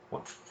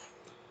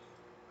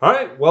All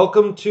right,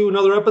 welcome to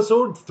another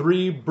episode,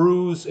 Three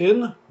Brews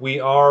In. We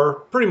are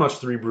pretty much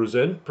three brews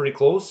in, pretty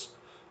close.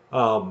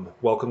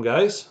 Welcome,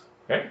 guys.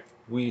 Okay.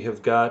 We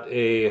have got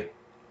a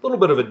little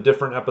bit of a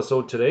different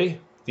episode today.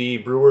 The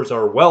Brewers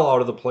are well out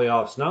of the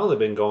playoffs now. They've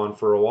been gone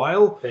for a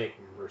while. Thank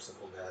you,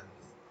 merciful God.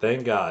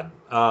 Thank God.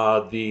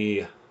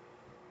 The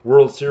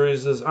World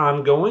Series is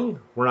ongoing.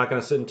 We're not going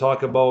to sit and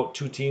talk about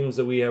two teams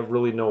that we have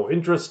really no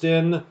interest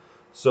in.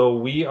 So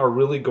we are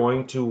really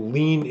going to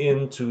lean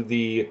into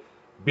the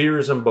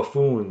beers and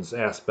buffoons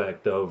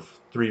aspect of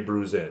Three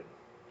Brews In.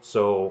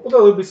 So Well,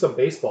 there'll be some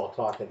baseball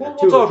talk in there, We'll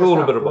too. talk a just little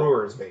not bit about-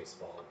 Brewers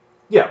baseball.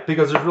 yeah,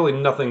 because there's really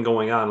nothing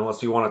going on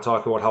unless you want to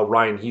talk about how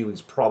Ryan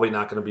Healy's probably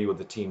not going to be with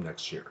the team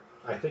next year.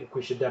 I think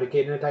we should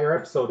dedicate an entire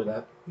episode to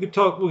that. We could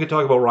talk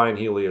about Ryan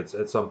Healy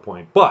at some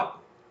point, but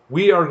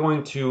we are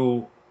going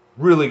to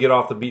really get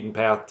off the beaten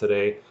path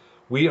today.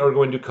 We are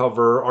going to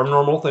cover our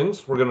normal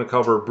things. We're going to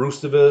cover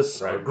Brewstivus,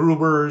 our Right.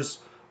 Grubers.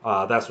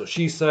 That's what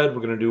she said.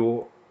 We're going to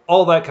do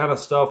all that kind of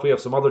stuff. We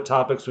have some other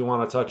topics we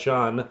want to touch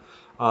on.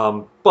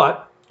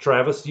 But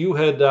Travis, you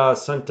had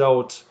sent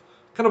out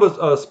kind of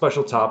a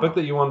special topic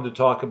that you wanted to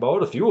talk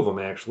about. A few of them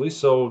actually.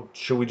 So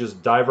should we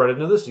just dive right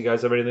into this? You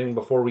guys have anything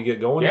before we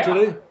get going Yeah.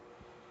 today?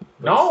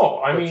 No,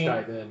 I Let's mean,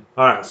 dive in.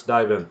 All right, let's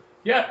dive in.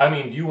 yeah, I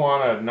mean, do you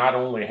want to not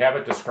only have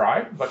it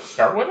described, but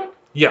start with it?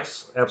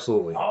 Yes,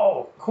 absolutely.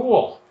 Oh,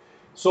 cool.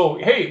 So,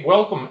 hey,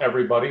 welcome,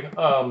 everybody.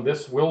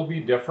 This will be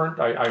different.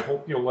 I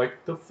hope you like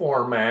the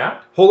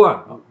format. Hold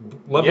on.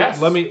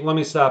 Yes. Let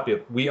me stop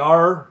you. We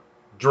are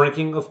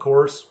drinking, of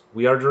course.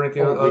 We are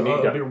drinking. Oh, we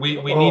need to- beer. We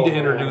Oh, need to man,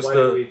 introduce why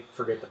did the. we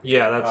forget the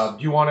Yeah, that's.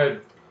 Do you want to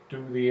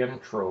do the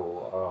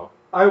intro?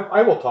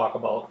 I will talk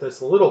about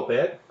this a little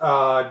bit.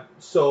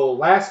 So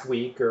last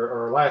week,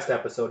 or last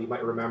episode, you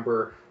might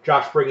remember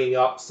Josh bringing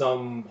up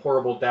some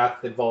horrible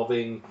death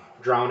involving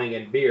drowning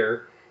in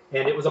beer,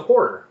 and it was a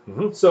porter.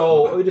 Mhm.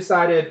 So we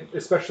decided,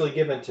 especially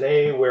given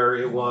today where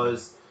it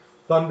was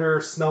thunder,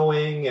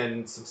 snowing,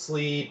 and some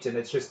sleet, and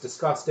it's just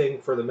disgusting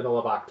for the middle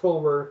of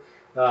October,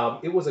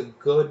 it was a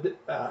good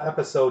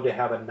episode to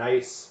have a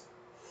nice,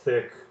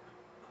 thick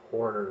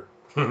porter.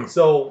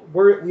 So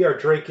we are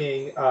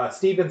drinking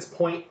Stevens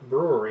Point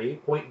Brewery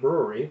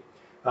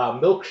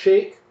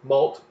Milkshake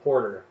Malt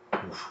Porter.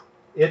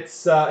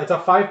 It's a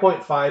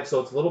 5.5,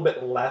 so it's a little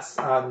bit less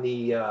on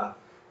the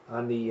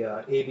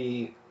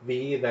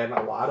ABV than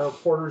a lot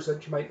of porters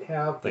that you might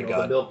have. Thank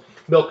The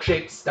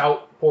milkshake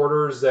stout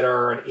porters that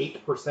are an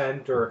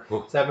 8% or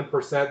Ooh.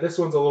 7%. This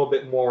one's a little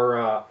bit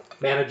more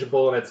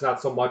manageable, and it's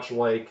not so much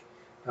like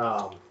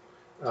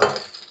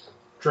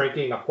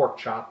drinking a pork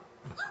chop.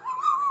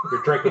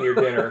 You're drinking your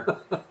dinner.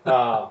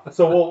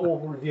 So we'll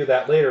review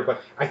that later.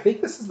 But I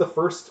think this is the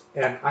first,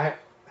 and I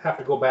have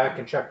to go back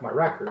and check my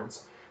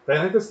records, but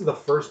I think this is the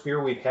first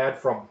beer we've had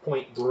from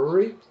Point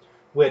Brewery,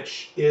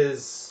 which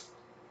is...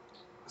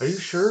 Are you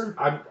sure?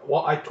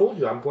 Well, I told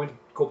you I'm going to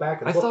go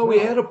back and I look thought we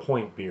now. had a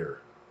point beer.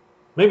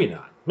 Maybe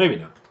not. Maybe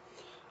not.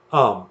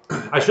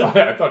 I should.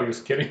 I thought he was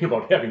kidding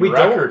about having We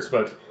don't. records,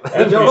 but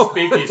as we don't.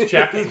 speak, he's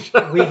checking.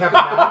 We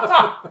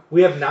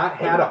have not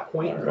had a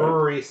Point All right.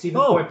 Brewery,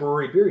 Stevens Oh. Point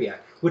Brewery beer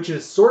yet, which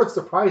is sort of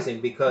surprising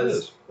It because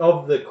is.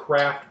 of the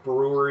craft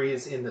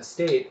breweries in the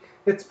state,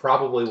 it's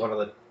probably one of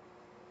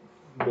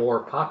the more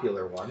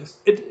popular ones.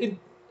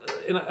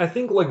 And I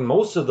think like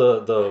most of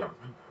the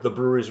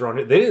breweries around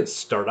here, they didn't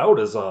start out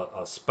as a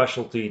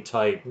specialty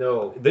type.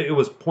 No, It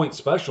was Point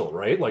Special,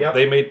 right? Like Yep.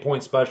 they made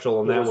Point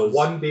Special, and it that was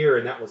one beer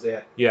and that was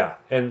it. yeah.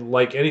 And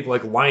like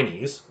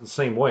Liney's, the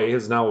same way,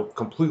 has now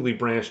completely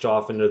branched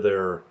off into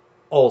their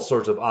all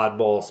sorts of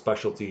oddball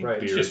specialty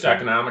Right. It's beers. just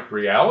economic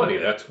reality.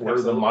 That's where the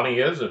Absolutely. money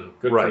is, and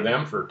good for Right.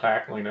 them for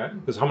tackling it.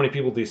 Because how many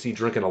people do you see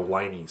drinking a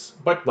Liney's?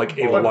 But Like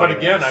a but Liney's,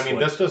 again, I mean,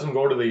 like- this doesn't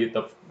go to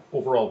the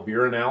overall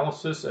beer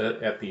analysis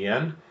at the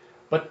end,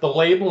 but the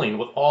labeling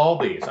with all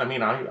these. I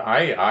mean,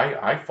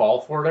 I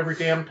fall for it every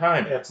damn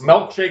time. Absolutely.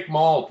 Milkshake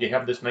malt. You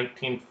have this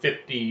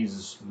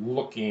 1950s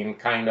looking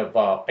kind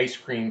of ice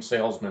cream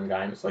salesman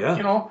guy, and it's like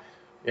Yeah.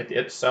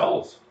 it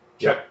sells.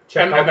 Check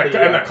And, out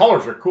and the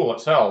colors are cool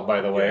as hell, by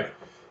the way. Yeah.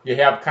 You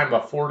have kind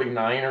of a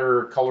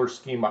 49er color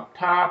scheme up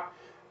top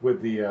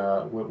with the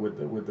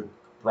with the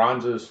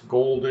bronzes,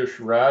 goldish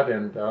red,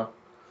 and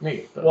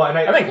neat. Well, and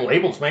I think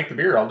labels make the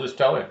beer. I'll just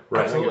tell you.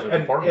 Right. I think it's Absolutely.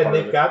 an important And part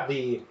of they've it. got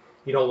the,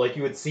 like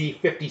you would see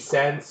 50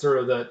 cents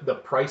or the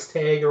price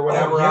tag or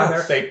whatever yes. on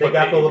there. They They put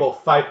got the- the little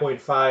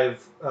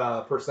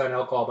 5.5 percent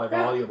alcohol by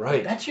Yeah. volume.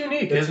 Right. That's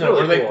unique, It's isn't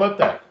really it? Where they cool. put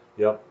that?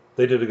 Yep,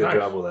 they did a good Nice.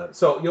 job with that.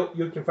 So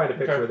you can find a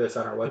picture Okay. of this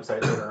on our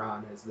website later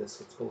on as this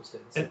gets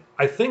posted. So. And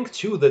I think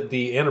too that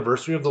the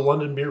anniversary of the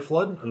London Beer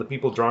Flood and the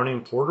people drowning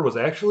in porter was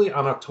actually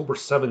on October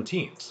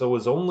 17th. So it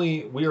was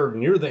we are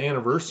near the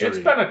anniversary. It's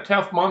been a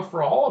tough month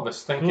for all of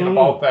us thinking Mm.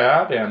 about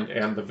that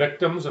and the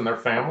victims and their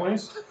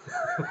families.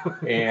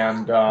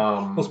 And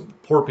Those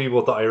poor people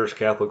at the Irish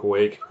Catholic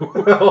Wake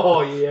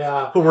Oh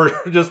yeah. who were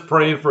just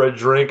praying for a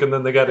drink, and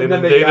then they got And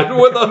then they inundated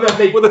got- and then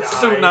they with a died.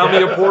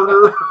 tsunami of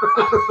porter.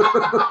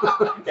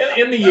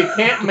 In the you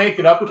can't make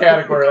it up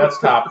category, that's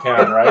top 10,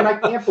 And right? I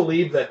can't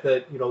believe that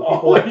the people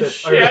Holy at the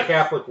shit. Irish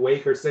Catholic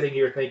Wake are sitting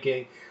here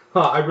thinking,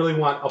 I really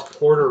want a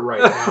porter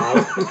right now.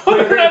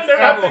 They're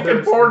not thinking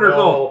There's porter.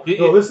 No, No.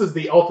 no, this is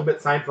the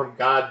ultimate sign from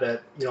God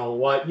that, you know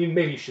what, you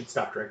maybe should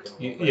stop drinking.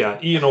 a little bit. Yeah,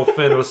 Ian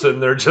O'Finn was sitting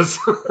there just,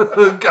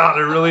 God, I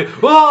really.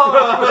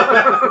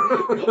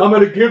 Oh! I'm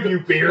going to give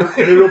you beer, and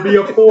it'll be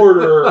a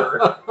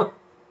porter.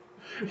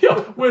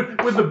 Yeah, with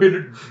the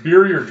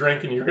beer you're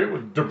drinking, you're hit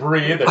with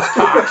debris that's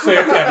toxic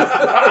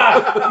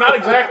and not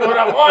exactly what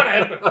I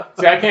wanted. But,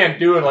 see, I can't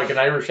do it like an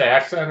Irish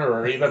accent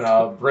or even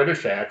a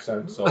British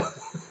accent, so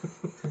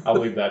I'll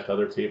leave that to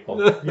other people.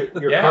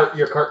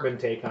 Your Cartman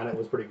take on it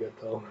was pretty good,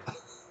 though.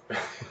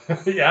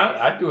 Yeah,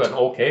 I'd do an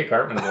okay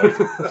Cartman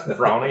voice.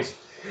 Brownies.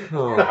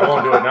 Oh. I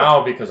won't do it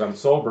now because I'm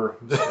sober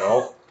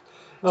still.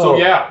 Oh. So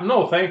yeah,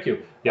 no, thank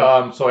you.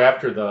 Yeah. So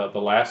after the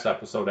last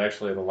episode,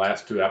 actually the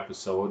last two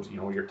episodes,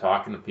 you're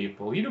talking to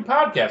people. You do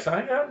podcasts.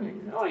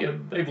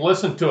 They've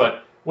listened to it.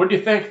 What do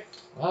you think?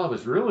 Well, it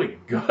was really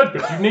good,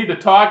 but you need to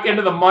talk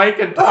into the mic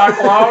and talk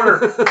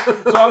louder.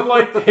 So I'm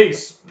like a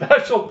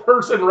special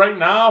person right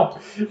now,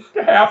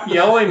 half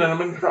yelling, and I'm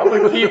going to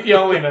probably keep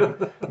yelling,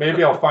 and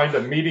maybe I'll find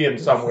a median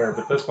somewhere,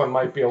 but this one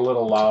might be a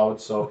little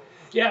loud. So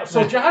yeah,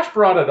 so Josh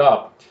brought it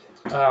up.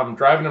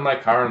 Driving in my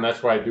car, and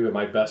that's why I do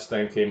my best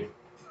thinking.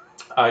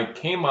 I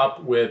came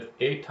up with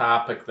a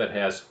topic that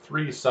has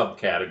 3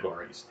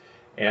 subcategories,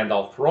 and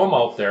I'll throw them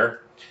out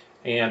there.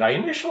 And I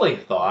initially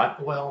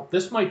thought, well,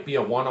 this might be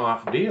a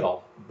one-off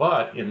deal,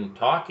 but in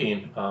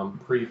talking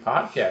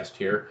pre-podcast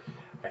here,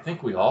 I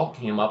think we all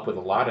came up with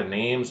a lot of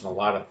names and a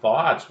lot of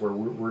thoughts where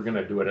we're going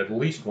to do it at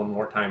least one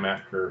more time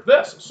after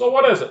this. So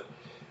what is it?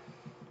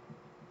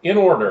 In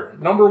order,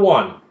 number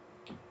 1,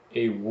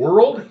 a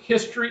world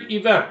history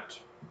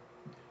event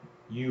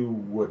you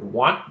would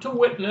want to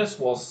witness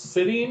while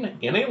sitting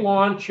in a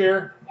lawn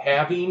chair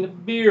having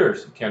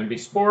beers. It can be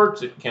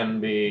sports, it can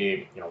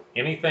be,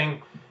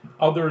 anything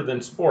other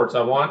than sports.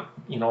 I want,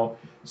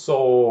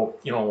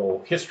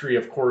 history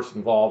of course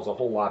involves a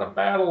whole lot of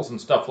battles and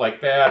stuff like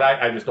that.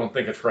 I just don't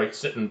think it's right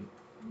sitting,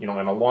 in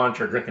a lawn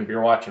chair drinking beer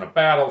watching a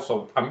battle.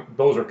 So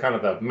those are kind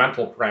of the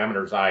mental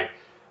parameters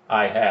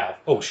I have.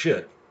 Oh,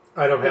 shit.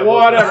 I don't have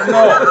Whatever.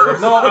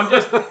 those No, I'm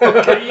just.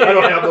 Okay, I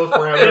don't have those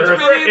parameters.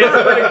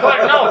 It's pretty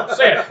clear. No,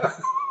 say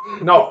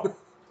it. No.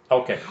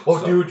 Okay. Oh,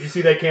 so, dude, you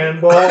see that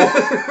cannonball?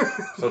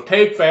 So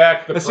take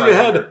back the I see your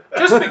head. parameter.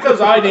 Just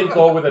because I didn't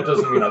go with it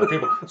doesn't mean other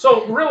people.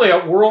 So really,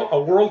 a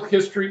world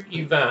history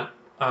event.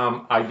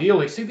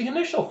 Ideally, see, the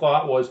initial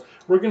thought was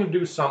we're going to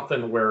do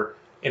something where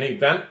an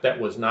event that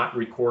was not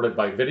recorded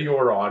by video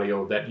or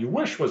audio that you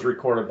wish was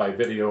recorded by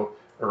video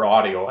or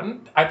audio,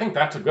 and I think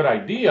that's a good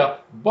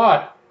idea,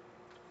 but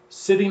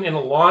sitting in a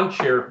lawn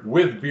chair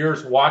with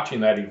beers watching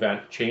that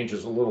event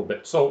changes a little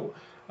bit. So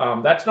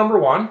that's number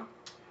 1.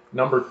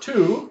 Number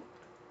 2,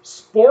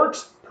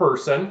 sports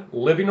person,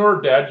 living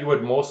or dead, you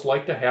would most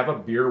like to have a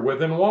beer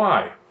with and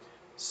why.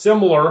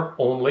 Similar,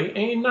 only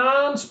a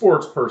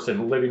non-sports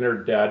person, living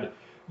or dead,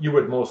 you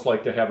would most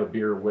like to have a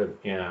beer with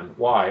and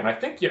why. And I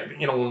think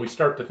when we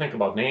start to think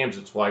about names,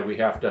 it's why we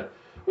have to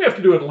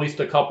do at least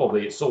a couple of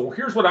these. So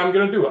here's what I'm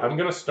going to do. I'm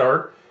going to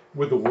start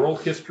with the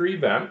world history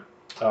event.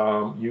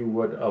 You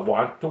would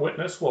want to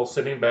witness while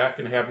sitting back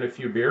and having a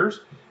few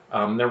beers.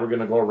 Then we're going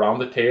to go around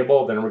the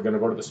table. Then we're going to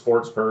go to the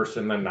sports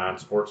person, then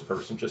non-sports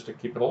person, just to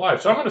keep it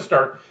alive. So I'm going to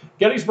start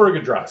Gettysburg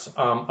Address.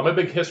 I'm a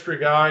big history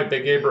guy,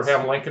 big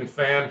Abraham Lincoln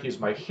fan. He's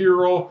my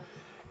hero.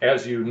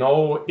 As you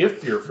know,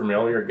 if you're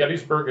familiar,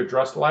 Gettysburg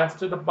Address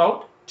lasted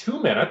about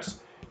 2 minutes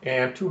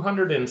and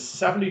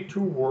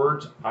 272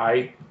 words,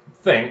 I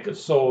think.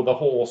 So the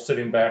whole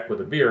sitting back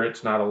with a beer,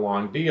 it's not a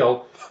long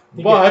deal.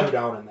 You But get 2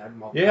 down in that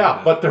moment.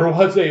 yeah, but there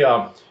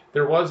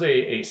was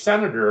a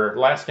senator,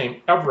 last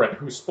name Everett,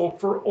 who spoke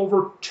for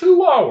over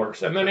 2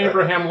 hours, and then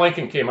Abraham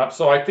Lincoln came up.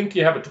 So I think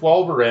you have a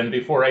 12er in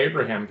before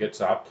Abraham gets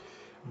up.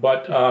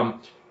 But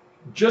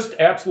just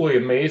absolutely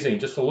amazing.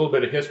 Just a little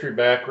bit of history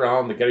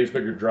background. The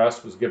Gettysburg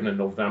Address was given in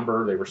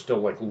November. They were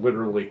still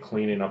literally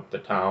cleaning up the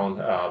town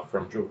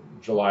from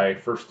July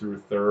 1st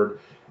through 3rd.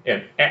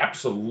 An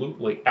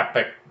absolutely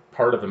epic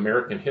part of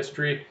American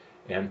history.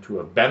 And to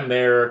have been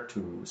there,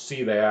 to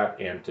see that,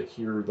 and to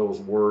hear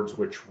those words,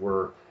 which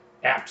were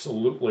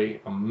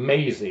absolutely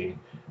amazing,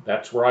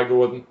 that's where I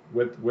go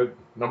with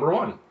number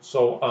 1.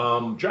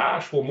 So,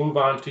 Josh, we'll move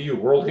on to you.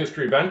 World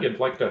history event you'd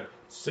like to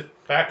sit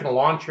back in a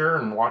lawn chair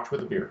and watch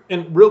with a beer.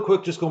 And real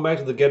quick, just going back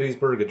to the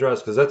Gettysburg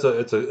Address, because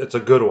it's a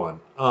good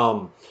one.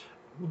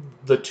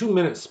 The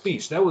 2-minute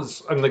speech,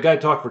 the guy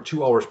talked for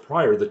 2 hours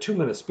prior. The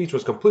 2-minute speech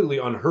was completely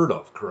unheard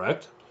of,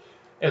 correct?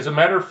 As a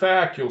matter of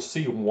fact, you'll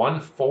see one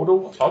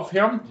photo of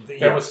him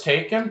that was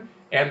taken,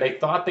 and they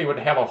thought they would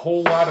have a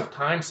whole lot of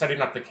time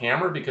setting up the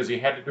camera because he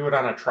had to do it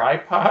on a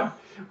tripod.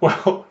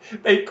 Well,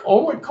 they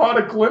only caught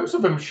a glimpse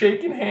of him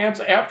shaking hands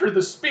after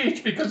the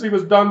speech because he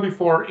was done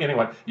before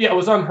anyone. Yeah, it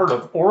was unheard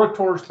of.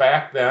 Orators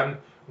back then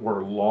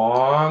were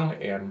long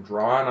and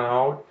drawn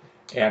out.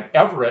 And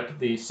Everett,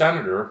 the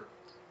senator,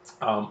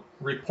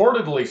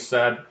 reportedly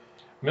said,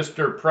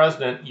 "Mr.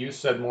 President, you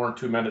said more in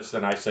 2 minutes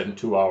than I said in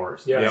 2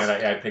 hours." Yes. And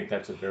I think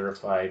that's a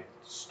verified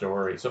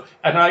story. So,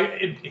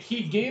 and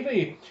he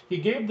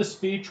gave the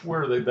speech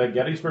where the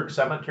Gettysburg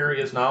Cemetery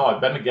is now.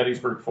 I've been to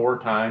Gettysburg 4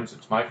 times.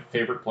 It's my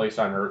favorite place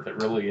on earth. It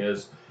really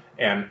is.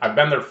 And I've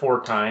been there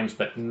 4 times,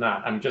 but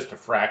I'm just a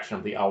fraction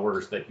of the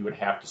hours that you would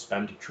have to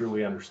spend to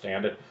truly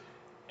understand it.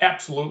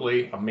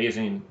 Absolutely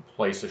amazing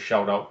place. A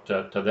shout out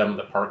to them,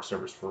 the Park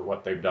Service, for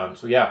what they've done.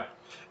 So yeah,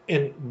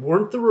 And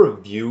weren't the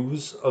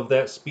reviews of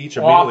that speech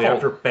immediately Awful.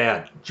 after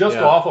bad? just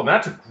Yeah. awful. And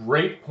that's a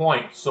great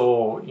point.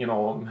 So,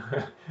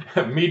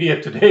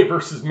 media today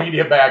versus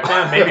media back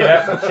then, maybe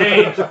that's a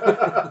change.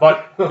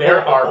 But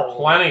there are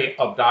plenty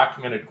of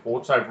documented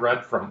quotes I've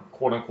read from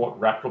quote unquote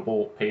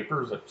reputable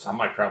papers that some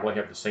might probably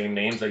have the same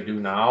names they do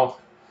now.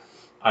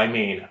 I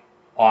mean,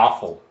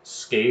 awful,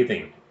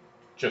 scathing.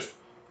 Just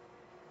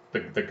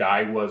the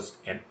guy was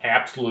an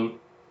absolute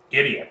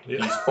idiot. Yeah.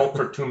 He spoke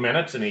for 2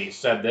 minutes and he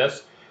said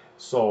this.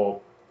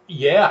 So,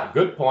 yeah,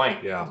 good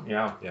point. Yeah.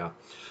 Yeah.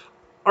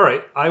 All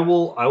right, I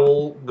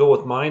will go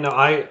with mine. Now,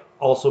 I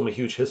also am a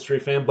huge history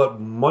fan, but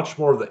much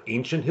more of the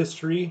ancient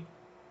history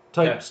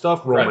type Yeah,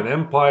 stuff. Roman right.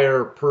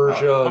 Empire,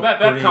 Persia, Well, that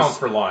Greece. counts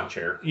for lawn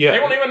chair. Yeah. They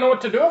don't even know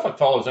what to do if a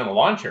fellow's in a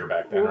lawn chair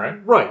back then,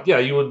 right? Right, yeah,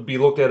 you would be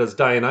looked at as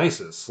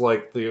Dionysus,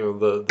 like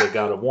the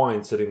god of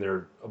wine sitting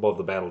there above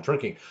the battle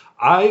drinking.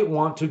 I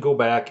want to go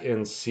back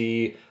and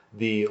see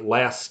the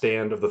last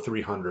stand of the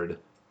 300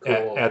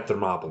 Cool. at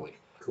Thermopylae,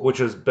 Cool. which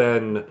has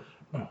been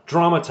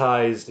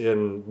dramatized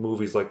in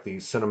movies like the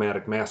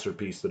cinematic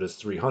masterpiece that is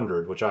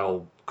 300, which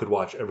could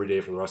watch every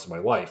day for the rest of my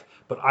life.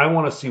 But I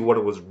want to see what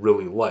it was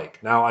really like.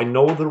 Now, I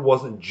know there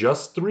wasn't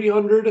just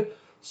 300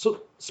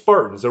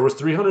 Spartans. There was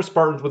 300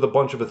 Spartans with a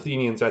bunch of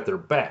Athenians at their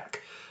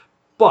back.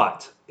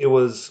 But it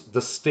was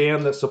the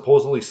stand that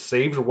supposedly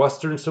saved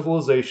Western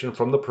civilization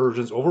from the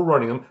Persians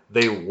overrunning them.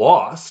 They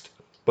lost,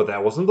 but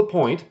that wasn't the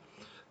point.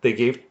 They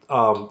gave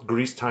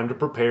Greece time to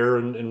prepare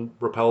and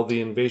repel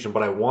the invasion.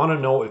 But I want to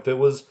know if it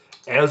was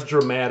as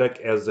dramatic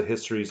as the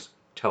histories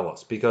tell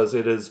us, because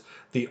it is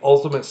the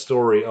ultimate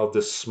story of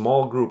this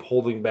small group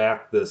holding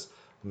back this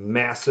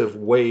massive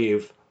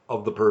wave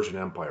of the Persian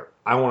Empire.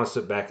 I want to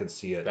sit back and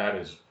see it. That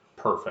is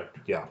perfect.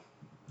 Yeah.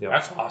 Yep.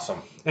 That's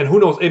awesome. And who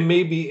knows? It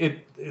may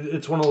be.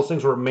 It's one of those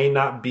things where it may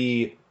not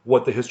be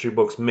what the history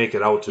books make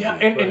it out to Yeah,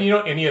 be.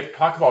 and you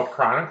talk about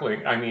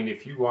chronicling. I mean,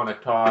 if you want to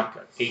talk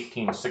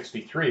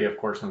 1863, of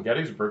course, when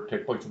Gettysburg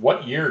took place,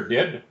 what year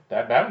did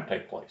that battle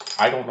take place?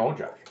 I don't know,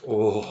 Josh.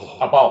 Oh,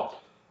 About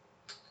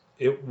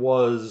it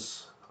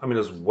was. I mean, it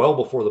was well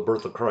before the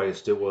birth of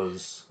Christ. It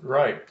was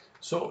right.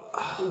 So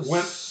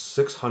when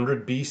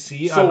 600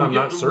 BC. So I'm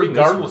not certain.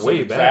 regardless It's way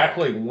of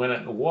exactly when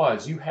it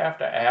was, you have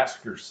to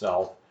ask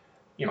yourself,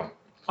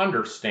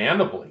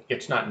 understandably,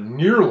 it's not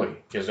nearly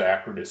as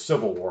accurate as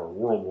Civil War,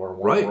 World War I,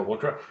 Right. World War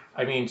II.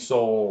 I mean,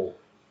 so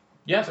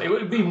yes, it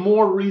would be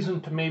more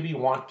reason to maybe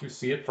want to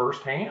see it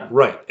firsthand.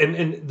 Right,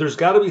 and there's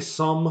got to be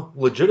some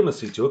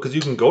legitimacy to it, because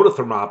you can go to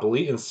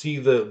Thermopylae and see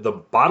the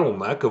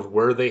bottleneck of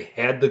where they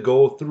had to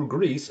go through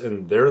Greece,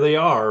 and there they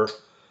are,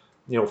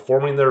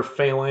 forming their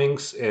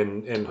phalanx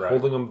and Right.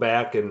 holding them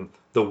back, and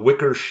the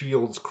wicker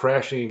shields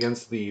crashing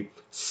against the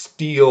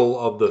steel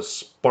of the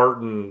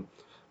Spartan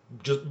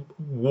just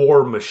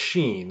war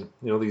machine.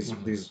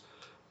 These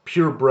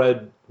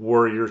purebred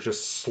warriors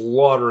just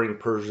slaughtering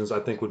Persians. I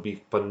think would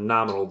be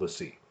phenomenal to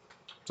see.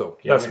 So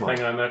You have that's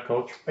anything mine. on that,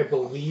 Coach? I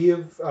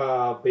believe,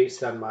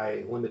 based on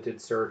my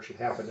limited search, it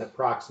happened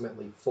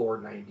approximately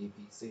 490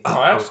 BC. Oh,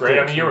 I that's was great.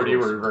 I close, mean, you I was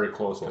were close. very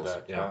close to Close,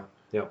 that. yeah.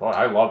 Yeah. Well,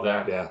 I love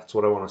that. Yeah, that's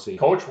what I want to see.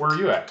 Coach, where are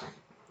you at?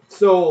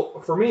 So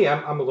for me,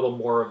 I'm a little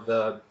more of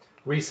the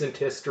recent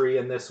history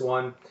in this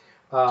one.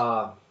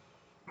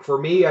 For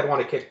me, I'd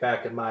want to kick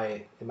back in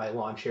my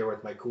lawn chair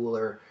with my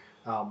cooler,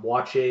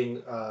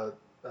 watching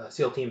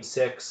SEAL Team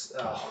 6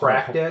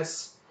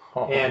 practice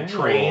and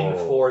train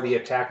for the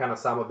attack on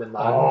Osama bin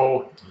Laden.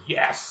 Oh,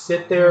 yes.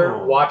 Sit there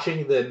Oh.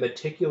 watching the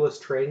meticulous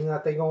training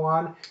that they go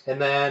on,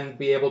 and then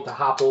be able to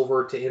hop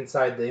over to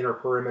inside the inner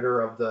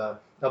perimeter of the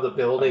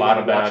building A lot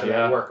and of that, watch them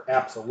yeah. at work.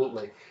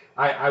 Absolutely,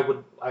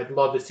 I'd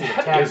love to see the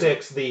That is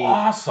tactics, the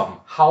Awesome.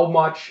 how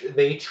much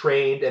they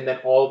trained, and then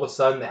all of a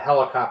sudden the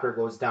helicopter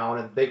goes down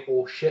and big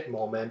oh shit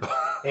moment,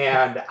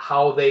 and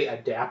how they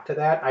adapt to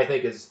that, I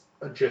think is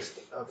just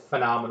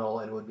phenomenal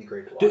and would be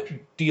great to watch.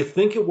 Do you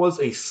think it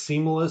was a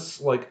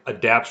seamless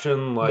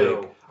adaptation?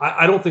 No.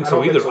 I don't think I so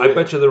don't think either. so I either.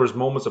 bet you there was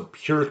moments of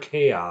pure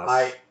chaos.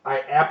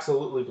 I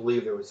absolutely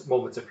believe there was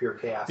moments of pure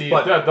chaos. The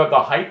But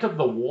height of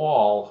the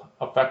wall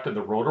affected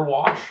the rotor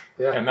wash,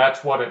 Yeah. and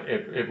that's what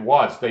it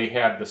was. They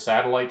had the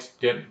satellites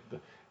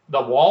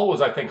the wall was,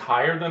 I think,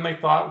 higher than they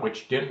thought,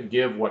 which didn't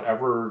give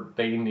whatever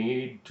they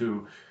need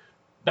to.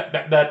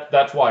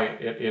 That's why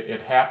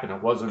it happened.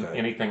 It wasn't Okay.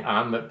 anything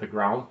on the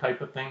ground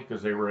type of thing,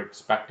 because they were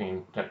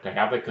expecting to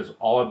have it, because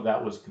all of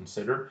that was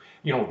considered.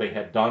 They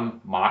had done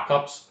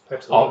mock-ups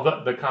absolutely.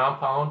 of the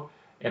compound,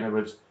 and it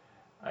was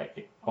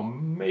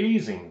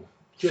amazing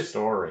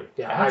story.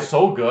 Yeah, That's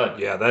so good.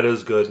 Yeah, that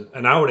is good.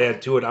 And I would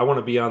add to it, I want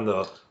to be on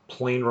the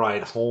plane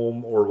ride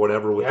home or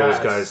whatever with those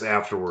Yes. guys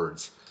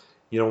afterwards.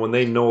 You know, when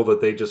they know that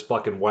they just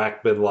fucking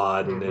whacked Bin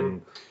Laden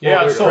and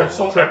Yeah, Well,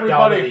 so trip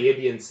down to everybody, the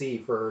Indian Sea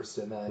first,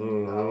 and then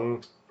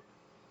Mhm.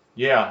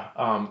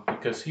 yeah,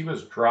 because he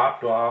was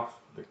dropped off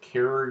the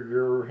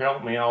carrier.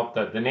 Help me out.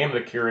 The name of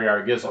the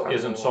carrier, I guess,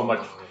 isn't so much,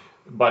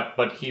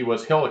 but he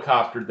was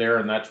helicoptered there,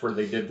 and that's where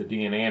they did the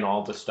DNA and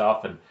all the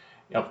stuff. And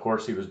of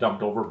course, he was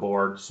dumped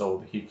overboard,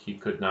 so he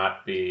could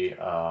not be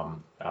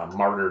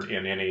martyred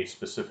in any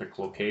specific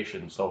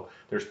location. So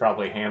there's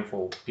probably a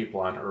handful of people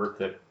on Earth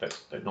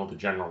that know the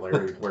general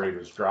area where he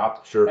was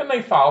dropped. Sure. And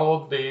they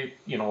followed the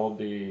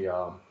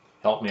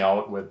help me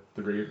out with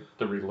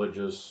the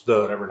religious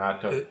whatever,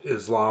 not to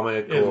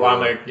Islamic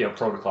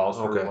protocols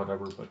or Okay.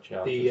 whatever. But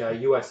yeah, the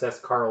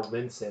USS Carl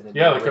Vinson. And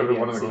yeah, the they could be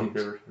one of the Arabian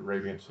Sea.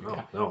 Arabian Sea. Oh,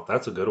 Yeah. no,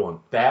 that's a good one.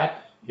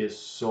 That is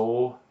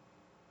so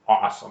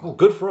awesome. Well,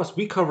 good for us.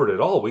 We covered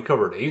it all. We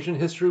covered Asian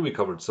history, we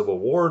covered Civil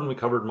War, and we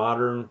covered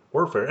modern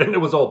warfare. And it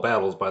was all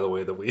battles, by the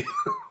way, that we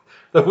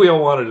that we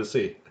all wanted to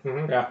see.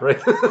 Yeah.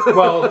 Right?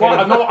 Well,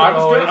 no, I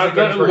was it's a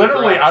Gettysburg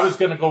literally Address. I was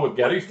going to go with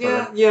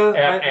Gettysburg. yeah.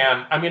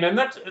 And I mean, and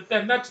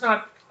that's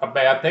not a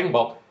bad thing.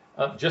 But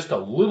just a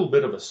little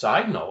bit of a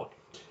side note: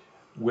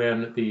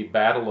 when the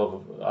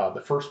Battle of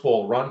the first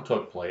Bull Run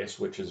took place,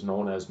 which is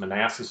known as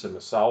Manassas in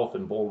the south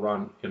and Bull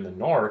Run in the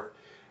north,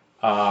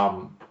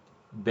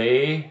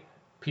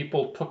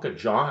 people took a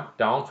jaunt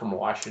down from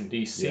Washington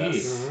D.C.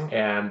 Yes.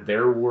 and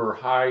there were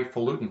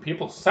highfalutin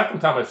people. Second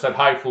time I've said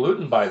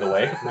highfalutin, by the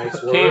way,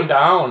 Nice word. came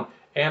down.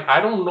 And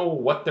I don't know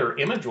what their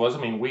image was. I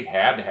mean, we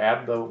had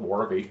the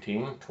War of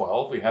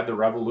 1812, we had the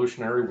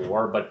Revolutionary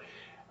War, but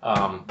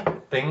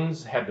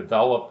things had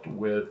developed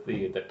with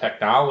the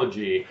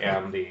technology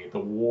and the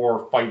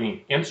war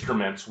fighting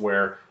instruments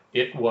where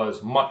it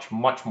was much,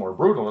 much more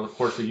brutal. And of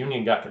course, the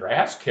Union got their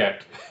ass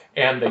kicked,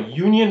 and the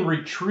Union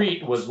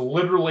retreat was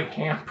literally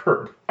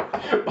hampered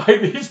by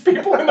these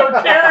people in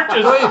their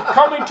carriages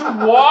coming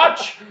to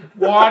watch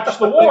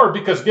the war.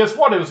 Because guess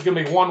what? It was going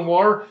to be one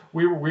war.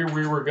 We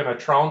were going to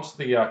trounce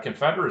the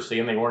Confederacy,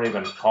 and they weren't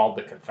even called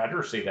the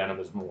Confederacy then. It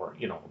was more,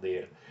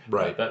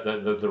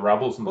 the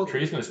rebels and the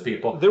treasonous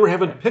people. They were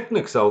having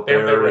picnics out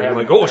there. They were and having-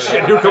 like, oh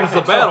shit, here comes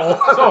the battle.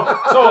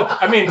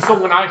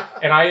 So when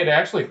I had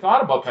actually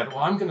thought about that, well,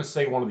 I'm going to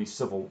say one of these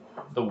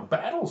the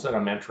battles that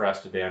I'm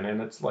interested in,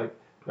 and it's like,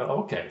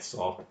 okay,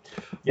 so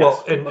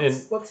yes. Well,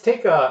 Let's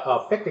take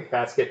a picnic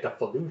basket to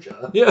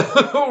Fallujah. yeah,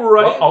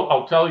 right. Well,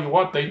 I'll tell you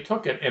what, they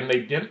took it and they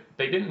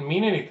didn't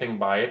mean anything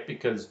by it,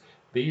 because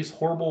these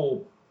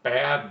horrible,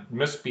 bad,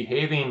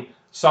 misbehaving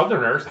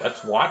Southerners,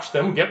 let's watch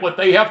them get what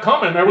they have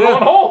coming. They're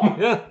going home.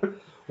 Yeah.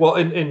 Well,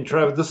 and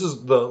Travis, this is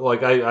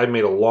I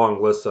made a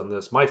long list on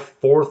this. My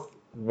fourth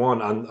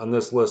one on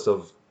this list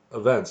of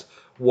events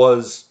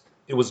was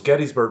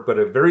Gettysburg, but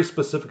a very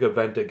specific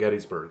event at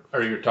Gettysburg.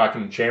 Are you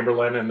talking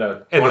Chamberlain and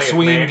the And the 20th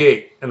swinging man?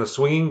 gate. And the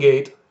swinging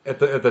gate at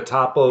the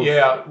top of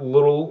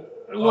Little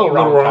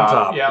Round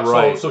Top. Yeah.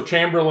 Right. So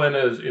Chamberlain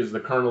is the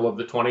colonel of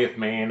the 20th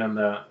Maine and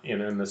the in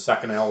the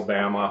 2nd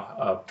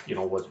Alabama.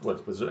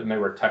 Was and they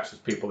were Texas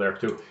people there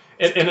too.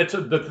 And it's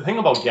the thing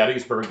about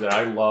Gettysburg that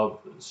I love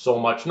so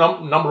much.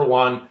 Number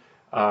one,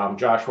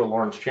 Joshua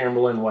Lawrence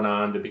Chamberlain went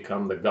on to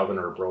become the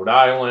governor of Rhode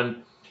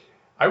Island.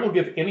 I will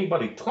give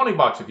anybody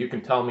 $20 if you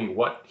can tell me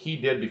what he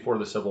did before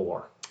the Civil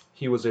War.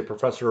 He was a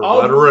professor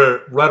of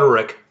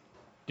rhetoric.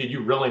 Did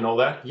you really know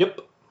that?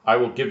 Yep. I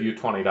will give you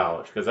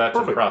 $20 because that's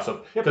Perfect. impressive.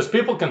 Because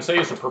people can say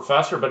he's a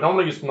professor, but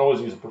nobody knows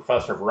he's a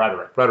professor of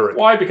rhetoric. Rhetoric.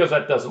 Why? Because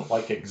that doesn't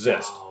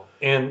exist. Wow.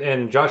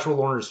 And Joshua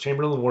Lawrence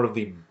Chamberlain, one of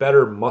the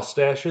better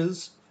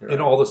mustaches in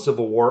all the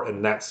Civil War,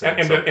 and that saying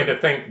And something. to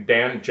think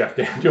Jeff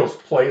Daniels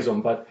plays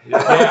him, but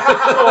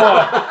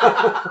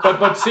yeah.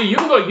 but see, you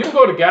can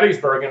go to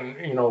Gettysburg,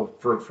 and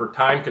for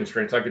time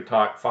constraints, I could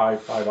talk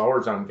five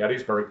hours on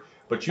Gettysburg.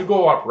 But you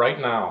go up right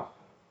now,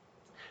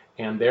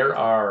 and there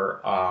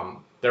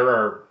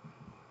are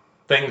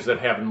things that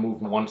haven't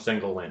moved one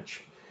single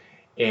inch.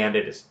 And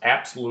it is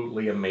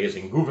absolutely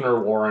amazing. Gouverneur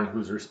Warren,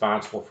 who's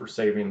responsible for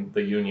saving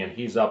the Union,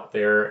 he's up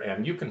there,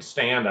 and you can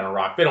stand on a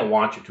rock. They don't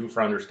want you to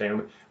for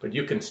understanding, but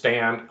you can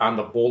stand on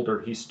the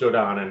boulder he stood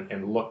on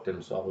and looked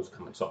himself was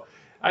coming. So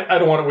we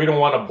don't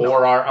want to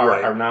bore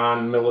our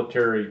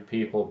non-military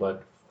people,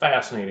 but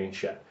fascinating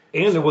shit.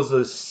 And it was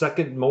the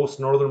second most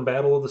northern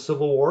battle of the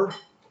Civil War,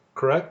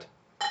 correct?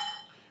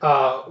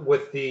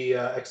 With the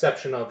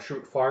exception of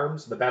Shroot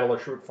Farms, the Battle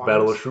of Shroot Farms.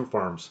 Battle of Shroot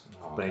Farms.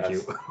 Oh, Thank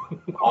you.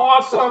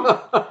 Awesome.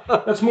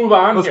 Let's move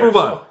on. Let's here. move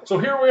on. So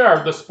here we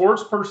are. The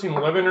sports person,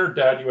 living or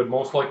dead, you would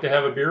most like to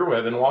have a beer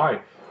with, and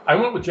why? I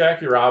went with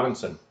Jackie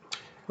Robinson.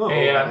 Oh,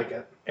 And- I like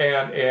it.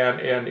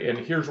 And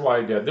here's why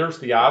I did. There's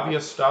the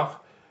obvious stuff.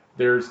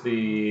 There's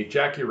the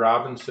Jackie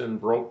Robinson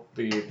broke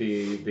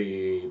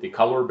the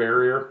color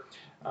barrier.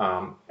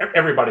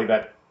 Everybody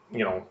that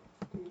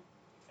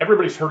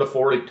everybody's heard of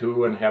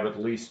 42 and have at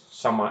least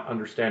some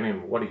understanding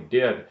of what he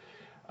did.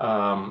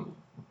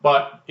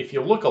 But if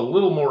you look a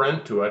little more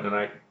into it,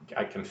 and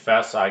I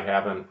confess I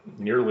haven't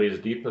nearly as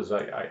deep as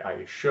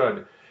I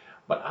should,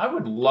 but I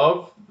would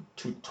love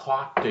to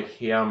talk to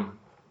him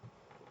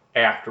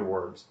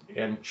afterwards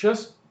and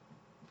just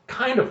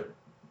kind of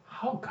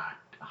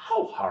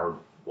how hard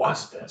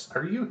was this?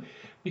 Are you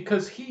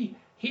because he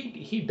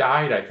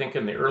died I think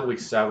in the early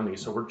 70s,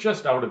 so we're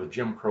just out of the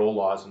Jim Crow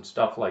laws and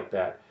stuff like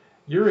that.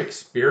 Your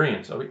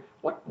experience, I mean,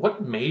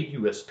 what made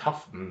you as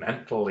tough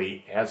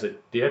mentally as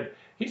it did?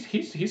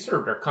 He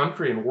served our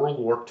country in World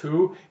War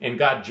II and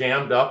got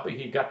jammed up.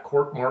 He got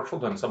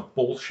court-martialed on some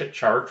bullshit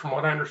charge, from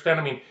what I understand.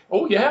 I mean,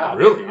 oh yeah,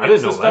 Really? I didn't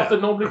it's know the stuff that.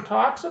 that nobody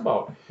talks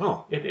about.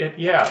 Oh,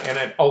 Yeah, and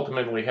it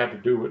ultimately had to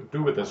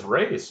do with his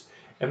race.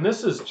 And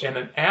this is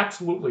an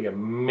absolutely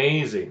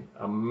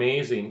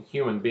amazing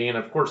human being.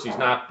 Of course, he's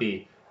not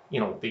the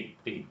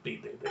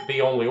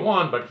only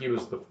one, but he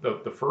was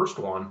the first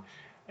one,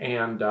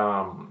 and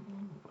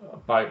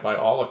by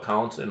all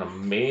accounts, an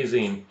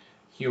amazing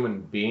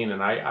human being.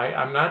 And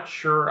I'm not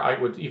sure I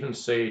would even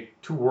say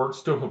two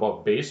words to him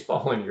about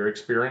baseball and your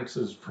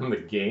experiences from the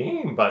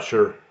game, but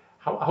sure.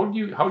 how do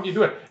you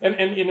do it?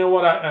 And you know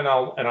what?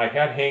 I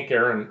had Hank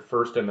Aaron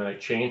first, and then I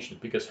changed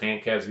it because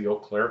Hank has the Eau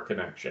Claire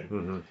connection.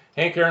 Hmm.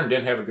 Hank Aaron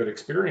didn't have a good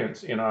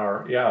experience in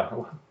our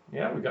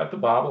we got the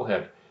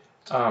bobblehead.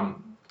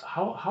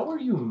 How are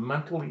you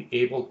mentally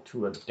able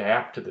to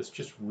adapt to this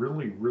just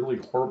really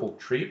horrible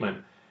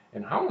treatment?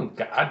 And how in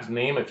God's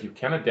name, if you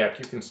can adapt,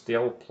 you can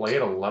still play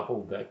at a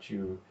level that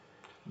you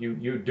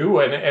do?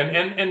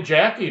 And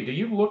Jackie, do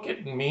you look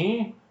at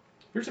me?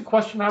 Here's a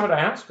question I would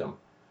ask him.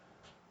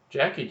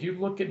 Jackie, do you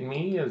look at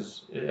me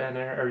and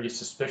are you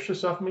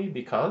suspicious of me?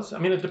 Because, I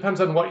mean, it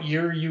depends on what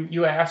year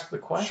you ask the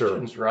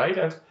questions,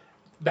 right?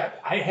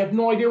 I have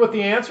no idea what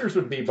the answers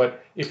would be,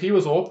 but if he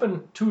was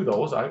open to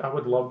those, I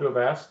would love to have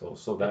asked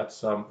those. So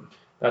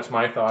that's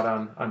my thought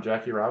on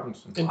Jackie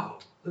Robinson. Wow.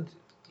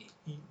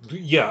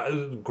 Yeah,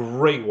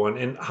 great one.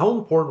 And how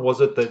important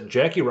was it that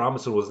Jackie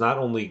Robinson was not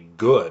only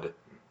good,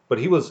 but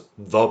he was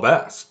the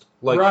best?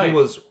 Like Right. he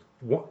was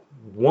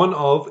one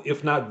of,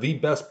 if not the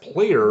best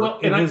player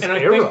in his I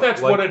era. think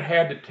that's like, what it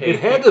had to take. It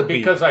had to be.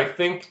 Because I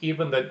think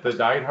even the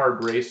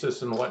diehard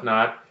racists and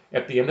whatnot,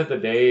 at the end of the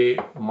day,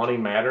 money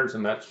matters,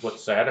 and that's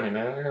what's sad. I mean,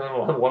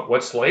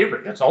 what's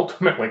slavery? It's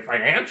ultimately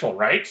financial,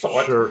 right?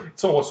 So Sure.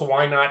 So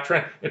why not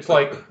trend? It's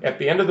like at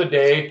the end of the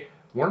day,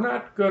 we're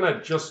not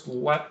gonna just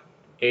let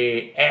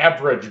a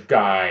average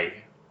guy.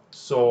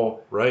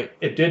 So Right.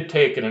 it did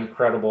take an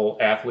incredible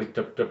athlete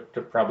to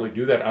probably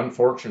do that,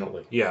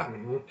 unfortunately. Yeah.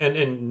 Mm-hmm.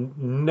 And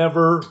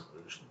never,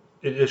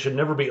 it should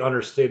never be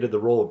understated the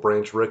role of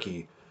Branch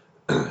Rickey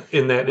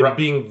in that, in Right.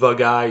 being the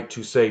guy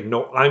to say,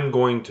 no, I'm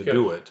going to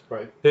do it.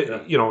 Right.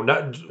 You know,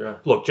 not Yeah.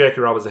 look, Jackie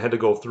Robinson had to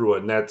go through it,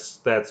 and that's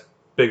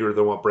bigger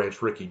than what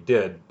Branch Rickey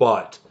did.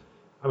 But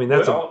I mean,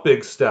 that's Well, a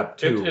big step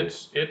too.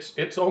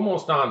 It's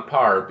almost on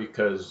par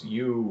because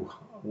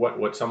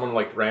what someone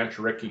like Branch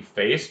Rickey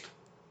faced.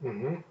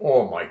 Mm-hmm.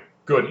 Oh my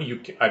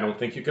goodness! I don't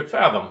think you could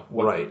fathom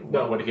Right.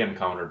 what he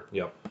encountered.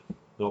 Yep.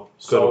 Nope.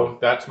 Good So one.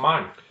 that's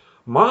mine.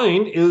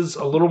 Mine is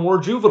a little more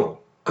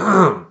juvenile.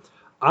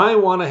 I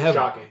want to have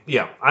Shocking.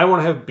 Yeah, I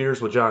want to have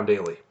beers with John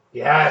Daly.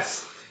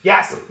 Yes.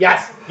 Yeah.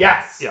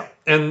 Yeah,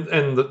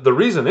 and the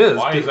reason is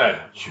Why is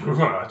that?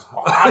 That's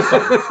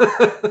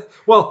awesome.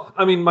 well,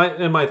 I mean,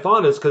 my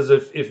thought is because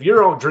if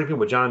you're out drinking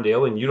with John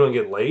Daly and you don't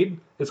get laid,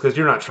 it's because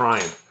you're not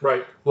trying.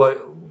 Right. Like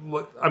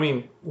I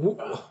mean,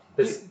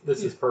 This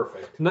is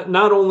perfect.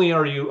 not only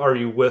are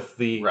you with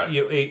the Right.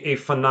 a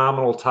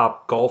phenomenal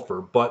top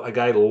golfer, but a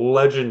guy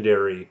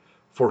legendary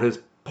for his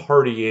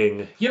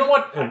partying. You know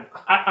what?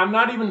 I'm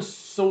not even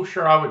so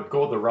sure I would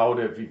go the route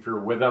if you're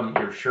with him,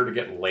 you're sure to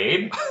get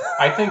laid.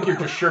 I think you're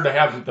just sure to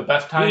have the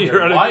best time of You're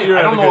your at a- life. you're I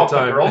at don't a know good if the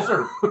time. girls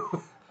are.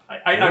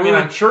 I mean,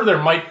 I'm sure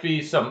there might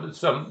be some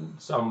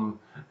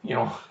you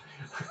know.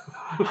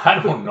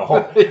 I don't know.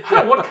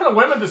 What kind of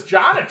women does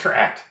John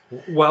attract?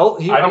 Well,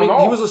 I don't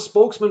know. he was a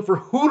spokesman for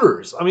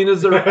Hooters. I mean,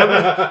 have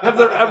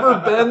there ever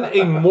been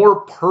a more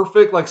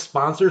perfect like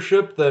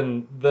sponsorship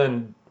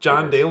than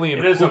John Daly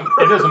and It is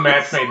a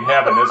match made in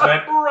heaven, isn't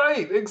it?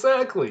 Right,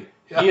 exactly.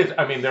 He is.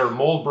 I mean, there are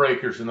mold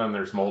breakers, and then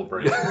there's mold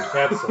breakers.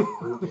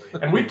 Absolutely.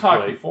 And we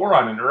talked Right. before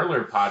on an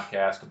earlier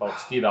podcast about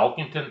Steve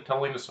Elkington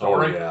telling a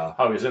story Oh, yeah.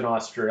 how he's in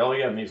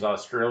Australia and these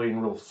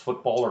Australian rules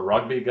football or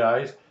rugby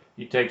guys.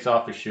 He takes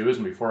off his shoes,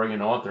 and before you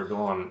know it, they're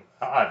going.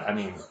 God, I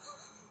mean,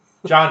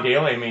 John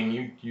Daly. I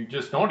mean, you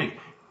just know it.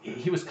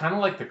 He was kind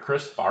of like the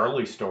Chris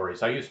Farley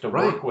stories. I used to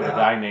work Right, with yeah. a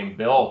guy named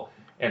Bill,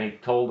 and he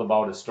told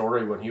about a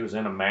story when he was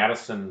in a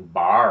Madison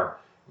bar.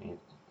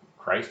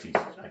 Christ,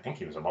 I think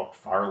he was about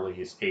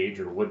Farley's age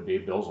or would be.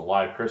 Bill's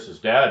alive, Chris is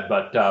dead,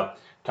 but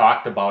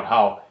talked about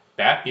how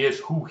that is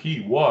who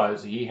he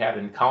was. He had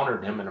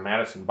encountered him in a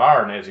Madison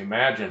bar, and as you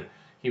imagine,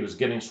 he was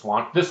getting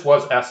swamped. This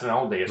was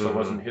SNL days, so it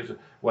wasn't his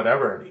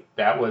whatever.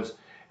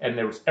 And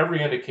there was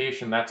every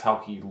indication that's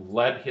how he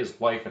led his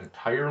life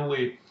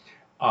entirely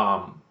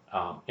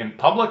in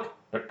public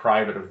but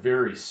private, a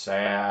very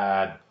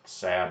sad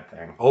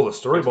thing. Oh, the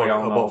story Which we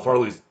all know. about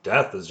Farley's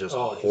death is just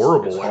Oh, it's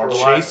horrible. horrible. And Horrible.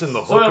 chasing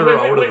the So, hooker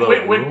out of the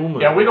wait, room.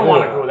 yeah, we don't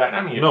want to Oh. go that.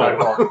 I mean, you No.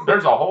 talk about,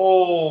 there's a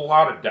whole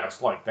lot of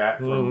deaths like that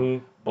from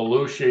Mhm.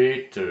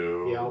 Belushi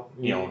to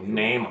Yeah.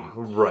 name them.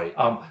 Right.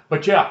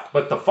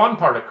 But the fun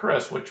part of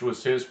Chris, which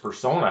was his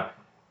persona,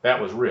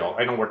 that was real.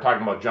 I know we're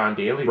talking about John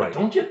Daly, Right. but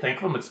don't you think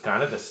of him? It's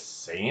kind of the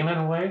same in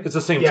a way. It's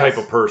the same Yes, type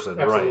of person,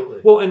 absolutely.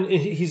 right? Well, and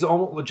he's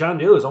almost John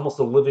Daly is almost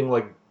a living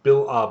like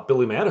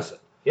Billy Madison.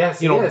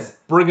 Yes, You he know, is.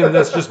 bringing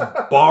this just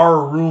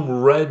bar room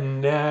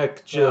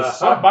redneck,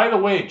 just By the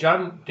way,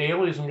 John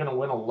Daly isn't going to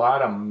win a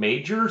lot of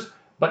majors,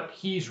 but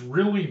he's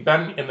really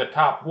been in the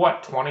top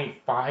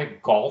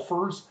 25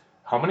 golfers.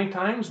 How many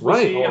times was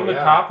Right. he in the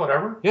yeah. top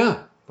whatever? yeah.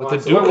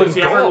 Like the Well, Duke Was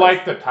he in ever golf.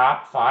 like the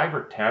top 5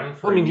 or 10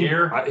 for I mean, a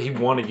year? he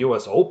won a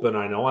U.S. Open.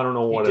 I know. I don't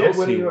know what did else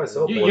win a he. US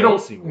Open. You, what you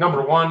else he don't. won.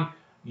 Number one,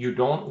 you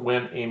don't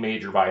win a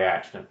major by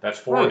accident. That's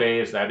 4 Right.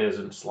 days. That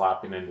isn't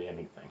slopping into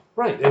anything.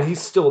 Right, and he's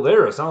still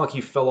there. It's not like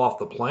he fell off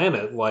the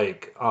planet.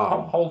 Like,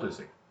 How old is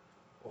he?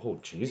 oh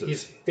Jesus,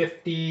 He's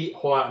 50.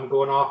 Hold on, I'm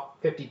going off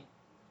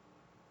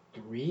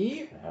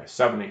 53.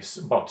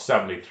 about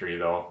 73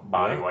 though,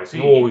 body wise.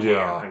 Oh,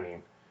 yeah. I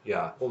mean,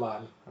 yeah. Hold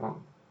on.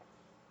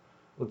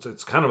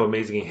 It's kind of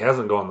amazing he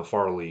hasn't gone the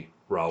Farley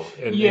route.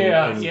 And,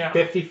 yeah.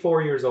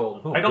 54 years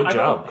old. Oh, I don't. good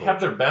job, Have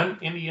Coach. there been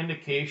any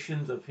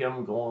indications of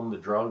him going the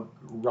drug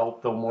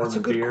route though more That's a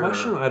than good beer?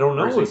 question. I don't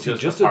or know. Is he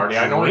just a a party?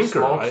 I know he drinker?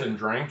 smokes and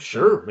drinks.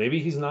 Sure, maybe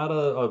he's not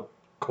a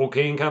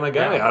cocaine kind of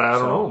guy. Yeah, I don't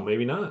so- know.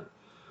 Maybe not.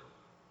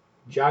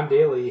 John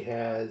Daly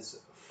has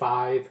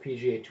 5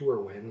 PGA Tour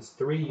wins,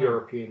 3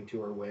 European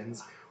Tour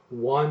wins,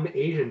 1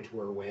 Asian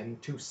Tour win,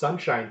 2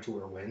 Sunshine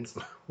Tour wins,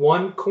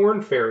 1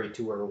 Corn Ferry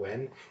Tour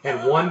win,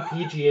 and 1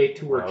 PGA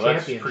Tour Well,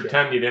 let's championship.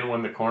 pretend you didn't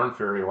win the Corn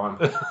Ferry one.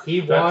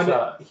 He That's,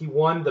 won. He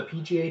won the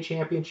PGA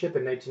Championship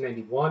in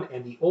 1991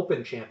 and the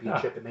Open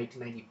Championship in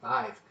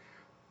 1995.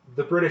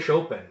 The British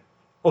Open.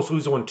 Oh, so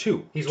he's won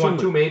 2. He's won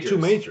 2 majors. 2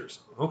 majors.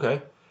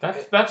 Okay.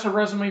 That's a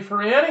resume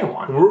for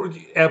anyone.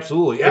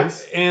 Absolutely.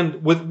 Yes. And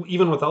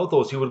even without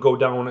those, he would go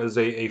down as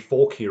a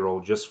folk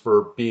hero just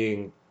for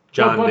being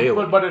John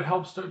Daly. But it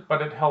helps to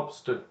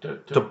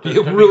be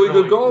a really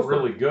good golfer.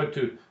 Really good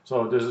too.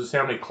 So does it say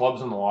how many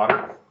clubs in the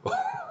water?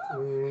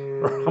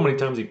 Or how many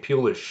times he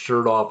peeled his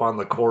shirt off on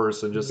the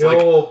course and just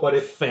No, but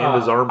if fanned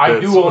his I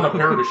armpits. do own a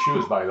pair of his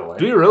shoes, by the way.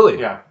 Do you really?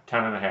 Yeah,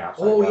 10 and a half.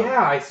 Oh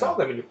yeah, I saw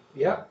them.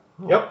 Yeah.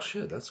 Oh, Yep.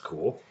 Shit, that's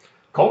cool.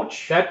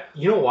 Coach. That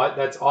you know what?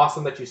 That's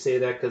awesome that you say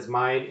that because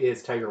mine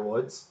is Tiger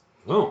Woods,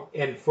 Oh.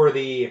 and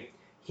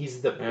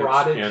he's the It's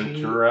prodigy.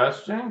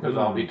 interesting because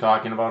I'll be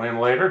talking about him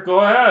later.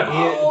 Go ahead.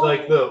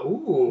 Like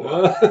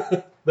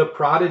the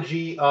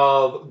prodigy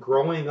of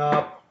growing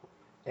up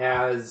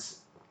as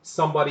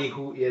somebody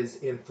who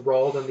is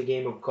enthralled in the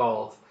game of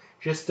golf,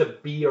 just to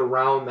be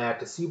around that,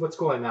 to see what's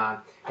going on,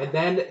 and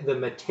then the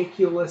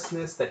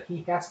meticulousness that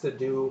he has to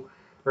do,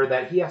 or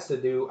that he has to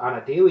do on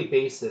a daily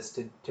basis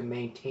to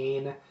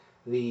maintain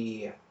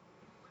the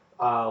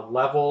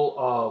level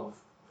of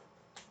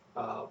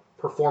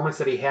performance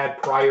that he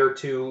had prior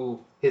to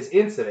his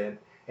incident,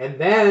 and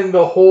then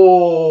the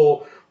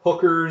whole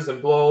hookers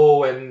and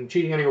blow and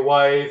cheating on your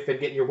wife and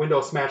getting your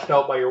window smashed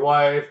out by your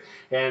wife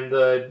and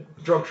the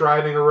drunk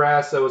driving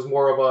arrest that was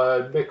more of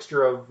a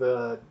mixture of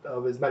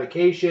his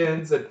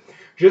medications, and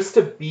just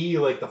to be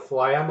like the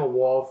fly on the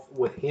wall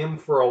with him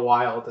for a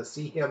while, to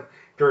see him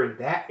during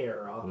that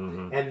era,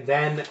 and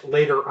then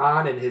later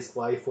on in his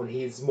life when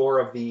he's more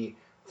of the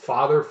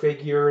father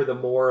figure, the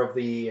more of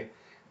the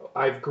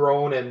I've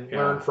grown and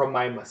learned from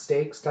my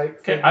mistakes type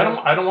Okay, figure.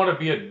 I don't want to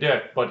be a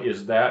dick, but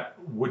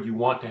would you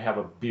want to have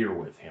a beer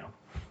with him?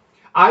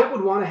 I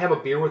would want to have a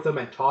beer with him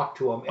and talk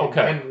to him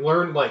and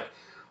learn like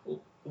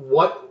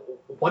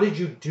what did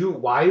you do?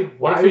 Why?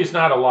 What if he's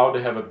not allowed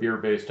to have a beer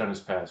based on his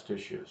past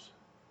issues?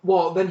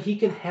 Well, then he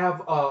can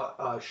have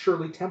a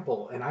Shirley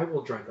Temple, and I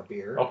will drink a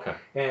beer. Okay.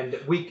 And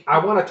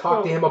I want to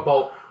talk to him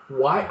about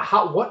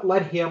what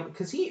led him,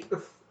 because he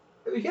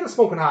had a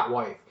smoking hot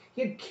wife.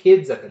 He had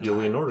kids at the time.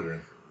 Julian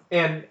Nordegren.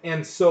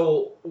 And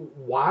so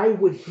why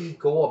would he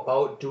go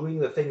about doing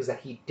the things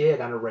that he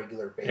did on a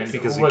regular basis? And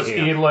Because who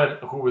he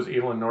was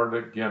Elin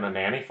Nordegren a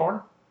nanny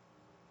for?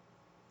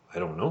 I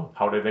don't know.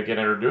 How did they get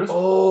introduced?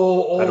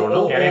 I don't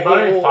know.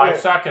 Anybody? 5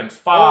 seconds.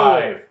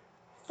 5,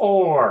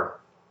 4,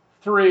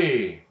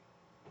 3,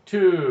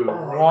 2,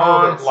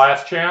 1.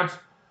 Last chance.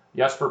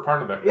 Jesper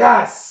Parnevik.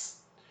 Yes.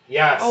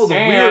 Oh, the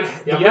And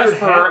weird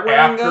Jesper, hat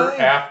wearing guy?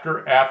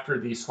 after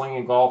the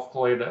swinging golf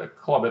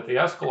club at the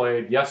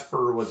Escalade,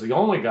 Jesper was the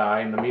only guy,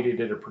 and the media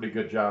did a pretty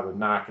good job of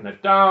knocking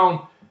it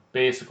down.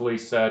 Basically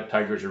said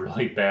Tiger's a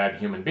really bad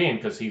human being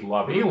because he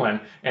loved Elin,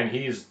 and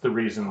he's the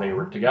reason they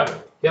were together.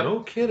 Yep. No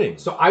kidding.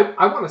 So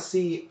I want to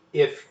see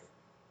if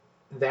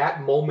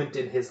that moment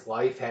in his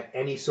life had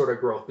any sort of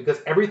growth,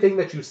 because everything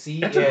that you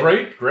see It's a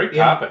great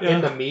topic.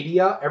 in the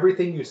media,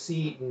 everything you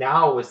see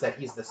now is that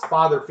he's this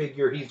father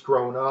figure, he's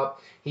grown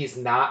up, he's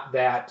not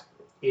that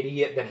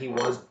idiot that he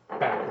was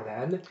back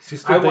then. Is he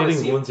still I wanna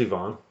dating see- Lindsey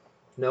Vonn?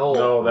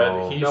 No, that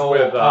Oh. he's No,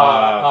 with. He's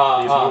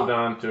moved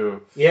on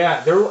to.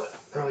 Yeah, they're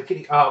like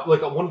getting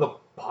like one of the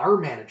bar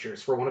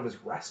managers for one of his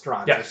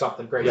restaurants or Yes.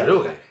 something crazy. Yeah.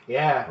 Really?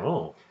 Yeah.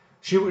 Oh.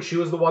 She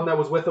was the one that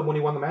was with him when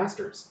he won the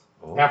Masters.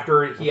 Oh,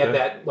 After he had okay.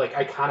 that like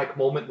iconic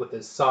moment with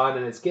his son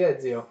and his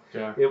kids, Yeah.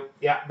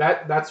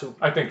 that's who.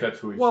 I think that's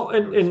who he's. Well,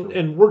 who he's doing.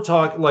 and we're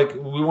talking like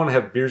we want to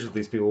have beers with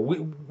these people.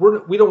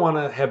 We don't want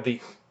to have the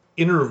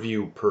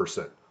interview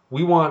person.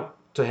 We want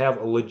to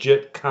have a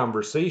legit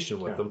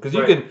conversation with Yeah. them because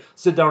Right. you can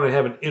sit down and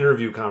have an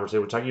interview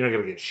conversation with Tiger. You're not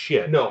gonna get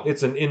shit. No.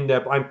 It's an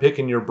in-depth. I'm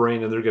picking your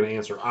brain and they're gonna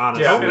answer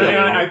honestly. Yeah,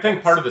 Yeah. and I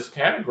think part of this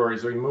category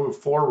as we move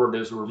forward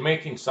is we're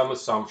making some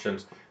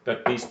assumptions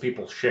that these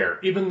people share,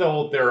 even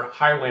though they're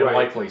highly Right.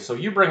 unlikely. So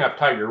you bring up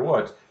Tiger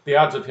Woods, the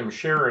odds of him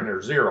sharing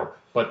are zero.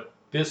 But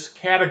this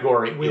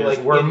category We is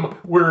like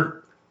where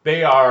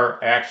they are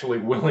actually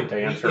willing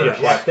to answer We our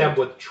inject them questions.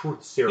 with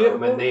truth serum, Yeah,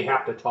 well- and they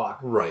have to talk.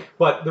 Right.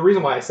 But the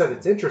reason why I said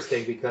it's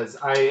interesting because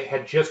I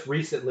had just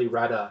recently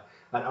read an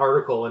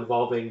article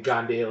involving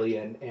John Daly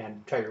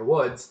and Tiger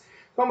Woods.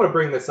 So I'm going to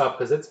bring this up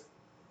because it's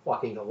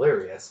fucking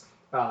hilarious.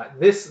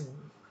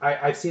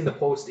 I've seen the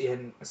post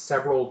in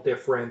several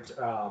different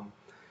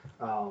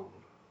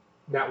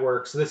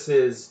networks. This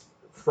is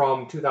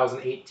from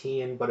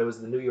 2018, but it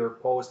was the New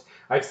York Post.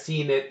 I've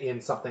seen it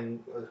in something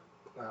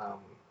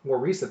more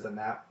recent than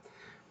that.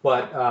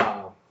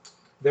 But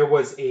there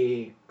was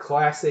a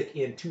classic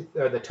in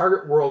the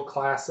Target World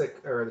Classic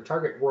or the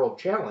Target World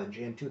Challenge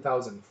in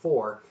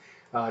 2004.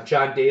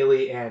 John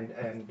Daly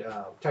and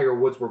Tiger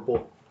Woods were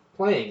both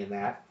playing in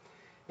that,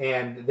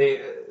 and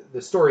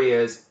the story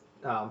is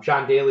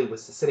John Daly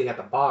was sitting at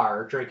the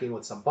bar drinking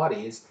with some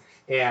buddies,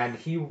 and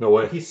No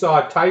way. he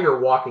saw Tiger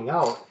walking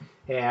out,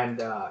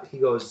 and he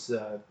goes,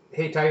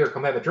 "Hey Tiger,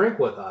 come have a drink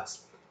with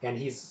us." And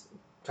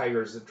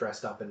Tiger's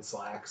dressed up in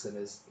slacks and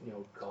his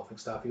golfing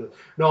stuff. He goes,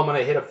 "No, I'm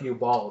gonna hit a few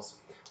balls."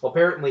 Well,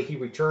 apparently he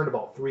returned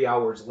about 3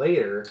 hours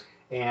later,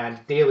 and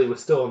Daly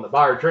was still in the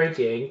bar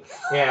drinking,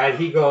 and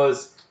he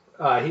goes,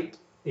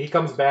 he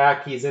comes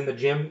back. He's in the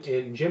gym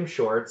in gym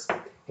shorts,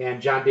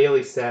 and John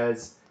Daly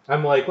says,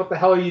 "I'm like, what the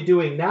hell are you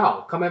doing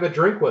now? Come have a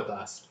drink with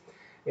us."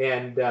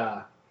 And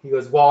he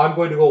goes, "Well, I'm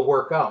going to go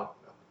work out,"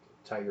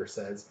 Tiger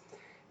says.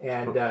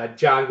 And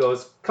John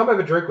goes, "Come have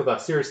a drink with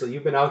us. Seriously,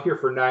 you've been out here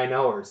for 9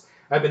 hours.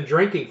 I've been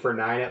drinking for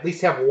 9. At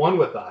least have one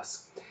with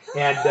us."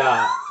 And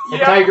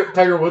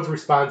Tiger Woods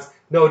responds,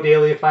 "No,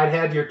 Daly, if I'd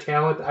had your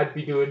talent, I'd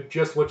be doing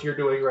just what you're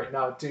doing right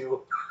now,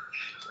 too."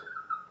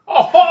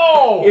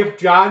 Oh!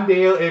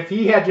 If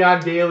he had John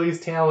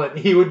Daly's talent,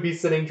 he would be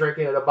sitting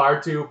drinking at a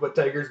bar, too, but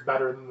Tiger's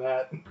better than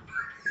that.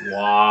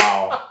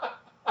 Wow.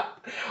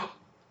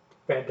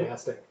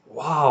 Fantastic.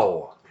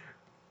 Wow.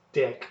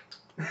 Dick.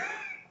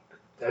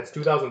 That's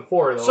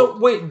 2004, though. So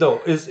wait, though,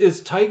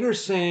 is Tiger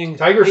saying,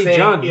 Tiger's "Hey saying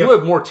John, you if-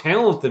 have more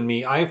talent than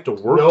me. I have to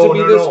work No, to be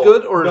no, this no.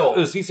 good," or No.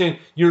 is he saying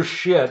you're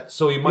shit,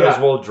 so you might as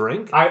Yeah. well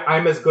drink?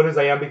 I'm as good as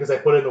I am because I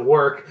put in the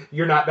work.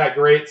 You're not that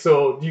great,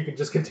 so you can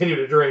just continue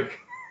to drink.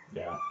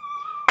 Yeah.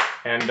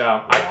 And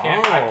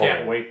I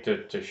can't wait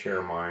to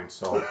share mine.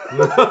 So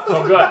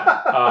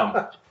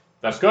good.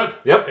 That's good.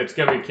 Yep. It's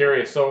gonna be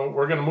curious. So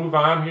we're gonna move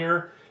on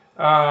here.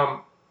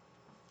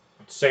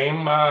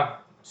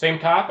 Same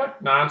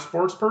topic,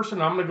 non-sports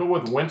person. I'm gonna go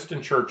with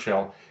Winston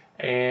Churchill.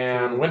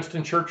 And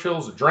Winston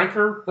Churchill's a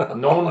drinker,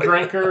 known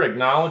drinker,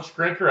 acknowledged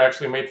drinker.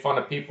 Actually made fun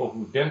of people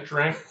who didn't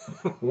drink.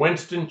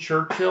 Winston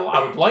Churchill.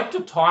 I would like to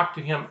talk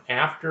to him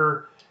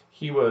after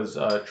he was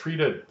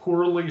treated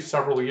poorly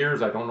several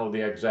years. I don't know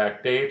the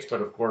exact dates,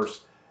 but of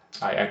course,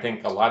 I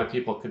think a lot of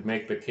people could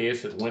make the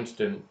case that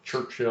Winston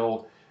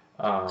Churchill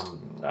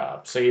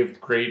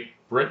saved Great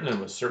Britain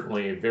and was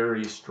certainly a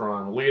very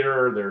strong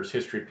leader. There's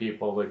history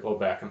people that go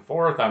back and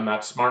forth. I'm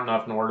not smart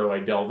enough, nor do I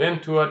delve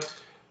into it,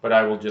 but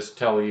I will just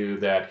tell you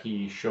that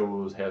he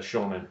has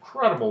shown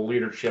incredible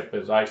leadership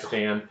as I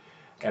stand,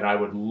 and I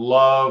would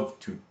love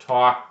to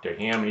talk to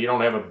him. You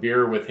don't have a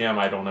beer with him,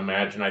 I don't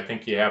imagine. I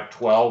think you have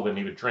 12, and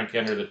he would drink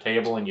under the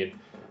table, and you'd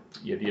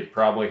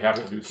probably have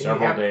to do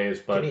several days.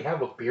 But Can he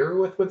have a beer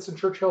with Winston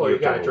Churchill, or You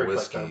you gotta have to drink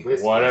whiskey. like a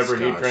whiskey? whatever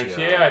he Scotch, drinks,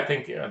 yeah. I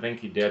think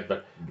he did.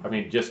 But I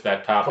mean, just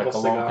that topic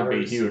Couple alone could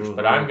be cigars. huge.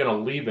 But Mhm. I'm going to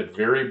leave it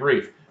very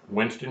brief.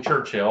 Winston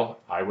Churchill,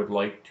 I would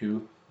like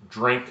to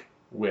drink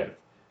with.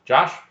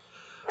 Josh?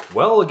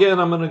 Well, again,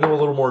 I'm going to go a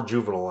little more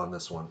juvenile on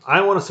this one.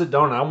 I want to sit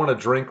down and I want to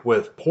drink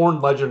with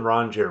porn legend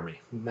Ron Jeremy.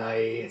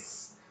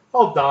 Nice.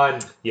 Well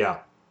done. Yeah,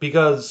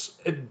 because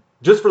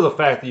just for the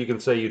fact that you can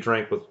say you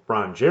drank with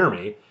Ron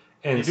Jeremy,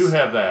 and You do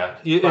have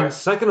that. and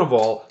second of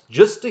all,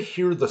 just to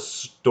hear the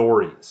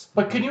stories.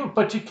 But can you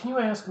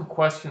ask him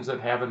questions that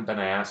haven't been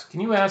asked?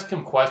 Can you ask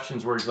him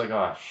questions where he's like,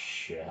 oh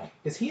shit?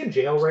 Is he in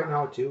jail right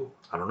now too?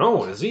 I don't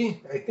know, is he?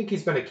 I think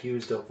he's been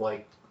accused of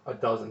like a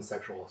dozen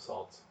sexual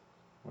assaults.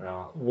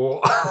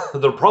 Well,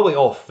 They're probably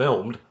all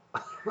filmed.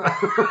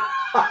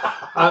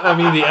 I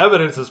mean, the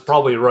evidence is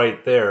probably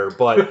right there,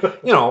 but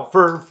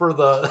for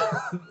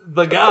the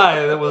the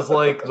guy that was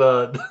like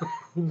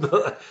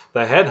the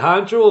head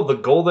honcho of the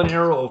golden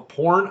era of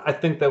porn, I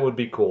think that would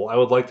be cool. I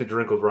would like to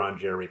drink with Ron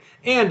Jeremy.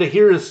 And to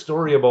hear his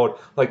story about,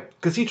 like,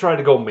 because he tried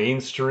to go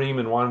mainstream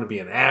and wanted to be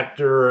an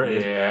actor. And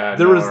Yeah,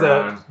 there no, was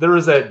Ron. there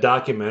was that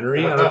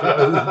documentary, I don't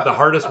know if The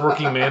Hardest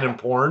Working Man in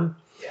Porn.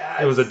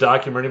 Yes. It was a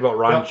documentary about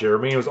Ron Yep.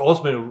 Jeremy. It was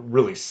ultimately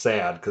really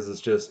sad because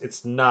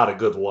it's not a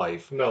good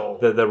life No.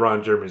 that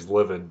Ron Jeremy's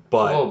living. A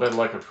But little bit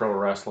like a pro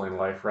wrestling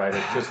life, right?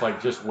 It's just like,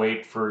 just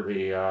wait for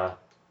the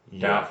yeah,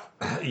 death.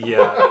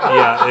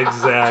 yeah,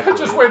 exactly.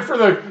 Just wait for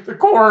the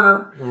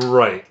coroner.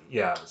 Right,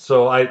 yeah.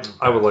 So I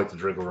would like to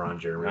drink with Ron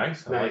Jeremy.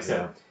 Nice. I Nice. like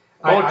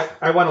that.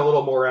 I went a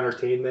little more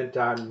entertainment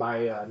on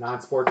my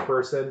non-sports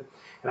person,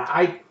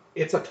 and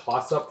it's a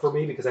toss-up for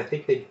me because I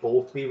think they'd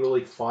both be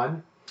really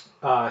fun.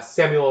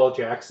 Samuel L.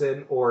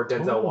 Jackson or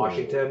Denzel Oh.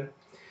 Washington.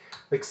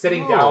 Like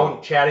sitting Oh.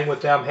 down, chatting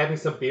with them, having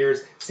some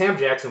beers. Sam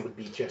Jackson would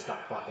be just a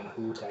fucking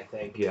hoot, I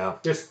think. Yeah.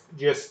 Just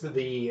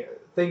the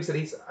things that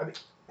he's. I mean,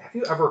 have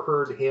you ever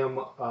heard him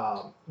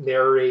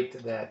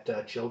narrate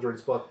that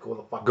children's book? Go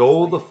the fuck.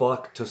 Go to the sleep?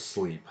 fuck to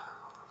sleep.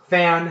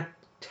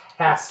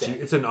 Fantastic.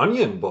 It's an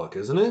Onion book,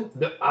 isn't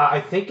it?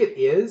 I think it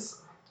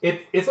is.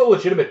 It's a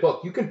legitimate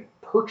book. You can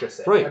purchase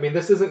it. Right. I mean,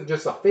 this isn't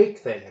just a fake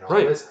thing at all.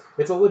 Right.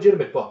 It's a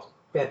legitimate book.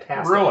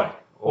 Fantastic. Really?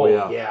 Oh,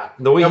 yeah. Yeah.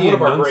 The way And he one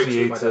of our breaks,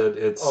 we enunciates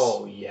might it,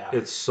 Oh yeah.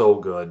 it's so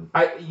good.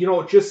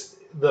 Just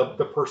the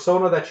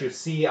persona that you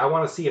see. I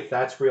want to see if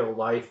that's real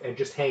life and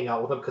just hang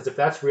out with him because if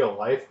that's real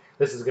life,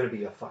 this is going to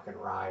be a fucking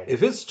ride.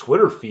 If his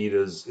Twitter feed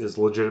is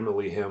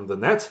legitimately him, then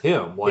that's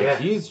him. Like Yeah.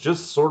 he's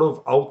just sort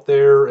of out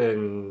there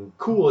and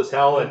Cool as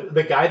hell, and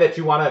the guy that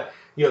you want to.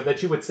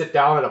 That you would sit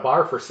down at a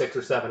bar for 6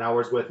 or 7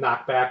 hours with,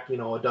 knock back,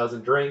 a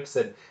dozen drinks,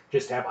 and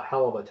just have a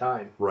hell of a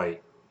time.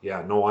 right.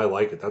 Yeah, no, I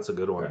like it. That's a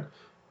good one. Okay.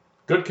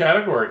 Good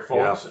category,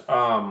 folks.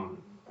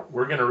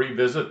 We're going to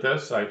revisit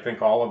this. I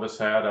think all of us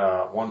had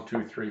a 1,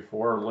 2, 3,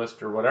 4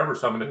 list or whatever.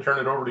 So I'm going to turn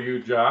it over to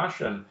you,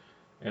 Josh, and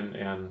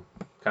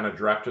kind of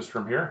direct us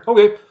from here.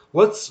 Okay,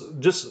 let's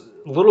just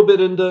a little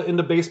bit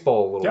into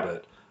baseball a little Yep.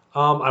 bit.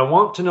 I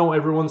want to know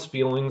everyone's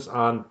feelings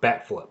on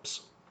bat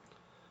flips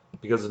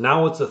because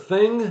now it's a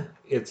thing.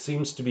 It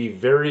seems to be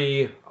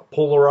very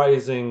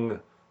polarizing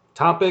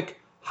topic.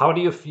 How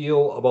do you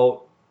feel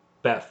about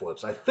bat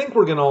flips? I think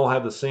we're gonna all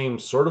have the same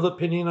sort of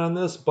opinion on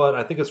this, but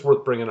I think it's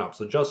worth bringing up.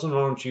 So Justin, why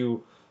don't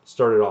you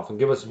start it off and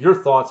give us your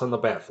thoughts on the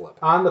bat flip?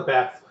 On the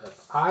bat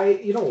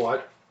flip, you know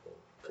what?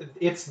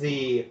 It's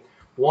the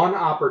one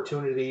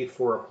opportunity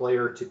for a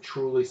player to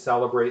truly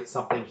celebrate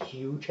something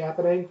huge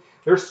happening.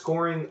 They're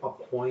scoring a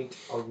point,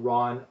 a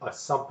run, a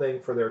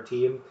something for their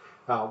team.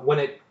 When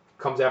it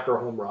comes after a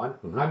home run,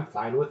 Mhm. I'm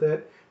fine with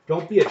it.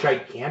 Don't be a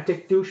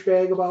gigantic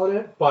douchebag about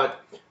it, but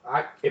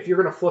if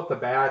you're going to flip the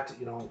bat,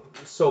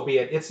 so be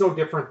it. It's no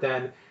different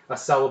than a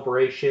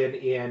celebration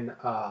in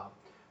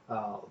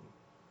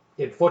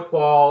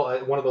football,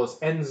 one of those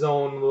end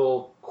zone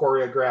little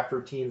choreographed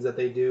routines that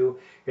they do.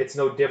 It's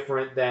no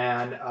different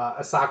than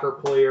a soccer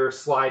player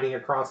sliding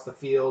across the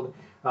field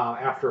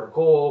after a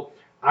goal.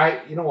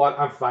 You know what?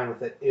 I'm fine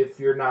with it. If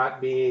you're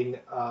not being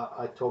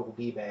a total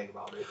d-bag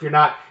about it, if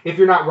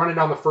you're not running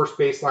down the first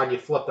baseline, you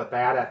flip the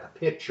bat at the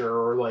pitcher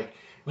or like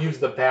use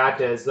the bat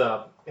as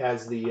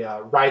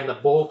the riding the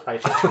bull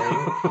type of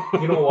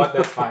thing. You know what?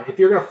 That's fine. If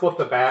you're gonna flip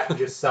the bat and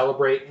just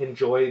celebrate,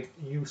 enjoy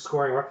you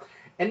scoring a run.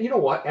 And you know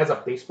what? As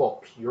a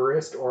baseball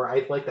purist, or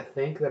I'd like to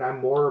think that I'm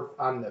more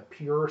on the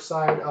pure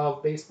side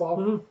of baseball,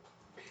 Mhm.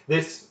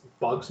 this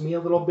bugs me a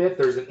little bit.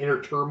 There's an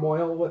inner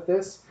turmoil with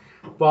this.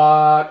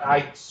 But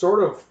I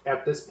sort of,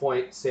 at this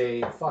point,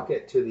 say fuck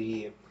it to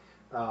the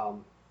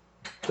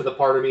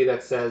part of me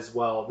that says,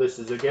 well, this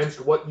is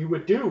against what you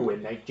would do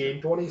in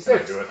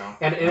 1926. Do it now.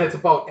 And it's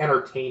about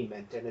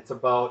entertainment, and it's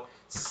about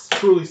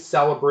truly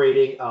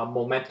celebrating a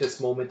momentous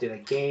moment in a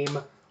game.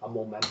 A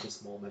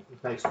momentous moment.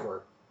 Nice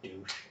word,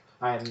 douche.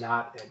 I am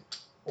not an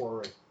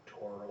orator.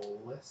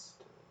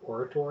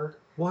 A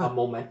What?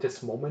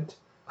 momentous moment.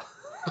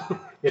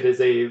 It is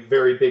a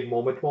very big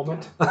moment.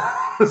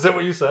 Is that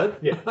what you said?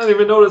 Yeah. I didn't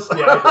even notice.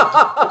 Yeah,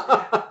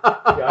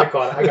 Yeah, I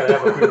caught it. I gotta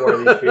have a few more of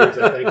these beers,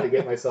 I think, to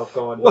get myself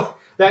going. Well-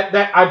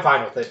 That I'm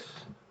fine with it.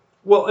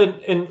 Well,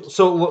 and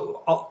so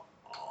look,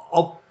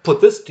 I'll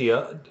put this to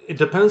you. It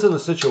depends on the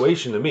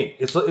situation. To me,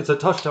 it's a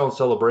touchdown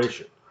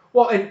celebration.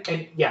 Well,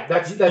 and yeah,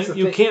 that's the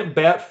You thing. can't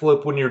bat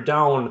flip when you're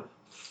down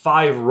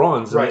 5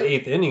 runs in Right. the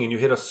 8th inning and you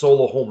hit a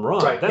solo home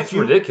run. Right. That's If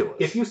you- ridiculous.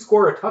 If you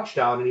score a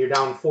touchdown and you're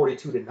down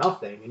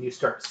 42-0, and you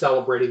start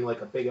celebrating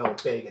like a big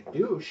old bag of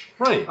douche,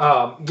 right.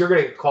 you're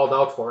gonna get called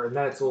out for it, and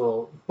then it's a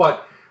little.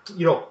 But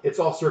it's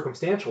all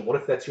circumstantial. What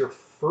if that's your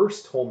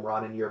first home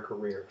run in your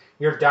career?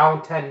 You're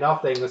down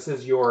 10-0. This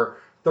is your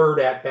third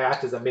at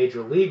bat as a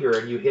major leaguer,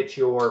 and you hit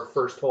your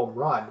first home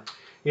run.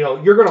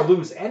 You're gonna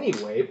lose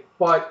anyway.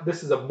 But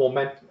this is a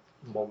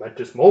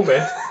momentous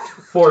moment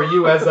for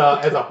you as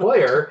a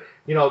player.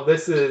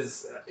 This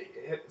is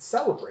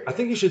celebrate. I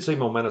think you should say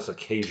momentous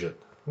occasion.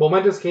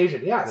 Momentous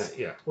occasion, yes.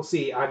 Yeah. Well,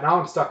 see, now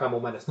I'm stuck on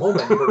momentous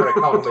moment. We're going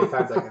to count how many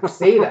times I can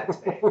say that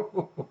today.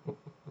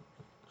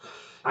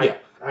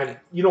 Yeah.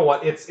 You know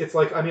what? It's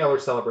like any other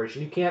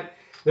celebration. You can't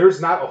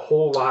there's not a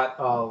whole lot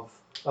of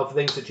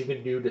things that you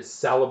can do to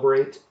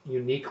celebrate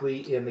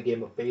uniquely in the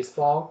game of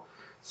baseball.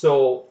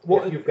 So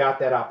if you've got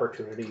that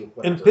opportunity,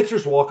 and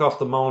pitchers walk off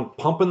the mound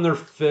pumping their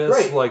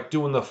fists, Right. like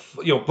doing the,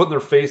 putting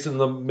their face in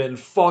the mid.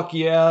 Fuck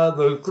yeah,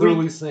 they're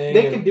clearly saying.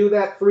 They can do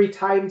that 3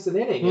 times an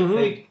inning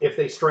Mhm. if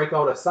they strike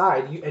out a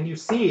side. You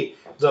see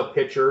the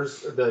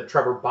pitchers, the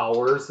Trevor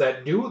Bauers,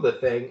 that do the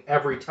thing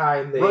every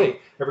time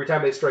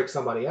they strike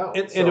somebody out.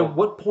 And at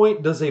what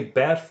point does a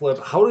bat flip?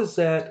 How is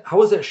that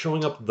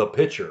showing up the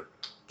pitcher?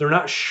 They're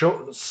not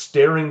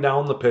staring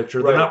down the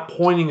pitcher. They're Right. not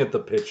pointing at the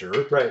pitcher.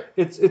 Right.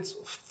 It's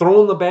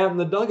throwing the bat in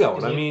the dugout.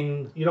 And I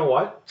mean, you know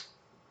what?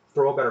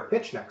 Throw a better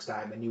pitch next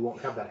time, and you won't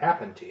have that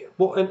happen to you.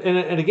 well,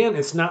 and again,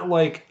 it's not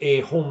like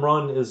a home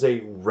run is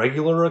a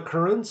regular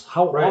occurrence.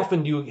 How Right.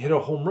 often do you hit a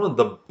home run?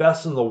 The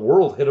best in the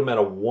world hit them at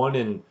a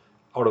 1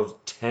 out of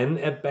 10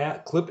 at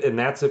bat clip, and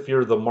that's if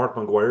you're the Mark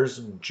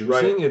McGuire's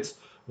juicing. Right. It's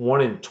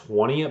 1 in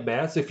 20 at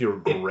bats if you're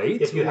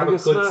great. If you have a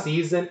good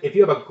season, if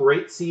you have a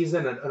great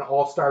season, an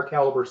all-star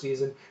caliber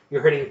season,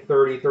 you're hitting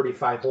 30,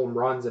 35 home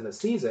runs in a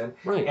season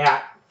Right.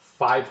 at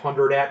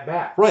 500 at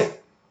bats. Right.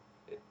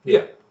 Yeah.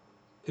 Yeah.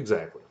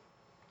 Exactly.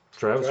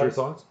 Travis, your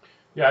thoughts?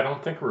 Yeah, I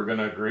don't think we're going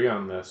to agree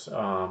on this.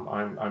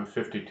 I'm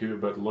 52,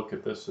 but look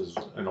at this as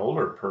an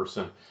older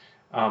person.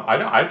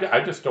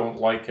 I just don't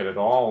like it at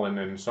all, and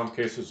in some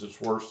cases it's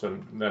worse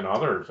than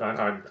others.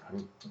 I'm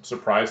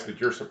surprised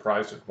that you're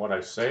surprised at what I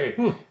say.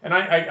 And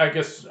I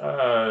guess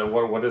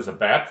what is a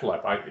bat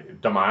flip?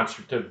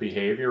 Demonstrative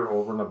behavior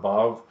over and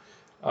above.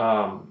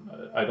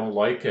 I don't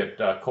like it.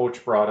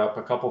 Coach brought up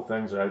a couple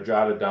things that I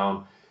jotted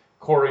down.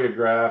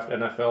 Choreographed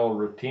NFL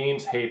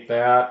routines, hate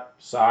that.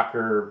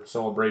 Soccer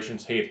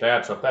celebrations, hate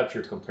that. So if that's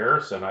your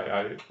comparison,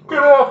 I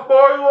get off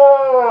my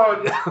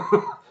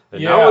lawn.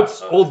 And now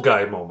it's old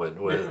guy moment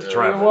with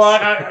Travis.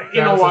 Well,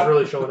 you know Travis what? is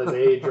really showing his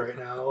age right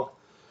now.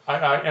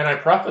 I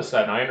preface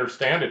that, and I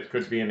understand it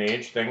could be an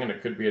age thing, and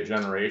it could be a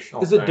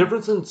generational Is thing. it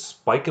different in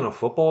spiking a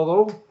football,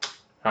 though?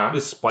 Huh?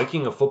 Is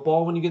spiking a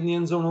football when you get in the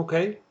end zone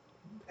okay?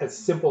 As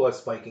simple as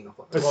spiking a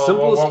football. As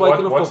simple as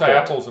spiking a what's football.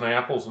 apples and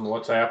apples and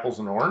what's apples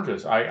and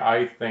oranges?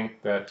 I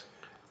think that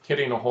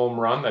hitting a home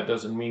run, that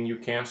doesn't mean you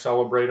can't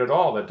celebrate at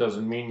all. That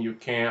doesn't mean you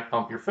can't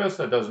pump your fist.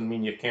 That doesn't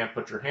mean you can't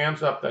put your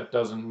hands up. That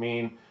doesn't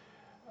mean,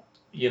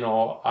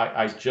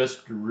 I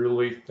just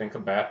really think a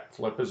bat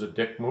flip is a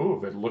dick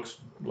move. It looks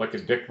like a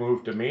dick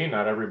move to me.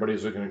 Not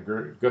everybody's going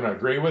to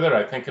agree with it.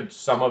 I think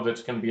some of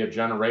it's going to be a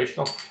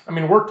generational. I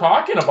mean, we're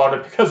talking about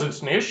it because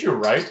it's an issue,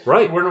 right?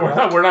 Right.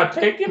 We're not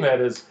taking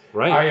that as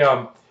Right.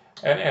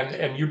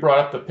 And you brought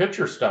up the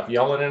pitcher stuff,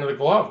 yelling into the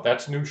glove.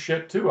 That's new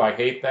shit too. I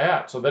hate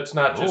that. So let's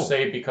not just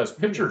say because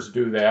pitchers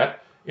do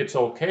that, it's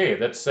okay.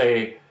 Let's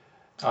say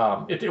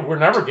we're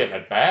never getting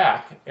it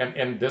back,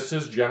 and this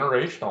is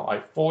generational. I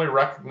fully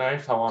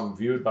recognize how I'm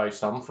viewed by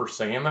some for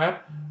saying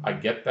that. I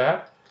get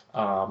that.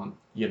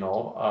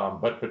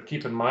 But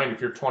keep in mind,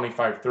 if you're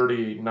 25,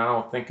 30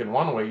 now thinking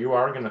one way, you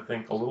are going to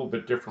think a little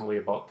bit differently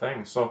about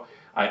things. So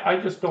I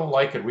just don't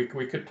like it. We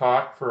could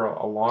talk for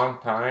a long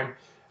time.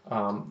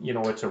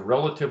 It's a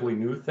relatively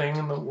new thing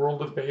in the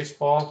world of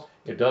baseball.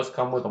 It does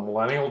come with a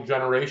millennial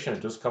generation. It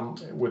does come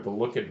with the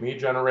look at me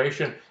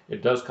generation.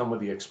 It does come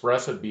with the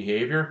expressive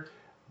behavior.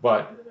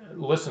 But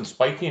listen,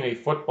 spiking a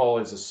football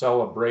is a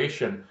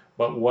celebration,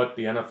 but what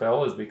the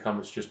NFL has become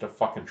is just a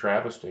fucking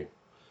travesty.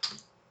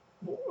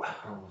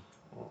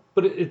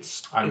 But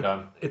I'm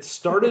done. It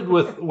started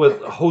with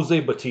Jose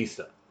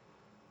Batista.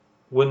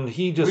 When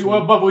he just...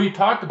 But we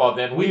talked about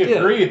that, and we did.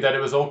 agreed that it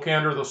was okay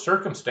under those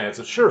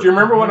circumstances. Sure. Do you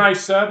remember when I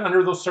said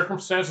under those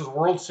circumstances,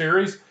 World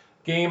Series,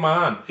 game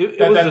on? It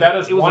That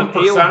is was an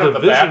 1% of the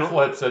bat divisional-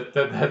 flips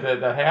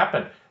that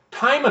happened.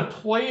 Time and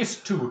place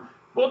to...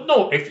 Well,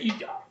 no, if you...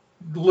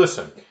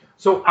 Listen,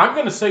 so I'm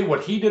going to say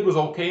what he did was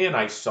okay, and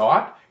I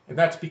saw it, and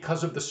that's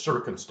because of the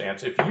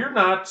circumstance. If you're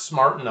not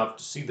smart enough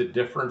to see the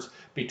difference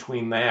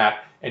between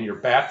that and your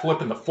bat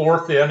flip in the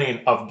 4th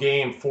inning of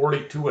game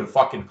 42 in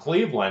fucking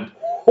Cleveland,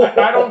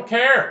 I don't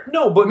care.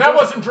 No, but... And that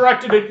wasn't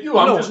directed at you.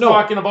 I'm No, just no.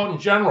 talking about in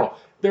general.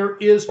 There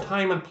is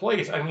time and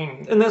place. I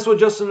mean... And that's what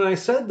Justin and I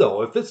said,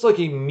 though. If it's like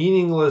a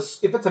meaningless...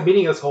 If it's a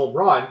meaningless home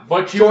run,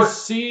 But you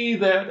see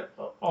that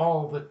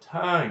all the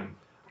time.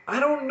 I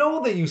don't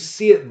know that you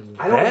see it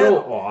I don't that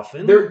know.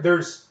 often.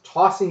 There's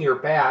tossing your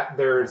bat,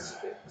 there's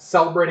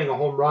celebrating a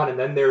home run, and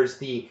then there's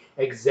the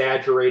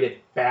exaggerated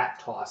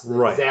bat toss, the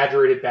Right.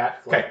 exaggerated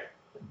bat flip.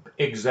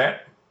 Okay,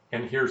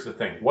 and here's the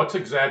thing. What's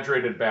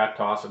exaggerated bat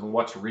toss and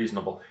what's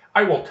reasonable?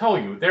 I will tell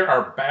you, there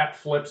are bat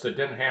flips that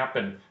didn't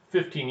happen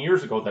 15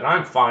 years ago that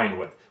I'm fine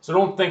with. So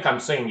don't think I'm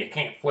saying you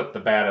can't flip the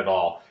bat at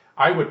all.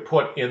 I would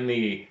put in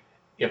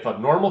if a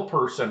normal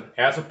person,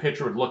 as a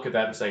pitcher, would look at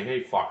that and say,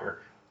 hey, fucker,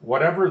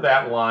 whatever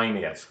that line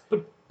is.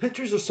 But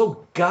pitchers are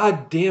so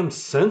goddamn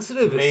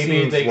sensitive, it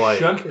Maybe seems they like.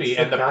 shouldn't be. It's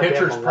And the goddamn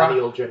pitcher's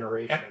millennial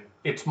generation.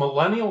 it's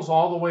millennials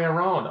all the way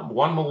around.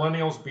 One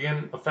millennial's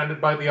being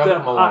offended by the other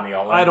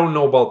millennial. I don't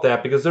know about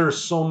that because there are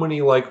so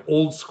many like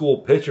old school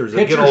pitchers that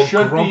get Pitchers all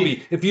should grumpy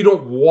be- if you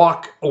don't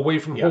walk away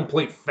from Yeah. home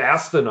plate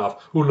fast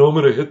enough. Oh no, I'm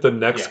going to hit the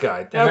next Yeah.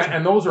 guy. That's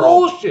and those are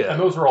bullshit. All, and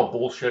those are all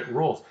bullshit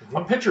rules.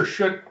 A pitcher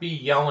shouldn't be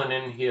yelling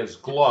in his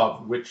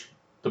glove, which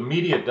the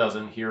media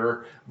doesn't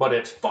hear, but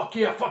it's fuck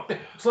yeah, fuck that.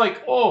 It's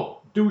like, oh,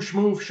 douche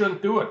move,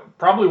 shouldn't do it.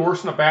 Probably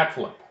worse than a bat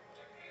flip.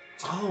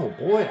 Oh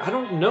boy, I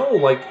don't know.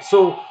 Like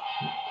so,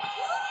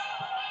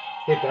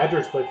 Hey,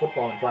 Badgers play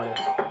football on Friday.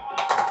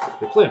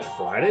 they play on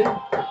Friday.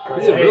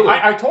 Is it Hey, really?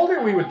 I told you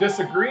we would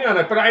disagree on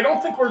it, but I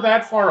don't think we're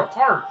that far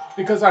apart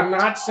because I'm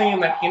not saying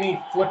that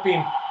any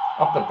flipping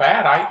of the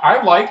bat.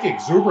 I like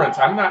exuberance.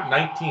 I'm not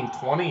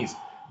 1920s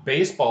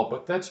baseball,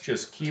 but let's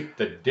just keep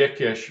the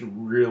dickish,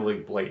 really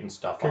blatant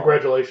stuff out.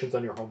 Congratulations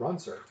on your home run,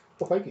 sir.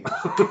 Well, thank you.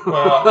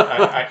 Well,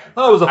 I,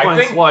 That was a I fine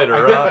think-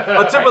 slider.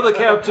 A tip of the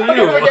cap to I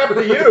give it a you. gap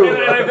to you.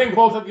 and I think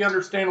both of you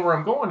understand where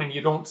I'm going, and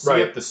you don't see Right.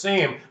 it the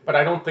same. But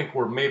I don't think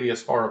we're maybe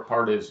as far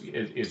apart as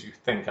you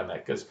think on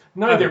that, because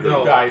neither of No.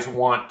 you guys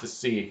want to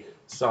see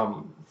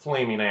some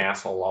flaming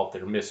asshole out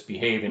there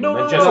misbehaving, No, and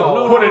then no, just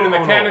no, put it in the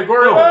no,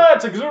 category no. of, oh,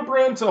 it's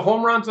exuberance, a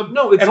home run's a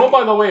No, it's and oh,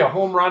 by the way, a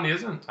home run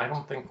isn't, I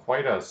don't think,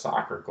 quite a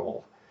soccer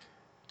goal.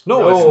 no,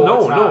 No, it's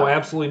it's not.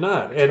 absolutely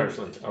not. And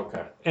Especially,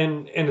 okay.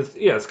 and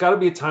it's got to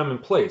be a time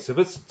and place. If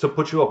it's to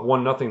put you up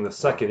 1-0 the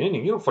second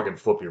inning, you don't fucking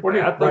flip your What do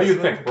you, bat. what do you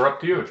That's- think? We're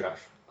up to you, Josh.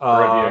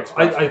 Or have you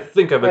expressed I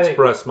think I've I think-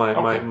 expressed my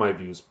Okay.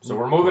 views. So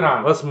we're moving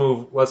on. Let's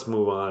move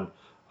on.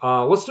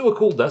 Let's do a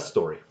cool death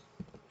story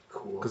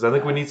Cool. because I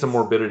think we need some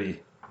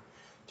morbidity.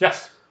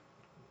 Yes.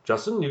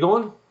 Justin, you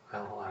going?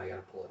 Hold on, I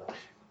gotta pull it up.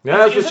 Yeah,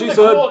 that's what Isn't she the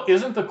said. Cool,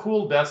 isn't the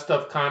cool death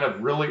stuff kind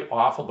of really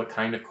awful, but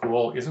kind of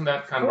cool? Isn't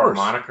that kind of our course.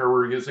 moniker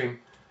we're using?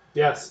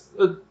 Yes,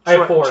 I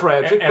have 4.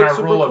 Tragic, And but our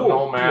super rule of cool.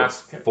 no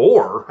mask. You have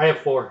 4? I have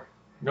 4.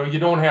 No, you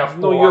don't have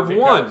No, four. you have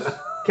one.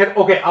 because-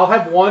 Okay, I'll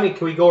have one, and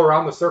can we go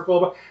around the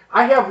circle?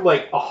 I have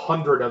like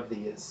 100 of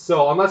these,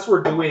 so unless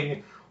we're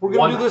doing, We're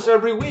gonna do this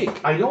every week.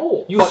 I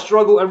know. You but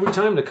struggle every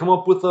time to come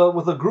up with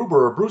a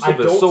Gruber or I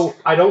Brucevis. don't. So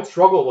I don't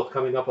struggle with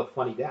coming up with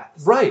funny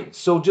deaths. right,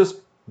 so just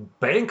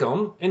bank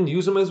them and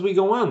use them as we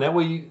go on. That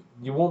way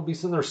you won't be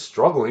sitting there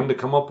struggling to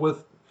come up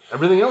with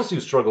everything else you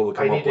struggle to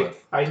come up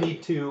with. I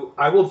need to.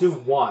 I will do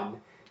one.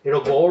 It'll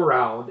go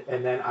around,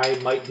 and then I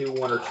might do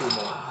 1 or 2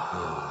 more.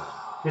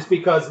 Just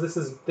because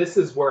this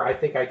is where I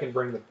think I can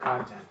bring the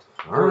content.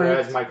 All right.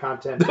 Whereas my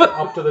content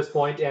up to this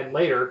point and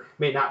later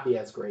may not be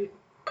as great.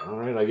 All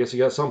right, I guess you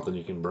got something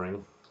you can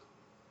bring.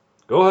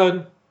 Go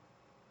ahead.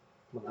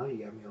 Well, now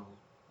you got me all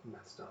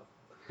messed up.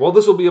 Well,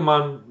 this will be a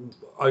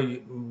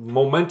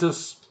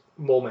momentous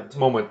Moment.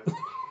 moment.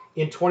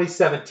 In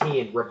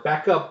 2017,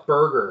 Rebecca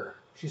Berger,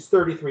 she's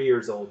 33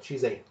 years old.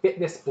 She's a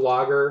fitness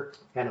blogger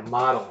and a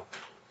model.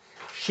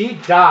 She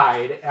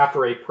died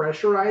after a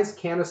pressurized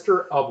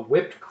canister of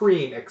whipped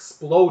cream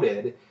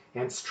exploded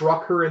and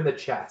struck her in the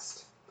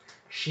chest.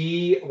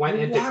 She went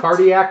into What?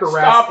 cardiac arrest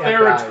Stop and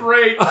there. It's died.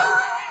 great.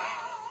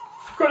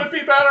 Could it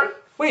be better?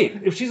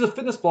 Wait, if she's a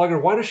fitness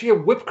blogger, why does she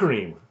have whipped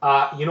cream?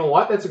 You know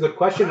what? That's a good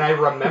question. I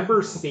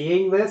remember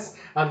seeing this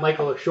on like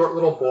a short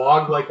little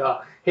blog, like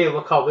a "Hey,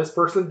 look how this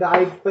person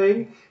died"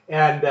 thing,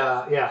 and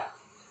yeah,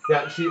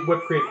 she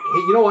whipped cream. Hey,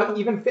 you know what?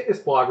 Even fitness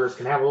bloggers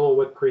can have a little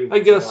whipped cream. I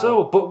guess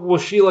so, but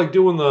was she like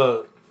doing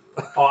the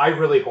Oh, I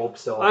really hope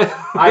so.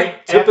 I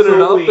tipping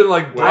it up and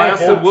like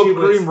blasting whipped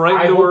cream right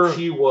I into hope her?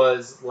 she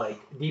was like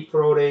deep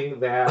throating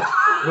that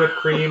whipped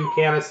cream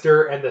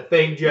canister, and the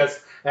thing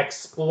just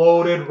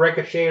exploded,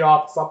 ricocheted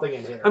off something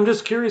in here. I'm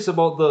just curious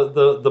about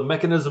the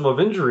mechanism of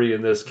injury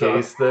in this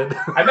case. That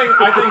I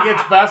think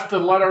it's best to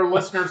let our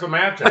listeners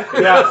imagine.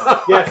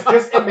 Yes.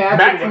 Just imagine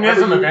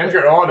Mechanism whatever of you-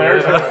 injury. Oh,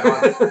 there's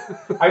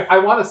Yeah. a I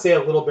want to say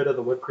a little bit of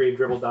the whipped cream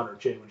dribbled down her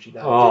chin when she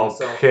died. Too,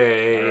 so.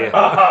 Okay.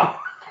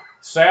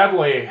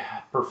 Sadly,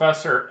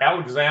 Professor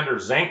Alexander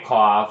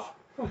Zankov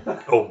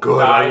Oh, good.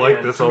 died I like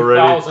in this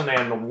already.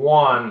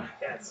 2001,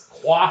 Yes.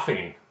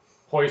 quaffing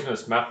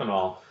poisonous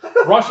methanol.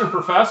 Russian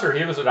professor,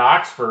 he was at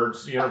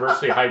Oxford's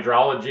University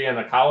Hydrology and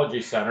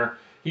Ecology Center.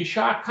 He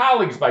shocked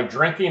colleagues by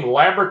drinking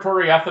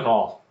laboratory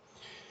ethanol.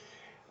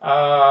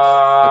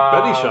 I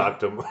bet he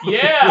shocked him.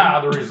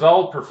 Yeah, the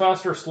result,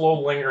 professor,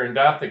 slow lingering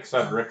death,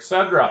 etc.,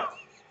 etc.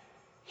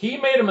 He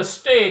made a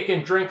mistake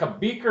and drank a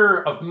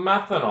beaker of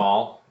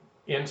methanol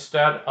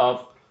instead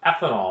of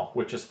ethanol,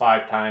 which is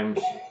 5 times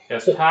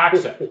as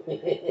toxic.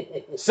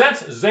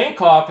 Since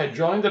Zankov had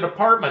joined the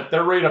department,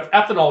 their rate of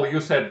ethanol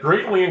use had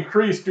greatly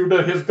increased due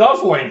to his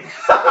guzzling.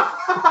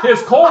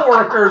 His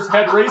co-workers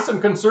had raised some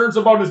concerns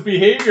about his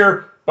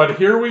behavior, but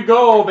here we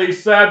go. They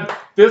said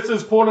this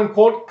is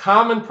quote-unquote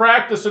common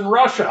practice in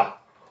Russia.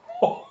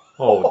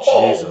 Oh,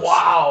 Jesus.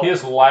 Wow.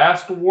 His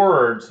last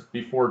words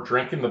before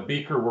drinking the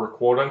beaker were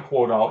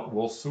quote-unquote out,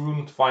 "We'll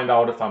soon find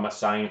out if I'm a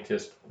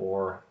scientist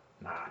or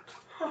not."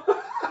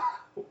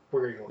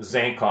 We're gonna go.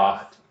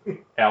 Zankov,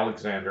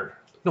 Alexander.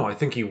 No, I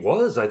think he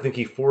was. I think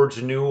he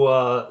forged new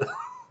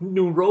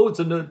new roads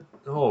into.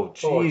 Oh, Oh,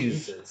 jeez.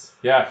 Jesus.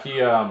 Yeah,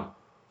 he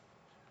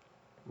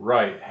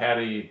Right.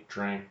 Hattie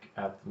drank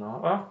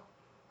ethanol. Well,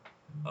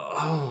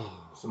 Oh.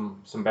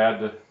 some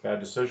bad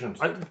decisions.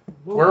 Well,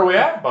 Where are we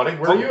at, buddy?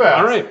 Where are you at?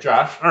 All right.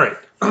 Josh. All right.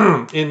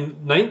 In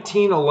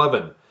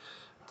 1911,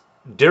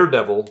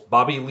 Daredevil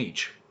Bobby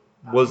Leach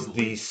was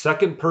the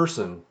second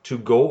person to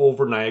go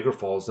over Niagara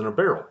Falls in a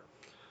barrel.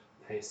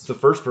 Nice. The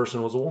first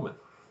person was a woman.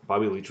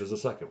 Bobby Leach was the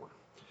second one.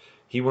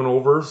 He went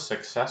over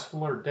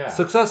Successful or dead?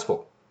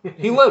 successful.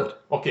 He lived.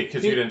 Okay,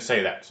 because you didn't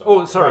say that. So.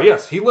 Oh, sorry.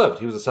 Yes, he lived.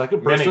 He was the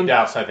second person. Many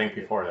deaths, I think,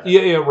 before that.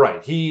 Yeah, right.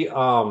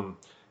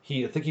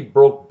 I think he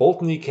broke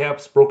both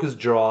kneecaps, broke his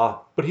jaw,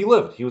 but he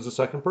lived. He was the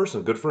second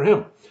person. Good for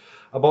him.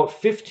 About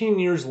 15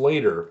 years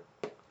later,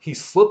 he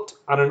slipped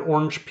on an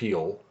orange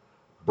peel,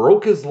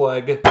 broke his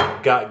leg,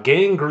 got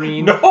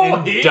gangrene, No,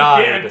 and he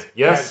died. didn't.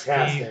 Yes,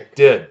 Fantastic. he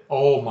did.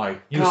 Oh my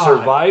God! You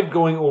survived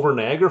going over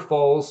Niagara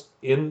Falls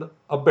in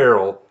a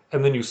barrel,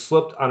 and then you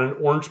slipped on an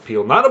orange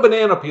peel. Not a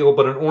banana peel,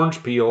 but an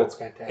orange peel, That's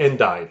fantastic. and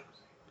died.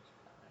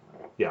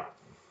 Yeah.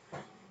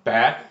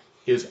 That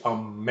is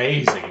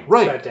amazing.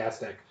 Right.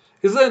 Fantastic.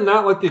 Isn't that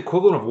not like the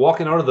equivalent of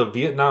walking out of the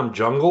Vietnam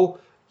jungle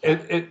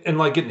and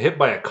like getting hit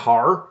by a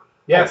car?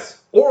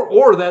 Yes.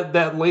 Or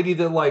that lady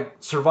that like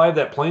survived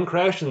that plane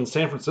crash in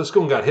San Francisco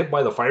and got hit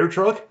by the fire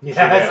truck? Yes.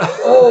 Yeah.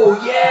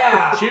 Oh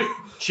yeah.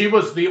 She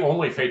was the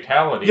only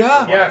fatality.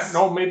 Yeah. Yes.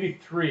 No, maybe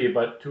 3,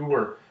 but 2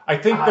 were. I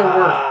think there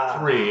were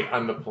 3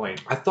 on the plane.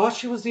 I thought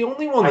she was the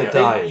only one I that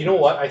think, died. you know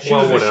what? I She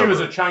think was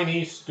whatever. a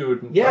Chinese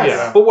student. Yes.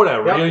 Yeah, but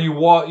whatever. Yep. You know,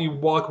 you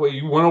walk away.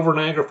 You went over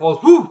Niagara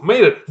Falls. Whoo,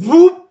 made it.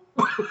 Whoop.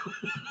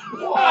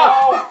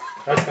 Wow.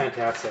 That's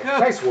fantastic. Yeah.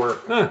 Nice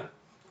work. Huh.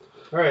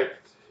 All right.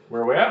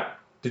 Where are we at?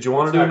 Did you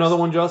want What's to do next? another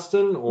one,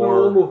 Justin?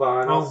 Or We'll move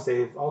on. Oh. I'll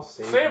save.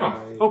 Save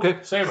 'em. my- Okay.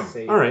 Save them.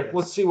 save All right. this.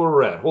 Let's see where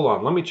we're at. Hold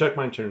on. Let me check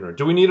my itinerary.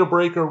 Do we need a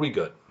break or are we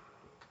good?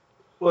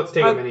 Let's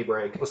take a mini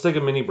break. Let's take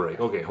a mini break.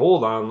 Okay,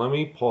 hold on. Let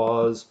me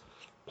pause.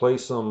 Play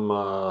some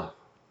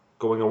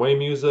going away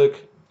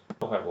music.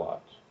 We'll have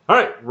lots. All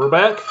right, we're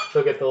back.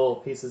 She'll get the little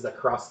pieces of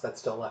crust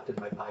that's still left in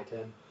my pie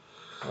tin.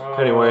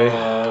 Anyway,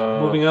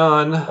 moving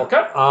on.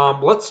 Okay.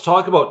 Let's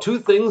talk about 2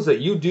 things that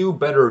you do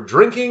better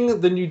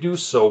drinking than you do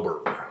sober.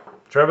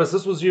 Travis,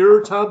 this was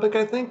your topic,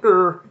 I think,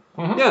 or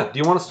Mhm. yeah? Do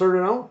you want to start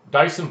it out?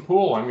 Dyson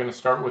pool. I'm going to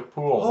start with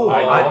pool. Oh,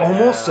 I I don't-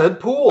 almost said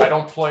pool. I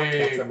don't play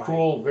That's a mine.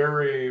 pool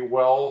very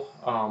well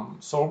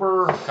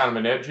sober. Kind of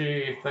an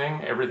edgy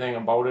thing. Everything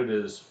about it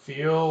is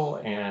feel,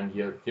 and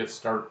you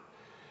start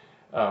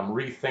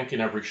rethinking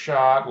every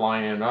shot,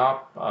 lining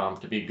up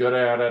to be good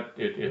at it.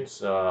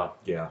 It's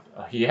Yeah.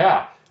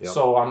 yeah. Yep.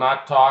 So I'm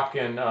not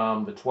talking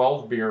the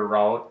 12 beer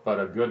route, but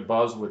a good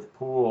buzz with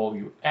pool.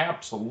 You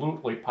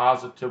absolutely,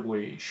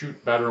 positively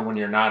shoot better when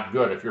you're not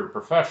good. If you're a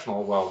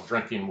professional, well,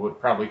 drinking would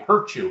probably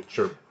hurt you.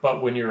 Sure.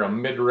 But when you're a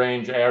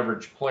mid-range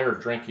average player,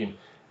 drinking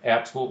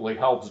absolutely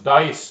helps.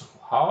 Dice,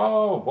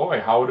 oh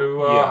boy, how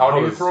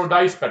do you throw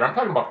dice better? I'm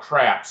talking about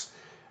craps.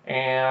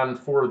 And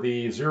for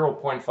the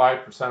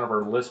 0.5% of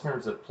our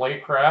listeners that play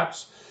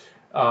craps,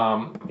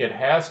 it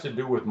has to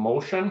do with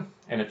motion.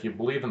 And if you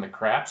believe in the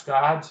craps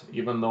gods,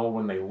 even though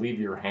when they leave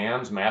your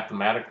hands,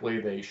 mathematically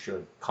they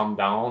should come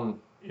down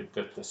at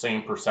the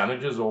same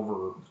percentages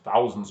over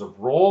thousands of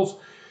rolls,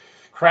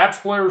 craps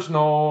players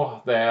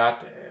know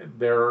that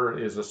there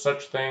is a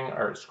such thing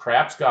as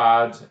craps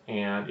gods,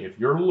 and if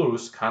you're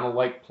loose, kind of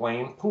like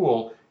playing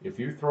pool, if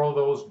you throw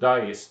those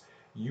dice,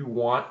 you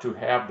want to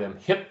have them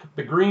hit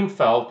the green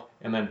felt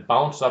and then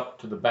bounce up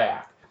to the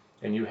back.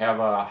 And you have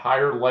a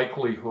higher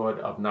likelihood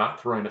of not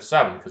throwing a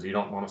 7 because you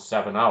don't want a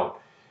 7 out.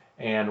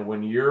 And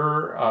when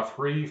you're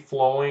free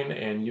flowing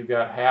and you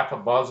got half a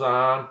buzz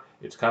on,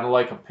 it's kind of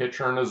like a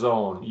pitcher in a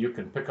zone. You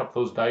can pick up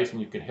those dice and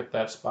you can hit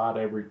that spot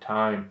every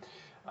time.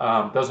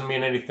 Doesn't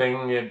mean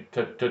anything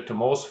to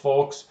most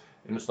folks.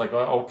 And it's like,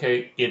 oh,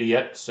 okay,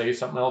 idiot, say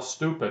something else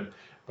stupid.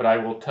 But I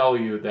will tell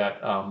you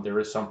that there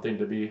is something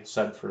to be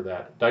said for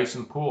that. Dice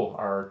and pool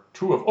are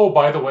 2 of... Oh,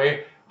 by the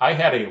way, I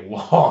had a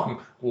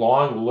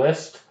long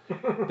list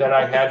that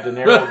I had to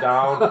narrow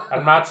down.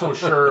 I'm not so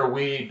sure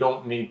we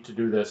don't need to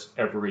do this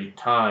every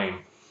time.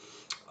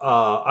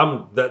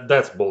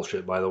 That's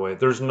bullshit, by the way.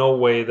 There's no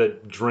way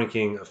that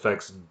drinking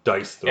affects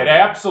dice throwing. It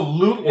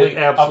absolutely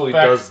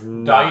affects does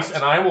not. dice,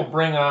 and I will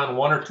bring on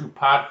 1 or 2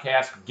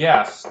 podcast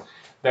guests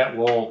that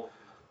will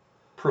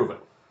prove it.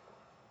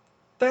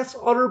 That's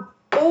utter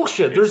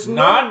bullshit. There's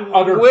not no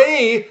utter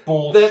way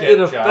bullshit, that it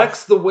Josh.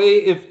 affects the way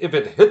if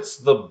it hits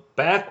the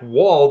back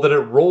wall that it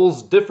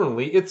rolls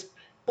differently. It's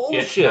bullshit.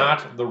 It's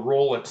not the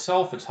roll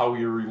itself, it's how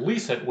you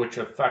release it, which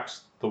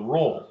affects the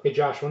roll. Hey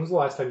Josh, when was the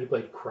last time you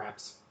played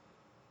craps?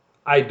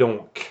 I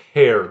don't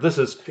care. This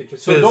is So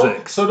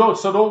physics.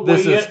 Don't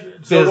This weigh is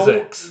it.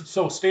 physics.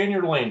 So stay in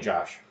your lane,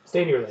 Josh.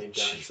 Stay in your lane,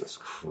 Josh. Jesus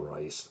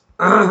Christ.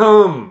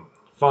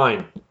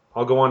 Fine.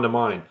 I'll go on to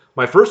mine.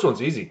 My first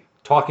one's easy.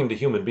 Talking to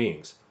human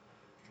beings.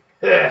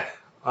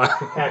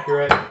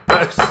 Accurate.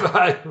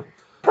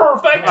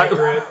 Perfect.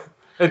 Accurate.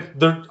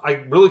 I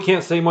really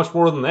can't say much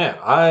more than that.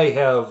 I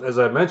have, as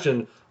I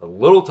mentioned, a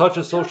little touch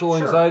of social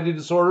Sure. anxiety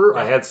disorder.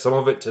 I Yeah. had some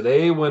of it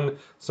today when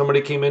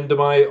somebody came into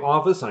my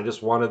office and I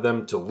just wanted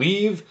them to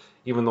leave.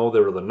 even though they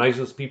were the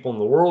nicest people in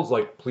the world. It's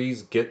like,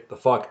 please get the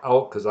fuck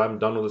out because I'm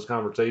done with this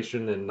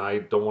conversation and I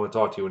don't want to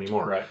talk to you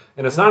anymore. Right.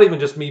 And it's not even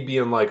just me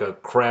being like a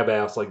crab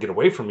ass, like, get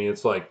away from me.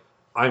 It's like,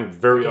 I'm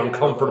very Yeah,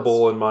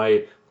 uncomfortable and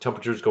my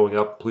temperature's going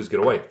up. Please get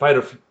away. If I had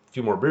a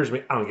few more beers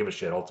with me, I don't give a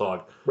shit. I'll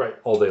talk Right.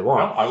 all day long.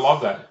 No, I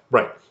love that.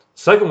 Right.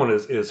 Second one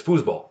is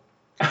foosball.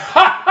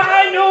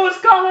 I knew it was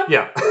coming.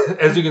 Yeah.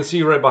 As you can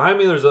see right behind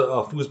me, there's a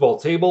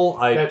foosball table.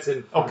 That's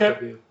in front of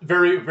Okay. you.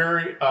 Very,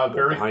 very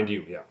Behind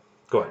you, yeah.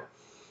 Go ahead.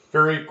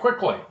 very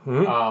quickly.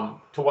 Mhm.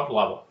 To what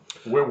level?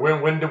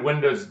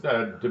 When does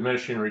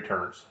diminishing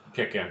returns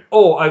kick in?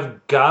 Oh,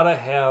 I've got to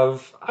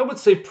have, I would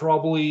say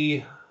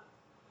probably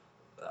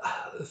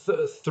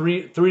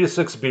 3 to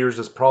 6 beers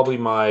is probably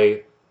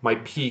my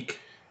peak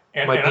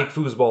peak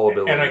foosball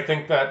ability. And I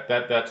think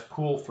that's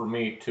cool for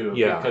me too,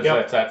 Yeah. because Yep.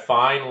 that's that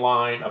fine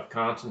line of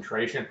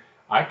concentration.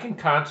 I can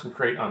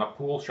concentrate on a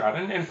pool shot,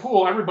 and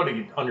pool,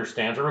 everybody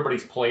understands.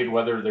 Everybody's played,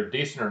 whether they're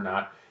decent or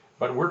not.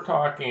 But we're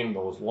talking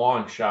those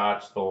long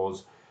shots,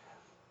 those.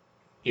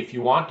 If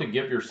you want to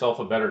give yourself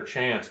a better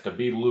chance to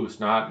be loose,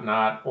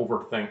 not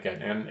overthink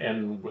it,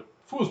 and with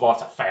foosball,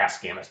 it's a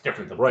fast game. It's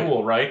different than Right.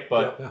 pool, right?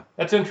 But Yeah.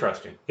 that's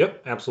interesting.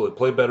 Yep, absolutely.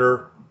 Play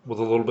better with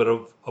a little bit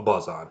of a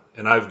buzz on.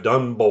 And I've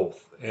done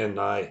both, and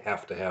I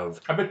have to have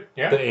I bet,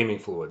 the yeah. aiming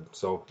fluid.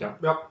 So, Yeah.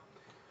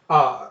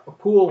 Yep.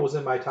 Pool was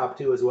in my top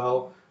 2 as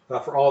well,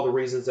 for all the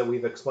reasons that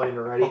we've explained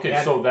already. Okay,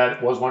 And, so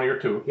that was one of your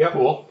two. yep,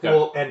 Pool.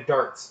 pool and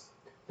darts.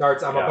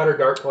 Darts, I'm Yeah. a better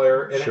dart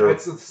player, and Sure.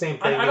 it's the same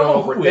thing. I You don't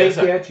know who overthink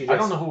isn't. it. You I don't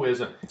just- know who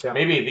isn't. Yeah.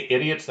 Maybe the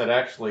idiots that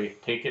actually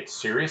take it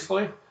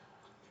seriously.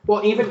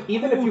 Well, even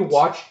if you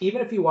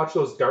watch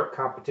those dart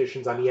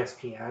competitions on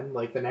ESPN,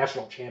 like the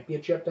national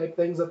championship type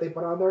things that they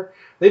put on there,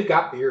 they've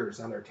got beers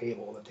on their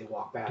table that they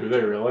walk back. Do they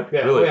to. really?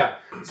 Yeah, Really? yeah.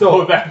 So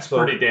So that's so-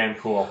 pretty damn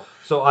cool.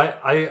 so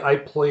I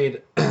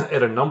played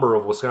at a number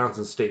of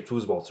Wisconsin State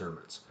foosball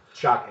tournaments.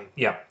 shocking.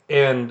 Yeah,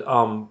 and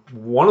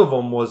one of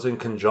them was in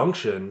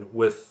conjunction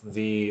with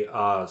the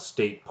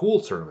state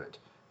pool tournament,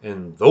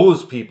 and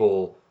those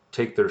people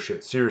take their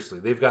shit seriously.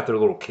 They've got their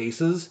little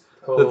cases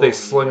that they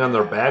sling on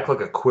their back like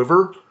a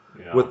quiver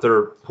Yeah. with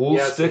their pool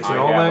Yes, sticks and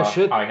I all have that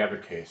shit. I have a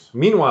case.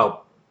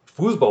 Meanwhile,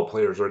 foosball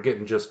players are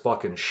getting just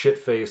fucking shit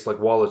faced like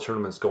while the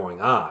tournament's going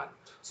on.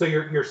 So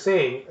you're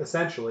saying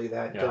essentially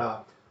that Yeah.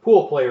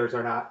 pool players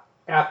are not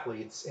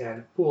athletes,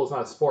 and pool is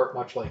not a sport,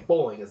 much like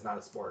bowling is not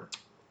a sport.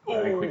 I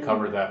think we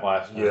covered that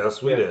last time.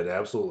 Yes, we Yeah. did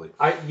absolutely.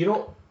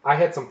 I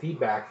had some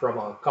feedback from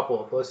a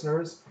couple of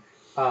listeners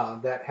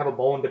that have a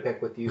bone to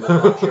pick with you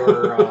about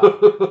your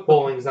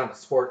bowling is not a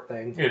sport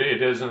thing.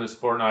 It isn't a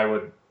sport, and I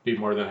would be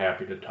more than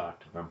happy to talk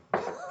to them.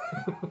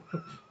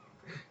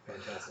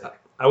 Fantastic.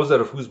 I was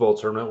at a foosball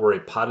tournament where a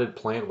potted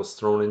plant was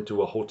thrown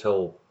into a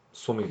hotel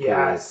swimming pool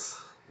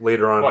Yes.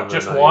 later on. What, in the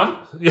just night. one?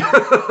 Yeah.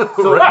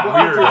 So Right, what,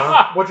 weird,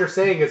 huh? what you're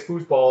saying is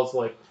foosball is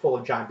like full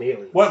of John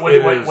Daly's. What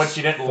It is what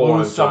you didn't full on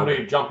lose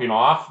somebody jumping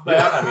off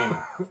that? I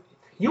mean,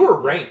 You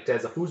were ranked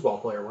as a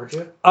foosball player, weren't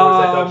you? Or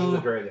was that Dungeons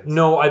and Dragons?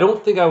 No, I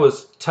don't think I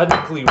was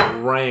technically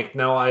ranked.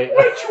 Now which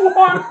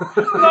one?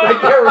 I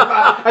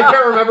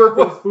can't remember if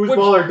it was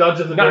foosball or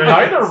Dungeons and Dragons.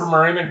 Neither of them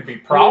are anything to be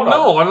proud of.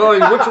 No, I'm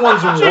like, which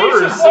one's worse?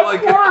 Jesus,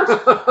 what's Like, worse?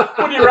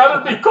 Would you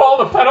rather be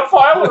called a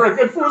pedophile or a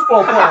good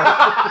foosball player?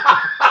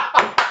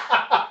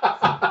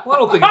 well, I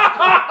don't think.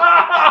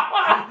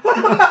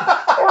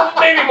 Or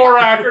maybe more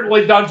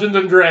accurately, Dungeons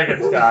and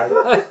Dragons guy.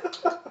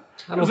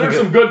 I don't There's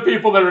think, some good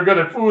people that are good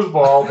at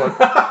foosball, but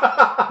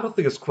I don't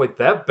think it's quite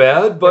that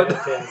bad, but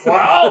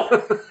well,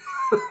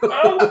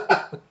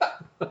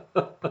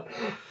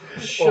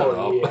 shut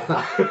Oh, up.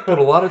 yeah. Put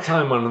a lot of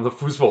time on the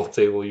foosball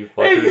table, you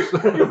hey, you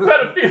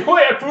fuckers.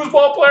 pedophile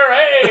foosball player.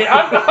 Hey,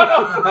 I'm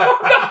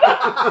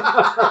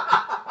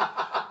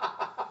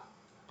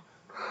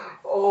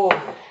Oh.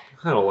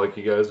 I don't like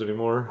you guys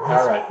anymore.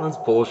 All right. That's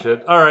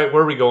bullshit. All right,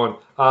 where are we going?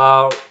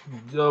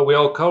 We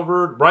all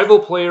covered rival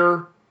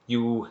player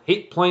you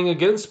hate playing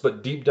against,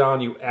 but deep down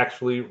you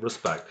actually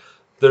respect.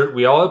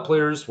 We all have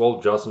players.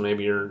 Well, Justin,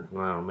 maybe I don't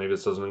know, maybe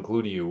this doesn't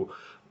include you,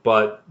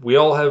 but we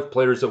all have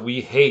players that we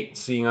hate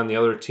seeing on the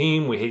other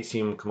team. We hate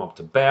seeing them come up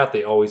to bat.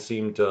 They always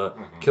seem to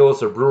kill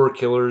us. They're Brewer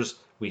killers.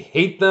 We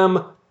hate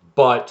them,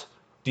 but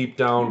deep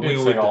down You we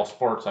did would. say all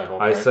sports, I hope.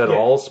 I right? said Yeah.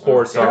 all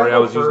sports. Can I Sorry, go I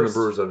was using the first?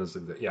 Brewers on this.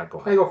 Yeah, go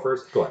Can I ahead. go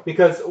first? Go ahead.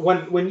 Because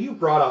when you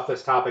brought up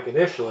this topic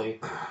initially,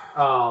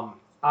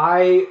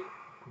 I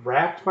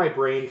racked my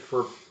brain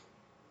for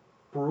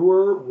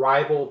Brewer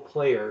rival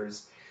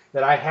players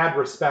that I had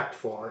respect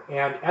for,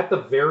 and at the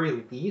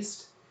very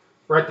least,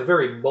 or at the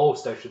very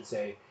most, I should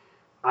say,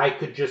 I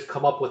could just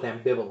come up with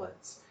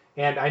ambivalence.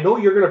 And I know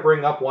you're going to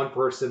bring up one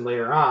person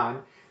later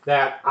on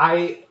that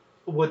I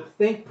would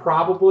think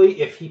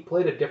probably if he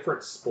played a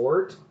different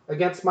sport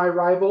against my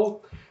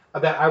rival,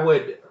 that I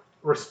would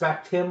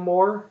respect him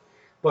more.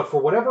 But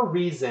for whatever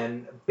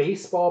reason,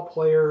 baseball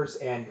players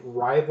and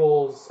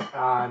rivals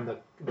on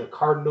the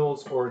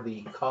Cardinals or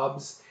the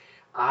Cubs,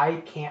 I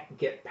can't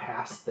get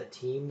past the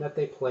team that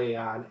they play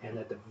on, and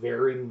at the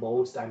very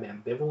most, I'm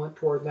ambivalent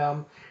toward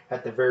them.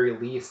 At the very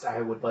least, I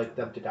would like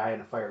them to die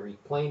in a fiery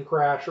plane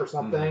crash or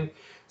something.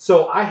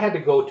 So I had to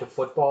go to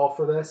football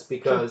for this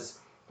because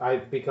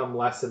I've become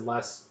less and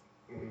less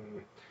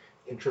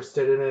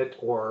interested in it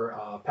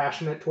or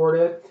passionate toward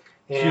it.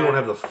 So you don't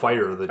have the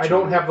fire that I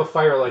don't have the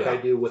fire like Yeah. I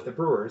do with the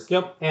Brewers.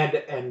 Yep. And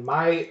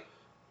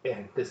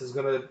this is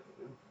gonna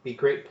be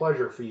great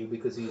pleasure for you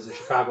because he's a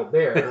Chicago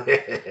Bear.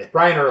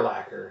 Brian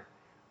Urlacher.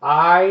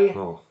 I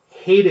Oh.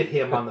 hated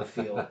him on the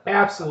field.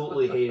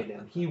 Absolutely hated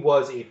him. He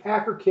was a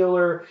Packer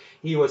killer.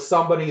 He was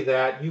somebody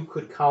that you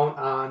could count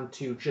on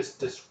to just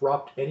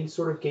disrupt any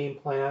sort of game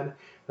plan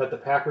that the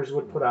Packers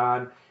would put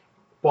on.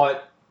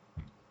 But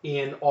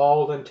in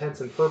all intents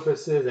and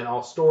purposes and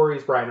all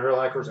stories, Brian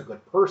Urlacher's a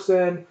good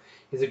person.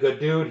 He's a good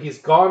dude. He's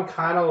gone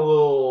kind of a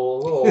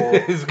little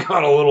He's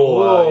got a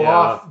little, yeah.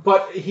 off.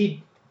 But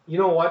he, you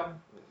know what?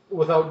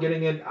 Without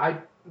getting in, I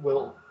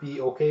will be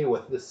okay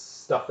with this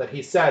stuff that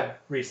he said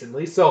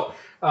recently. So,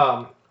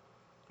 for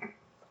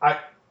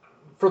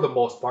the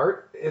most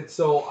part, and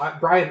so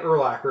Brian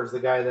Urlacher is the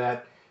guy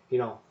that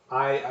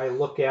I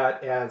look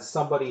at as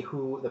somebody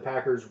who the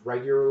Packers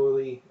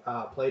regularly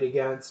played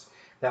against,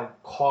 that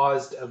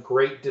caused a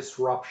great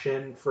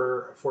disruption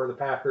for the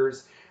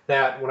Packers.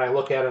 That when I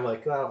look at him,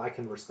 like, oh, I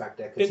can respect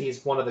that because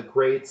he's one of the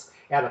greats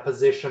at a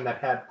position that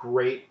had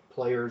great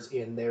players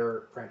in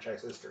their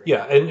franchise history.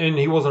 Yeah, and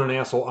he wasn't an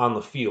asshole on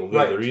the field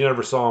either. Right. You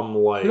never saw him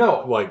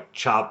like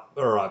chop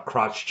or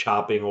crotch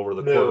chopping over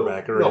the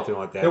quarterback or anything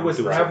like that. There was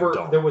doing something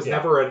dumb. never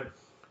never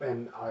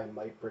and I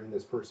might bring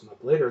this person up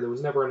later. There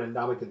was never an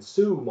Ndamukong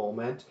Suh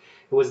moment.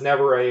 It was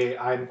never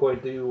I'm going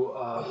to.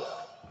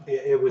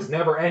 It was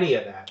never any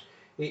of that.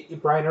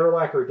 Brian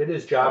Urlacher did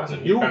his job. He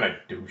knew kind of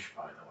douche,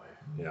 by the way.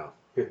 Yeah.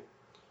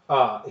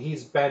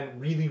 He's been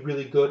really,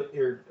 really good.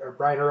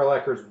 Brian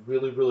Urlacher is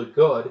really, really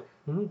good.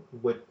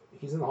 Mm-hmm.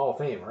 He's in the Hall of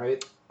Fame,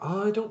 right?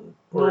 I don't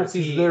Or know if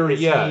he's there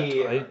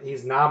yet.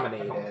 He's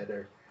nominated.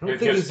 Or, I don't At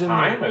think his he's in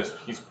time, there.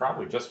 he's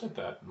probably just at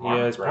that mark.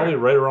 Yeah, it's right? probably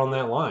right around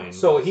that line.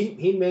 so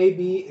he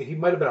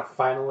might have been a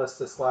finalist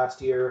this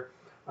last year.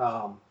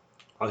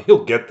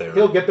 He'll get there.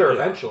 He'll get there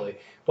Yeah. eventually.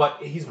 But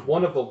he's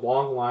one of the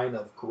long line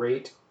of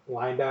great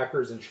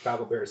linebackers in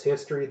Chicago Bears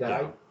history that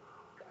I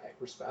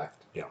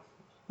respect. Yep.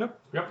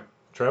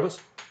 Travis?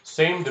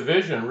 Same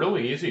division,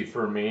 really easy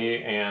for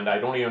me, and I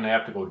don't even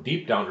have to go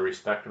deep down to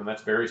respect him.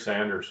 That's Barry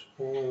Sanders.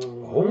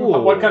 Oh.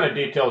 What kind of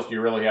details do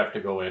you really have to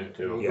go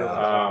into?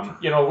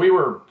 Yeah. We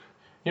were,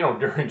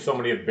 during so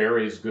many of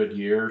Barry's good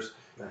years,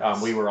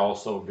 Nice. we were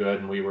also good,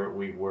 and we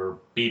were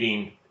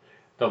beating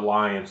the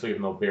Lions,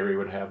 even though Barry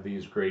would have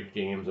these great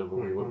games, and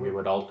we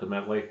would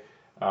ultimately.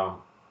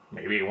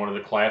 Maybe one of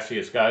the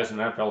classiest guys in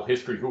NFL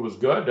history who was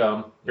good,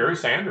 Barry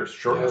Sanders,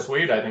 short and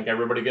sweet. I think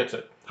everybody gets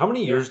it. How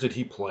many years did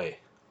he play?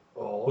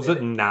 Oh, Was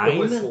it 9? It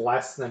was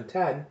less than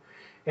 10.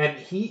 And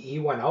he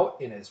went out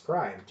in his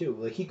prime, too.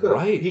 Like he could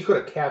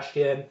have cashed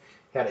in,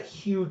 had a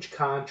huge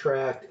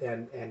contract,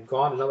 and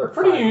gone another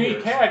Pretty 5 unique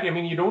years. cat. I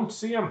mean, you don't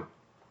see him.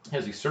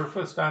 Has he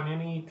surfaced on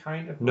any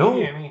kind of No.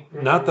 any?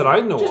 Not that I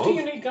know Just a of.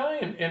 unique guy,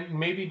 and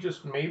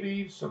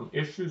maybe some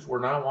issues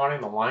we're not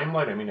wanting the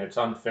limelight. I mean, it's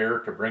unfair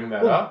to bring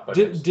that up, but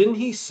Didn't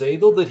he say,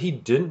 though, that he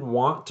didn't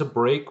want to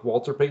break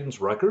Walter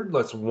Payton's record?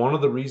 That's one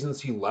of the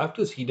reasons he left,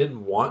 is he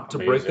didn't want to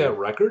break Amazing. that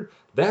record?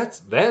 That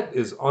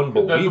is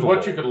unbelievable.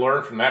 what you could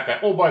learn from that guy.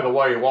 Oh, by the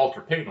way,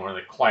 Walter Payton, one of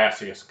the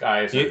classiest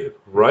guys in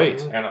Right.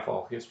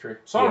 NFL history.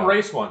 Saw him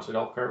race once at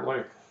Elkhart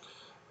Lake.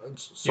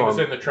 He was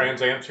in the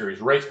Trans Am Series,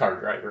 race car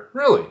driver.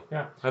 Really?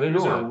 Yeah. I didn't He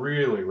was know in a that.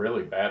 really,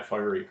 really bad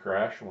fiery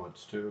crash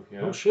once, too.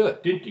 Yeah. Oh,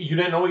 shit. You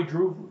didn't know he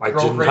drove I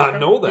race did not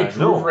cars? know that, He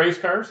drove no. race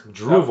cars?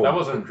 Drove That them.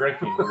 wasn't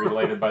drinking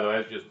related, by the way.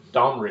 It's just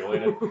dumb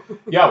related.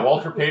 Yeah,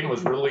 Walter Payton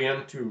was really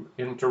into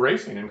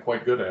racing and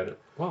quite good at it.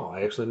 Wow,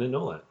 I actually didn't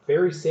know that.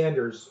 Barry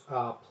Sanders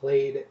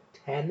played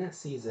 10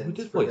 seasons He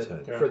did for, play the,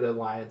 10. for the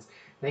Lions,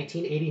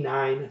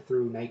 1989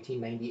 through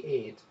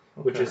 1998,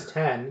 which Okay. is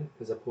 10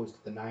 as opposed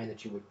to the 9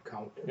 that you would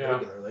count Yeah.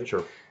 regularly.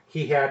 Sure.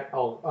 He had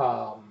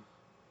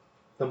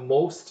the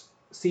most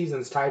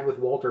seasons tied with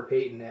Walter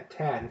Payton at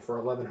 10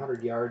 for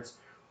 1,100 yards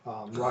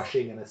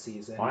rushing in a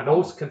season. I know.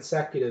 Most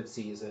consecutive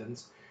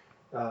seasons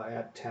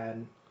at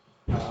 10.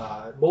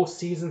 Most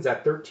seasons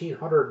at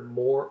 1,300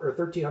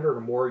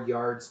 or more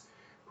yards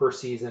per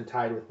season,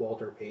 tied with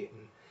Walter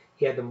Payton.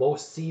 He had the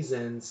most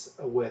seasons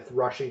with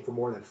rushing for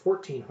more than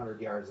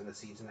 1,400 yards in a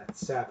season at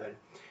 7.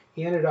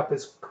 He ended up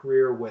his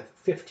career with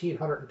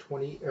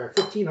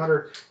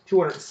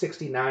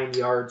 1,269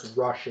 yards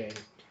rushing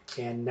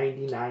and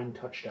 99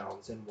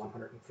 touchdowns in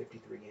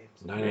 153 games.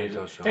 98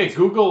 touchdowns. Hey,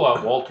 Google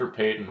Walter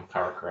Payton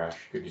car crash.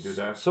 Could you do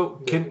that?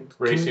 So,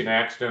 Racing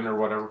accident or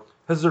whatever.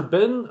 has there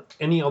been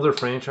any other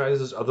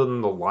franchises other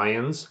than the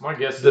Lions My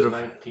guess is that have-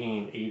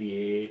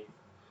 1988,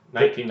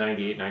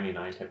 1998,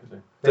 99 type of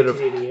thing. that have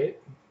 1988?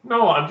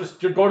 No, I'm just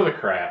go to the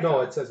crash. No,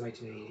 it says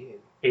 1988.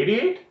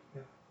 88?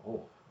 Yeah.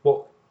 Oh.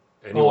 well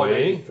Oh,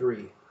 anyway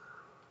 93.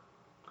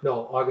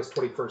 No, August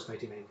 21st,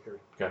 1993.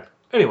 Okay.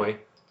 anyway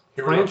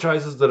Here we go.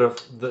 franchises that have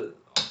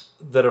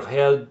that have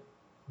had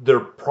their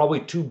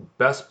probably two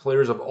best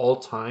players of all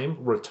time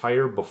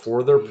retire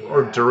before their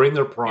or Yeah. during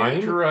their prime.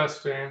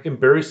 Interesting. In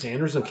Barry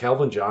Sanders and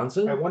Calvin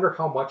Johnson. I wonder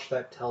how much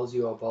that tells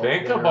you about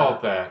Think their,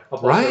 about that.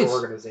 about Right. their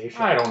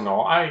organization. I don't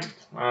know.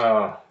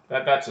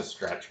 That's a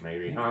stretch,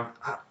 maybe, huh?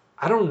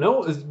 I don't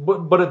know,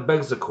 but it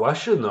begs the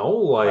question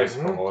though. I Like,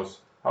 suppose.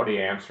 How do you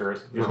answer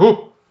it?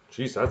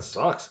 jeez, that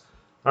sucks.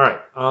 All right,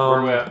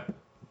 Where we at?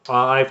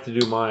 I have to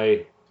do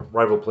my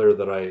rival player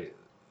that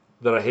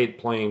I hate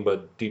playing,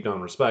 but deep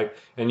down respect.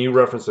 And you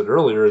referenced it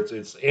earlier.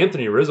 It's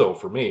Anthony Rizzo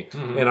for me,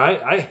 Mhm. and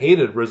I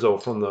hated Rizzo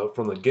from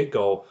the get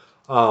go.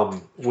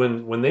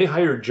 When they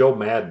hired Joe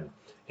Madden,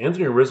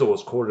 Anthony Rizzo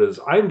was quoted as,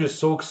 "I'm just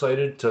so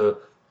excited to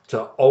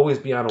always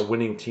be on a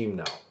winning team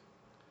now,"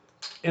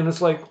 and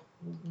it's like,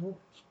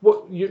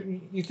 what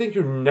you think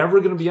you're never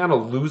going to be on a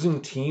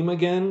losing team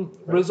again,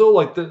 Rizzo?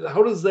 Like,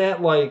 how does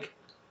that like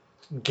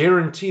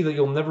guarantee that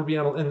you'll never be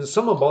on? And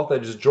something about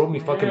that just drove me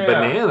fucking Yeah.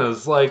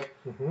 bananas. Like,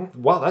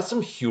 Mm-hmm. wow, that's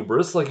some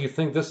hubris. Like, you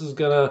think this is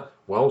gonna,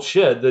 well,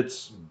 shit,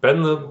 it's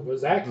been It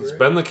was accurate. it's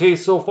been the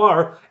case so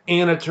far,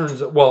 and it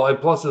turns well,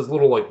 and plus his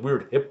little like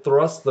weird hip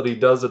thrust that he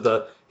does at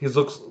the he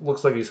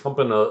looks like he's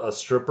humping a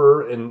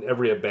stripper in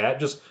every at bat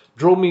just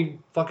drove me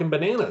fucking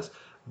bananas.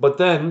 But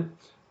then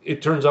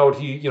it turns out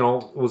he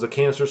was a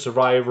cancer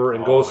survivor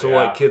and goes to yeah.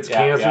 like kids Yeah,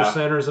 cancer yeah.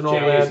 centers and all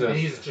Jesus. that. And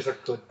he's just a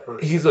good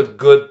person. He's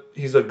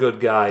a good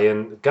guy,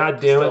 and god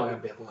damn Still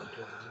it. ambivalent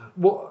to him.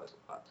 Well,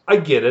 I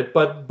get it,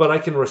 but I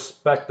can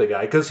respect the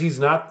guy because he's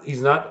not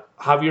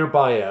Javier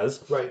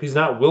Baez. Right. He's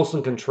not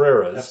Wilson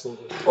Contreras.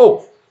 Absolutely.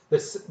 Oh, The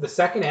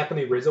second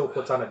Anthony Rizzo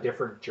puts on a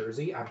different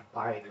jersey, I'm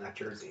buying that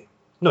jersey.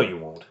 no, you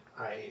won't.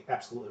 I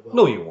absolutely will.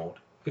 No, you won't.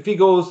 If he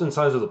goes and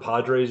signs with the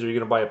Padres, are you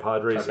going to buy a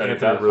Padres I bet he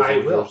Anthony does. Rizzo I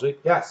will. jersey?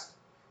 Yes.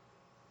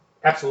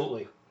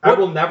 Absolutely. I What-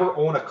 will never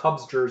own a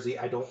Cubs jersey.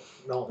 I don't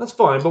know. That's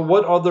fine, but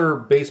what other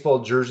baseball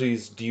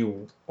jerseys do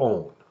you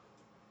own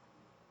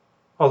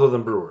other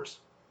than Brewers?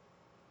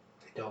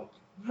 I don't.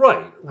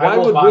 Right. Why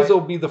will would buy- Rizzo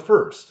be the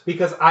first?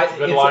 Because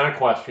Good line of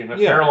question. A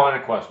Yeah. fair line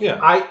of question.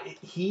 Yeah.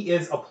 he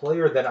is a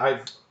player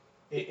that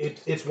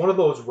it's one of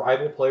those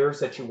rival players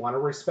that you want to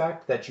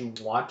respect, that you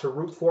want to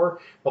root for,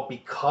 but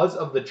because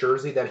of the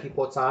jersey that he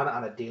puts on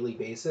a daily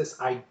basis,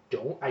 I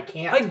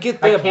can't. I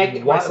get I that. can't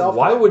get why myself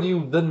why there. would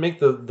you then make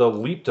the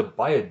leap to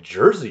buy a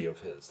jersey of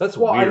his? That's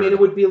Well, weird. I mean, it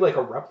would be like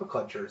a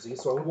replica jersey,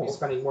 so I wouldn't Well- be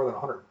spending more than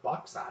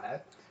 $100 on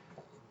it.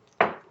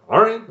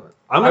 All right.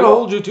 I'm I going to will.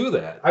 hold you to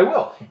that. I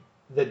will.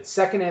 The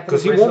second Anthony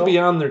Because he Rizzo, won't be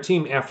on their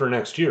team after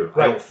next year, I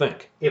Right. don't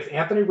think. if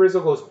Anthony Rizzo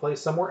goes play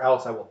somewhere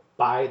else, I will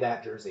buy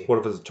that jersey. What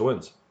if it's the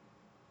Twins?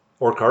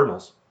 Or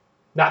Cardinals?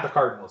 Not the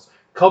Cardinals.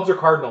 Cubs or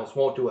Cardinals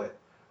won't do it.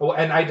 Well,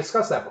 and I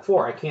discussed that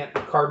before. I can't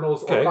do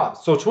Cardinals or Okay,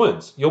 Cubs. so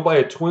Twins. You'll buy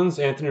a Twins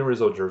Anthony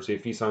Rizzo jersey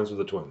if he signs with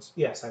the Twins.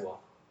 Yes, I will.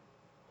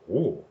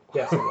 Ooh.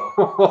 Yes, I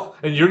will.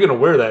 And you're going to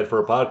wear that for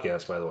a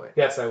podcast, by the way.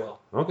 Yes, I will.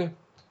 Okay.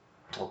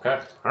 Okay.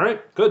 All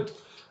right, good.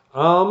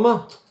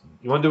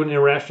 You want to do an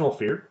irrational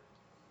fear?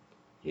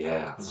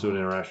 Yeah, let's do an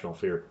irrational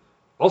fear.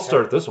 I'll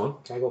start this one.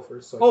 Can I go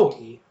first? So Oh. I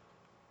can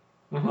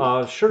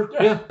eat? Sure.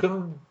 Yeah. Yeah, go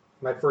on.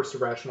 My first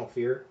irrational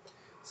fear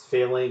is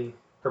failing,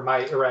 or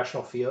my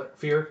irrational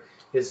fear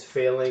is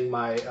failing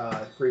my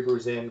Three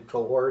Brews In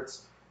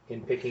cohorts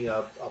in picking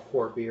up a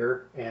poor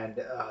beer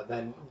and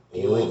then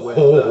dealing with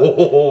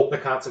the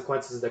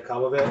consequences that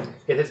come of it.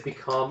 It has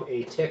become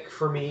a tick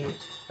for me.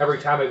 Every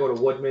time I go to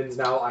Woodman's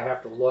now, I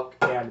have to look,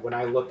 and when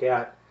I look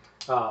at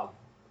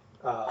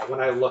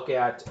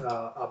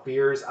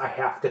beers, I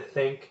have to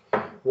think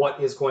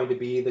what is going to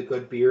be the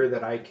good beer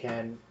that I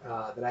can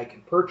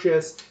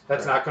purchase.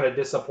 That's not going to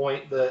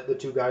disappoint the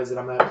two guys that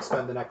I'm going to have to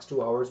spend the next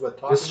 2 hours with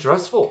talking. It's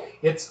stressful. To.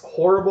 It's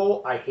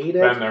horrible. I hate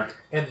it. Been there.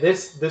 And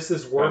this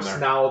is worse there.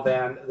 now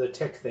than the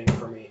tick thing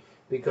for me,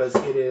 because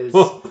it is.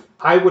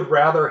 I would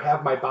rather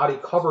have my body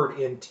covered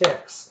in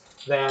ticks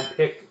than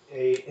pick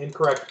a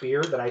incorrect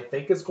beer that I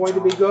think is going to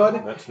be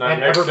good. Let's not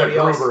And mix everybody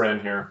else- Gruber in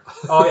here.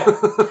 Oh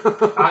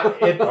yeah,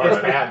 it's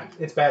right. bad.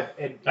 It's bad.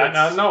 And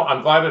No,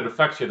 I'm glad it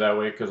affects you that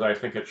way because I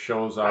think it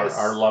shows I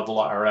our level,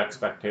 our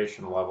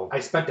expectation level.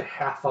 I spent a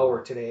half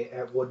hour today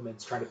at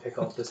Woodman's trying to pick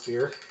out this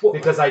beer Well-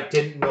 because I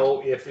didn't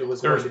know if it was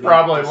There's going to be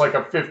probably like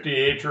a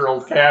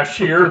 58-year-old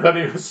cashier that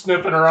he was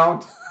sniffing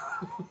around.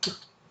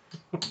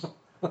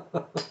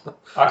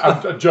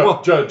 I'm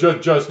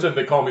Justin,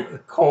 they call me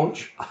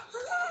Coach.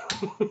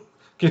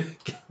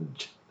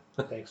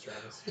 Thanks,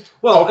 Travis.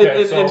 Well,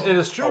 Okay, and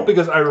it's true oh.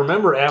 because I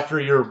remember after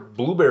your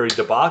blueberry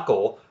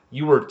debacle,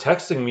 you were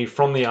texting me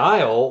from the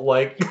aisle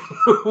like,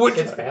 which,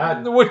 It's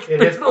bad. Which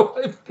It is-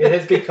 It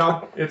has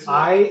become. It's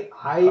I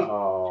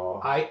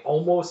oh.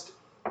 almost.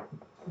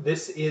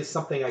 This is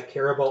something I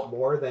care about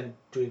more than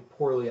doing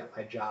poorly at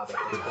my job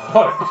at this point.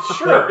 Oh,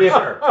 sure, If-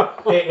 sure.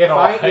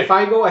 If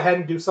I go ahead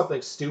and do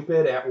something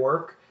stupid at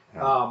work,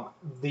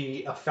 the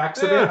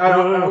effects of it, I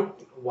don't.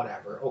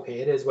 Whatever. Okay,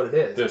 it is what it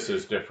is. This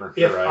is different.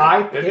 If You're I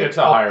right. pick It's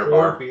a higher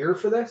poor bar. beer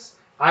for this,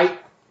 I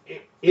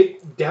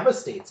it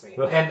devastates me,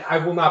 and I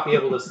will not be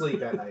able to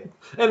sleep at night.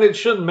 And it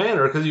shouldn't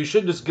matter because you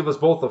should just give us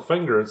both a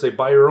finger and say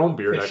buy your own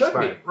beer It next should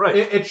time. be. Right.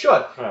 It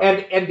should. Yeah.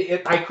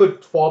 And I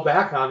could fall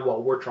back on,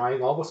 well, we're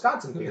trying all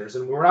Wisconsin beers,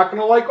 and we're not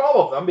going to like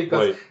all of them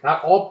because Right.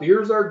 not all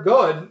beers are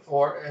good,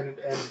 and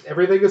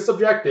everything is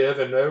subjective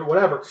and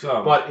whatever.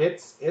 So, But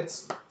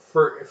it's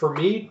for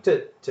me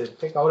to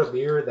pick out a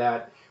beer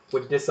that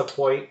would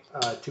disappoint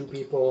two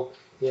people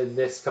in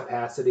this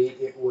capacity,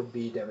 it would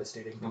be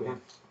devastating to me.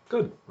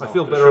 Good. I well,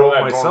 feel to better show about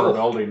that myself.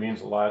 vulnerability means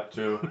a lot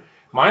too.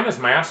 Mine is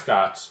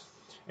mascots,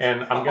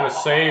 and I'm going to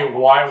say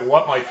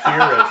what my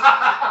fear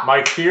is.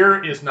 My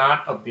fear is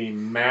not of the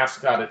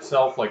mascot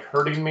itself, like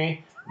hurting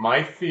me.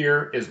 My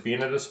fear is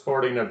being at a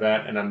sporting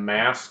event and a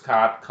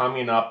mascot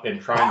coming up and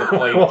trying to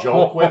play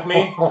joke with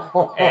me,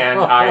 and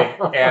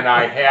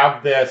I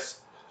have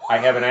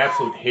an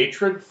absolute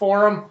hatred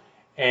for him,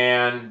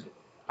 and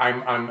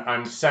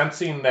I'm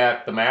sensing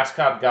that the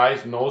mascot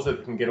guys knows that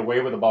they can get away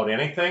with about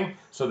anything,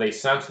 so they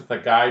sense that the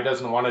guy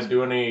doesn't want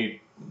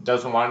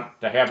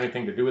to have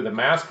anything to do with the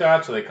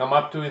mascot, so they come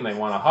up to you and they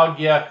want to hug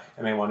you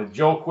and they want to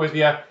joke with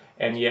you,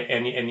 and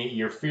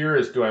your fear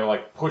is, do I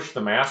like push the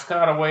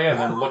mascot away and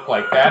then look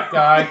like that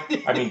guy?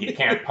 I mean, you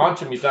can't punch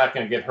him; he's not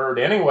going to get hurt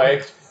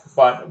anyway.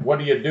 But what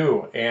do you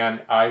do?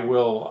 And I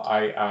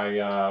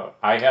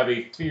have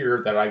a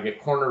fear that I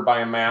get cornered by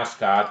a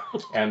mascot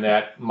and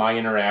that my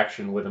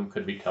interaction with him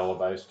could be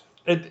televised.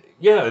 And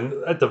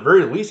at the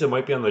very least, it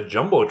might be on the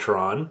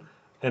jumbotron,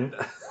 and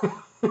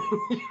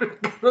you're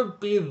gonna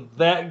be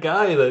that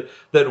guy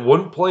that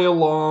wouldn't play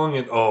along.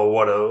 And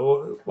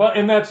Well,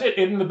 and that's it.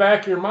 In the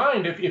back of your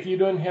mind, if you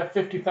don't have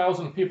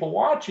 50,000 people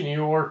watching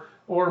you or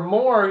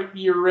more,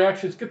 your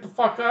reaction is get the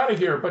fuck out of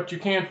here. But you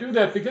can't do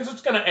that because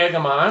it's going to egg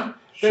them on.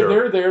 Sure.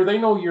 They're there. They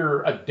know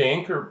you're a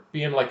dink or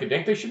being like a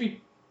dink. They should be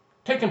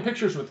taking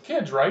pictures with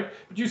kids, right?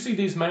 But you see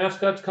these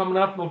mascots coming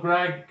up, they'll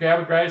grab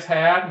a guy's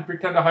hat and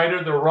pretend to hide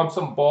it. They'll rub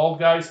some bald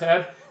guy's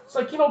head. It's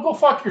like, go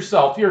fuck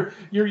yourself.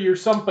 You're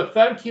some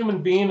pathetic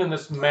human being in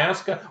this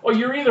mascot. Or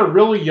you're either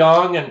really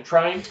young and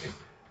trying.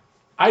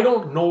 I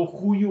don't know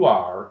who you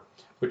are,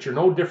 but you're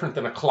no different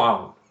than a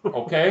clown,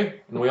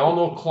 okay? And we all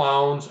know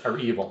clowns are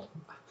evil.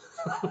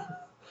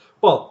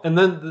 Well, and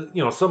then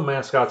some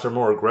mascots are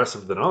more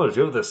aggressive than others.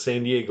 You have the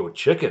San Diego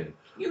Chicken.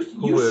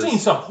 You've seen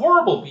some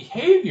horrible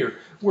behavior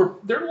where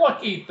they're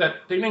lucky that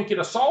they didn't get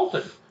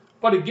assaulted.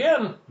 But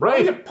again,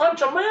 Right. you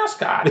punch a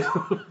mascot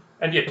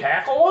and you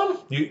tackle one.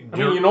 They're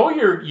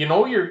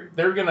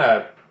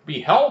gonna be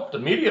helped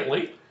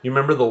immediately. You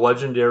remember the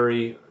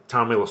legendary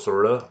Tommy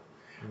Lasorda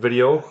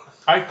video?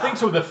 I think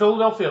so. The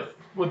Philadelphia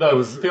with the It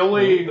was-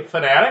 Philly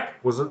fanatic.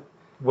 Was it?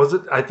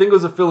 I think it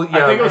was a Philly.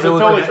 Yeah, I think it was a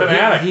Philly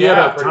fanatic. He Yeah,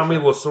 had a pretty Tommy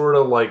sure.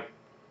 Lasorda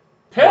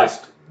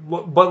Pissed.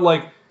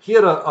 but he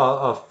had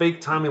a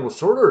fake Tommy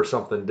Lasorda or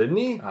something, didn't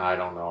he? I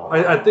don't know.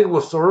 I think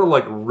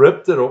Lasorda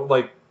ripped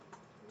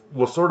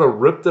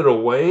it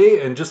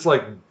away and just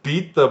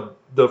beat the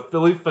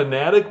Philly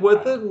fanatic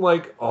with it. And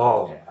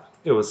Yeah.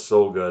 it was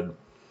so good.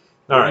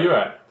 All Where right, are you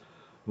at?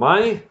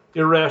 my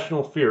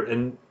irrational fear,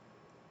 and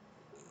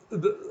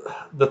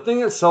the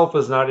thing itself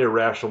is not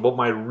irrational, but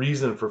my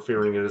reason for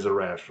fearing it is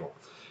irrational,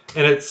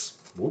 and it's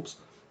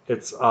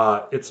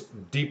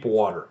deep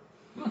water.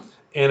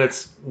 And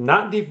it's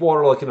not deep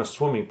water like in a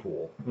swimming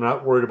pool. I'm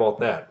not worried about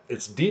that.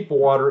 It's deep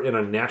water in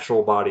a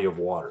natural body of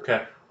water.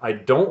 Okay. I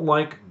don't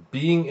like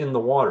being in the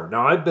water.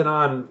 Now, I've been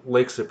on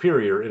Lake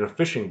Superior in a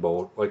fishing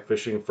boat, like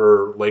fishing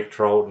for lake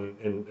trout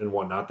and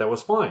whatnot. That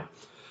was fine.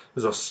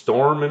 There's a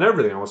storm and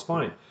everything. I was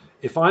fine.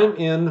 If I'm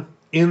in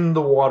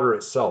the water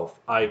itself,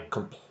 I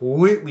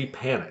completely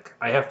panic.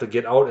 I have to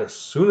get out as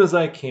soon as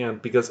I can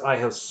because I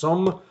have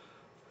some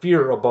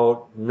fear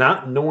about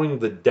not knowing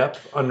the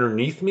depth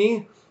underneath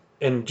me.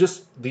 And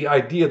just the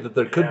idea that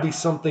there could be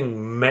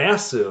something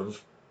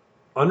massive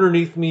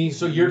underneath me.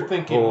 So you're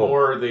thinking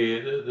more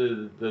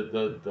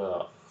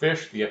the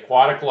fish, the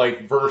aquatic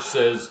life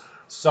versus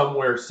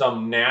somewhere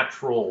some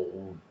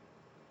natural,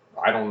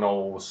 I don't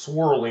know,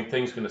 swirling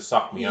thing's going to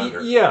suck me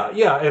under. Yeah,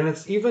 and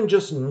it's even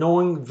just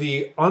knowing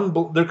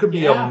there could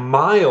be a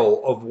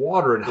mile of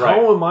water, and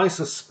how am I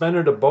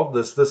suspended above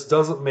this? This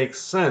doesn't make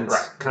sense,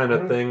 kind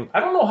of thing.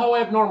 I don't know how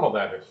abnormal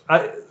that is.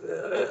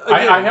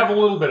 Again, I have a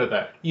little bit of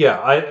that. Yeah,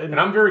 and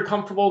I'm very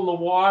comfortable in the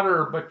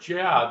water, but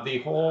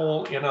the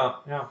whole,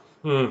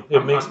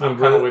 it makes me I'm kinda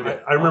really. with you.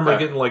 I remember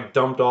Okay. getting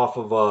dumped off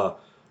of one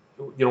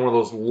of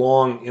those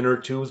long inner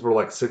tubes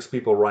where 6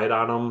 people ride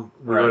on them.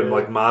 We were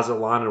in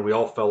Mazatlan and we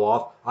all fell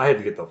off. I had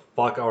to get the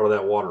fuck out of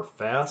that water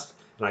fast,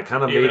 and I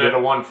kind of Even made at it. a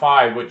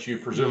 1.5, which you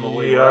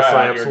presumably Yes, were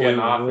I at, you're getting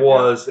off absolutely it,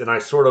 was, and I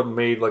sort of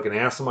made an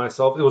ass of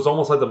myself. It was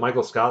almost like the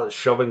Michael Scott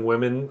shoving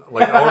women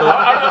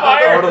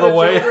out of the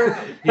way.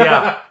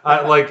 Yeah,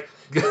 I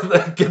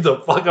get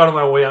the fuck out of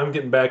my way. I'm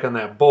getting back on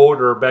that boat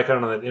or back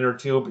on that inner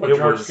tube. But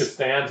George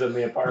Costanza in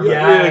the apartment.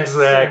 Yeah,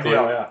 exactly.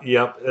 Yeah.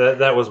 Yep,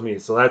 that was me.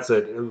 So that's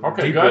it.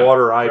 Okay, Deep good.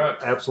 water, I Good.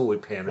 absolutely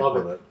panicked Love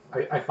with it.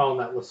 it. I found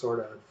that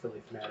Lasorda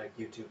Philly Fanatic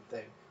YouTube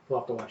thing. We'll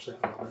have to watch that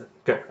in a minute.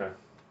 Okay.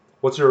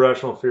 What's your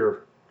irrational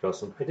fear?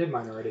 Justin? I did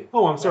mine already.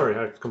 Oh, I'm sorry.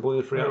 I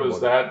completely forgot It was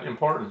about that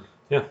important.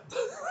 Yeah.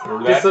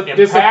 Or that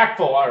Dis-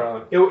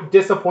 impactful.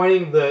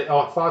 Disappointing the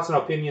thoughts and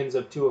opinions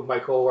of two of my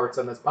cohorts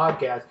on this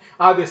podcast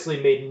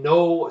obviously made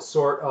no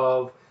sort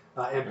of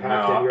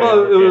impact in your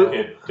Well,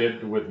 it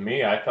did with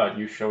me. I thought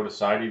you showed a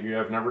side of you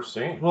I've never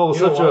seen. Well, it was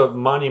You know such a what?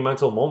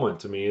 monumental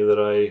moment to me that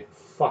I.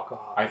 Fuck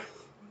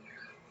off.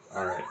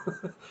 All right.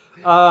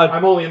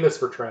 I'm only in this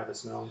for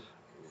Travis now.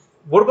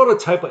 What about a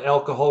type of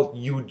alcohol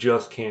you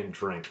just can't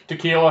drink?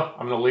 Tequila.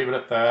 I'm going to leave it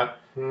at that.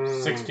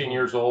 Mm. 16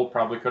 years old,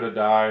 probably could have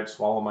died.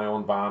 Swallow my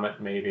own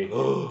vomit, maybe.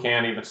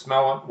 Can't even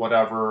smell it.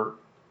 Whatever.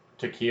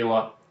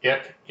 Tequila.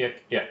 Ick,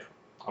 ick, ick.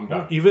 I'm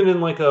done. Even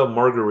in like a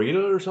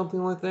margarita or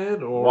something like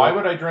that? Or Why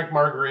would I drink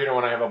margarita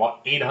when I have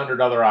about 800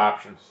 other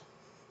options?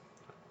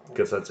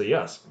 Guess that's a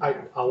yes. I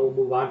will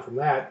move on from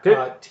that.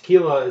 Okay.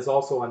 Tequila is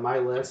also on my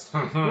list.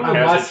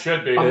 As it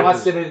should be.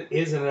 Unless it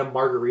is in a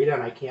margarita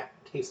and I can't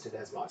taste it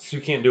as much. So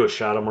you can't do a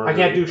shot of I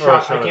margarita? can't do or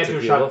a shot. I can't do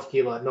a tequila? shot of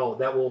tequila. No,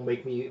 that will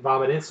make me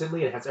vomit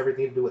instantly. It has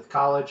everything to do with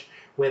college.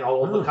 When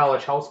all of the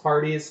college house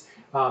parties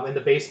in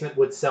the basement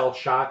would sell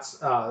shots,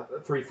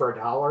 3 for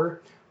 $1.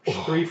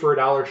 3 for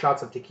 $1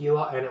 shots of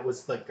tequila, and it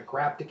was like the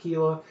crap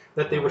tequila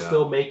that they were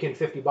still making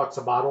 $50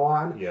 a bottle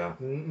on. Yeah.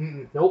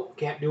 Nope,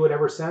 can't do it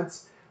ever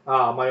since.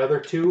 My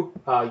other two,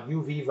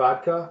 UV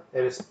vodka,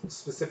 and it's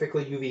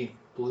specifically UV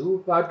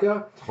blue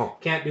vodka.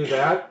 Can't do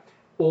that.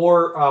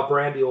 Or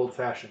brandy old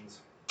fashions.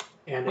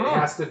 And it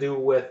has to do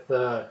with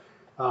the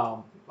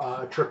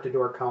a trip to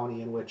Door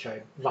County in which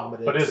I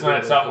vomited. But isn't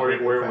that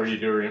something where you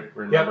do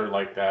remember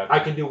like that? I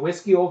can do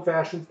whiskey old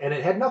fashions, and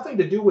it had nothing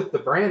to do with the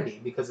brandy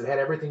because it had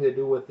everything to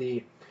do with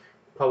the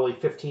probably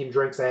 15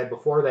 drinks I had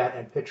before that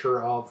and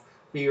pitcher of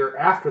beer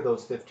after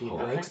those 15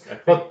 drinks.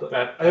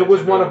 It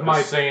was one of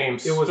my same.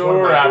 It was one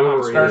of my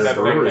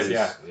breweries.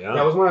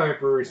 That was one of my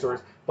brewery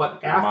stores.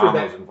 But after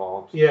that, was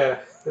involved. Yeah,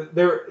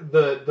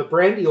 the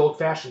brandy old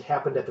fashioned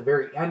happened at the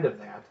very end of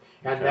that,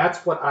 and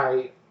that's what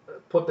I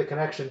put the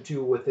connection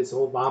to with this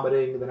whole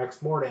vomiting the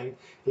next morning.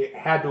 It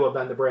had to have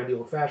been the brandy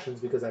old fashions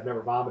because I've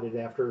never vomited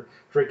after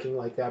drinking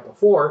like that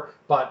before.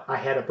 But I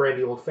had a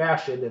brandy old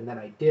fashioned, and then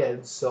I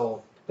did,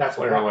 so that's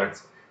what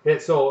happens.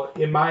 So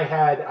in my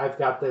head, I've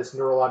got this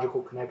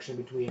neurological connection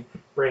between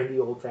brandy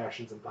old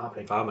fashions and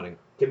vomiting.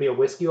 Give me a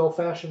whiskey old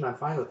fashioned, I'm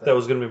fine with that. That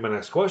was going to be my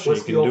next question.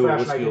 Whiskey old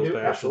fashioned, I can do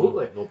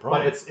absolutely. No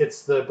problem. But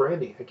it's the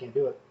brandy, I can't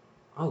do it.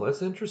 Oh,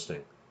 that's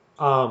interesting.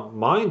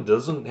 Mine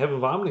doesn't have a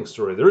vomiting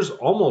story. There's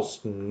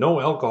almost no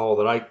alcohol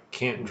that I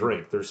can't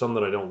drink. There's some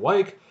that I don't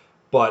like,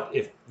 but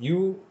if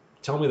you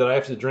tell me that I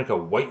have to drink a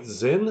White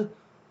Zin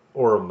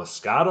or a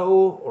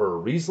Moscato or a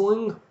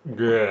Riesling,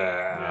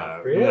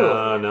 Really?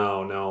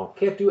 No.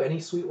 Can't do any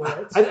sweet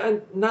whites?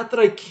 Not that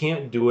I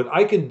can't do it.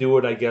 I can do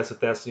it, I guess,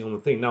 if that's the only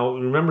thing. Now,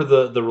 remember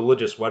the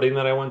religious wedding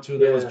that I went to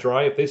that was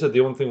dry? If they said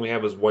the only thing we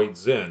have is White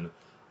Zin,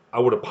 I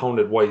would have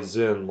pounded White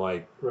Zin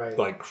like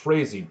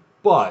crazy.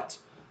 But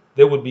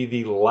that would be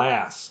the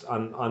last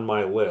on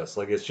my list.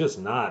 Like, it's just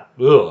not,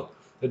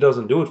 it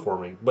doesn't do it for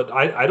me. But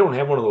I don't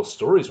have one of those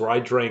stories where I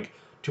drank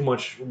too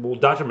much. Well,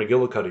 Dr.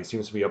 McGillicuddy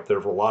seems to be up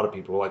there for a lot of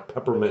people, like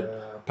peppermint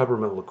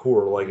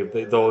liqueur. Like, if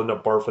they'll end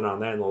up barfing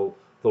on that and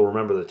they'll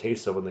remember the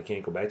taste of it and they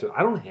can't go back to it.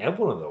 I don't have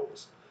one of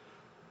those.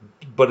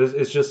 But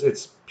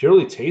it's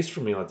purely taste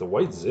for me. Like, the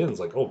White Zin's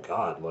like, oh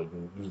God, like,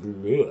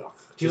 ugh.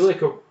 Do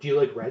you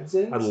like red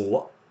Zins? I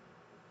love.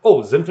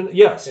 Oh, Zinfandel?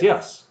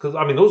 Yes. Because,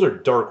 I mean, those are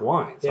dark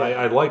wines. Yeah.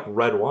 I like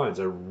red wines.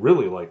 I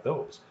really like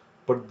those.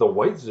 But the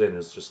White Zin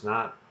is just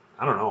not,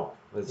 I don't know.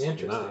 It's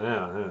interesting.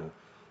 Not,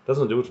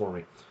 doesn't do it for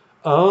me.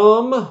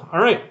 All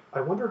right.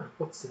 I wonder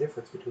what's the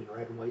difference between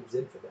red and white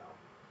Zinfandel.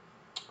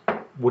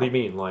 What do you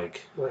mean?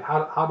 Like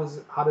how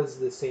does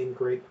the same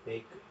grape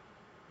make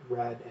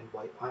red and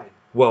white wine?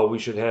 Well, we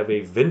should have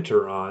a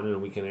Vintner on,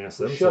 and we can ask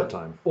them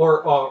sometime.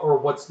 Or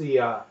what's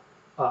the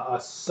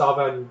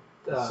Sauvignon?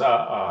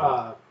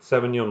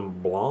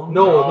 Sauvignon Blanc?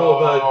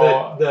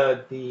 No,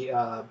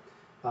 the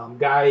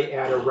guy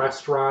at a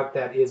restaurant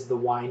that is the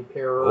wine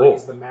pairer.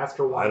 He's the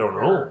master wine. I don't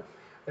pairer. know.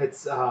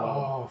 It's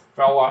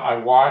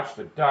I watched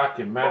a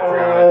documentary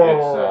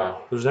on it.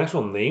 There's an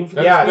actual name for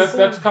that.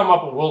 That's come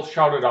up. We'll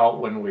shout it out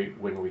when we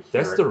hear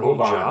That's it. their whole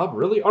job,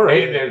 really? All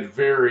right. It's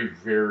very,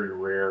 very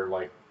rare,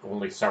 like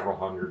only several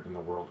hundred in the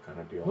world kind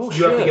of deal.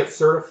 You have to get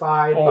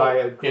certified by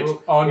a group.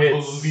 It's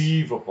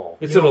unbelievable.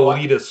 It's an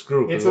elitist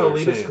group. It's an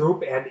elitist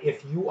group, and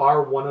if you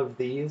are one of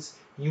these,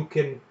 you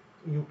can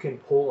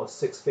pull a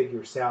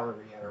 6-figure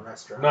salary at a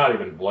restaurant. Not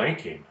even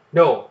blanking.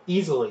 No,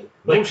 easily.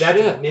 Like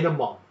that's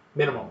minimum.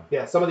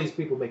 Yeah, some of these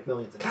people make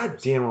millions. God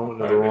damn, I went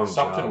to the wrong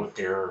something job. with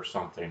air or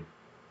something.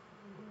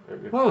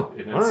 All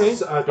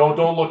right.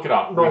 Don't look it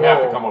up. We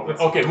have to come up with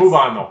it. Okay, move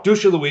on though.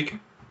 Douche of the week.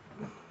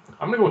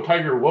 I'm gonna go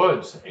Tiger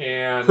Woods,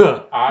 and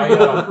and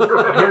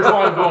here's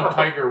why I'm going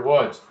Tiger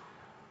Woods.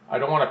 I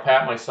don't want to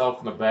pat myself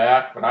in the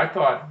back, but I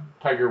thought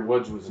Tiger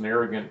Woods was an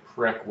arrogant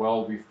prick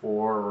well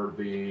before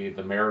the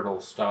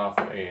marital stuff,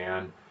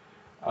 and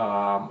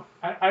I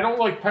don't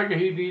like Tiger.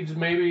 He's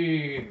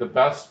maybe the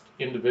best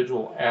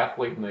individual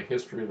athlete in the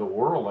history of the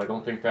world. I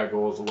don't think that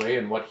goes away,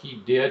 and what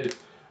he did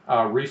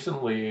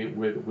recently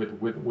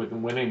with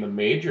winning the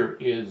major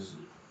is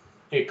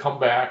a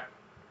comeback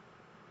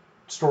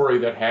story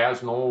that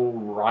has no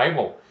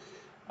rival.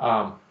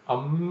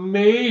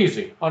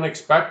 Amazing,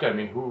 unexpected. I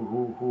mean,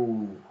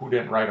 who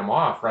didn't write him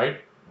off,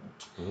 right?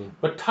 Mhm.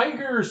 But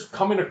Tiger's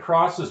coming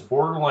across as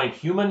borderline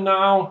human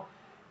now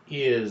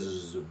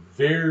is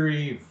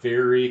very,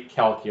 very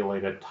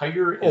calculated.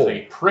 Tiger is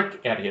a prick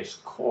at his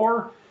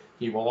core.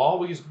 He will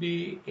always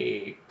be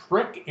a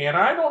prick, and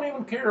I don't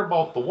even care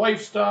about the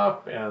wife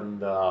stuff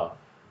and the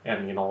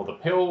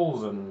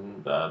pills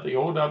and the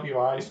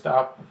OWI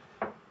stuff.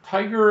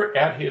 Tiger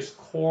at his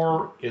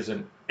core is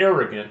an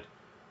arrogant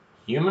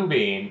human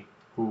being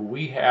who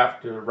we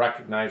have to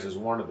recognize as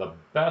one of the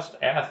best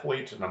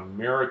athletes in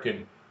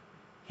American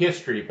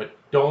history, but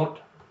don't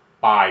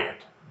buy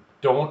it.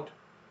 Don't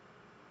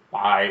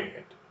buy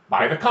it.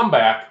 Buy the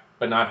comeback,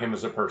 but not him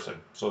as a person.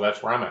 So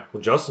that's where I'm at.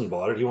 Well, Justin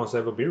bought it. He wants to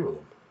have a beer with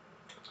him.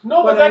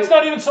 No, but that's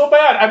not even so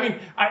bad. I mean,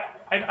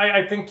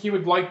 I think he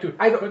would like to.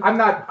 I'm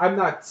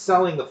not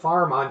selling the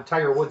farm on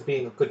Tiger Woods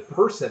being a good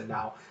person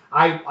now.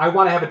 I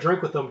want to have a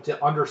drink with him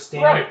to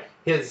understand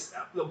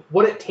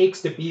what it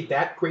takes to be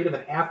that great of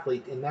an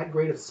athlete in that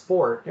great of a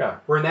sport. Yeah.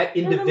 Or in that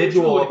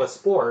individual of a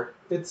sport.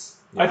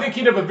 I think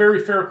he'd have a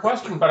very fair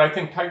question, but I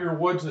think Tiger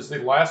Woods is the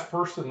last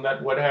person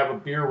that would have a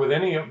beer with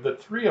any of the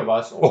three of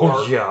us.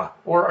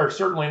 Or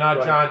certainly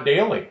not John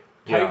Daly.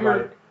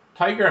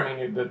 Tiger, I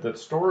mean, the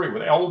story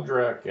with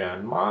Eldrick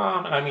and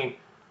Mom, I mean,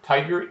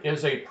 Tiger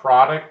is a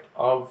product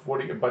of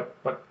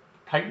but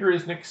Tiger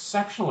is an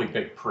exceptionally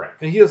big prick.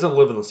 And he doesn't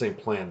live on the same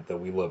planet that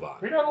we live on.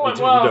 He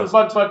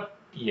doesn't but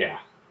yeah.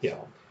 Yeah.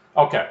 So,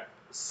 okay.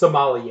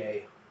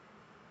 Sommelier.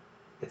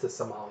 It's a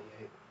sommelier.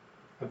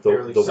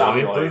 The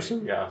wine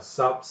person? Yeah.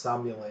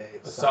 Sommelier.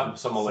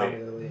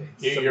 Sommelier.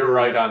 You're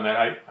right on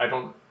that. I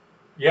don't.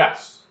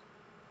 Yes.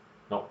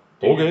 No.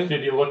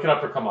 Did you look it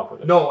up or come up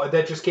with it? No,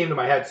 that just came to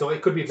my head, so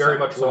it could be very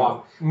much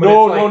wrong.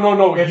 No.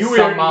 It's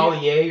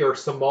sommelier or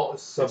sommelier.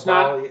 It's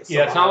not.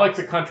 Yeah, it's not like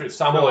the country.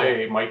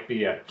 Sommelier might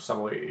be it.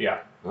 Sommelier. Yeah.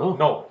 Oh.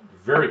 No.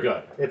 Very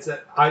good.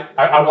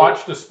 I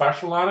watched a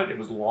special on it. It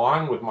was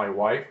long with my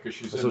wife because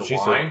she's into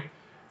wine.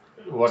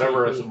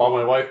 Whatever it's about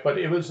my wife, but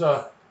it was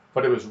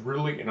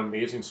really an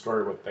amazing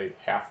story what they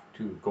have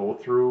to go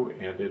through,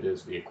 and it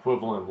is the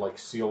equivalent of like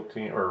SEAL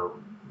team or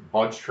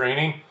BUD/S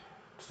training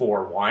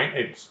for wine.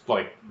 It's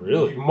like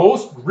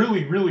most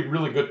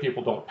really good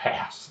people don't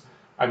pass.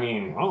 I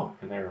mean,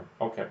 and they're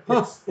okay.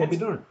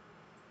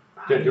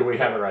 Did we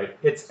have it right?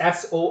 It's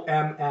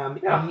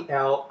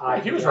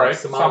SOMMELI. He was right.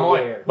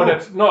 Sommelier. But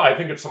it's I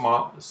think it's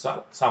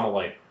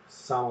sommelier.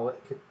 Sommelier.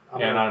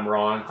 And I'm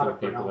wrong for the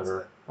people that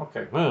are.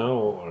 Okay.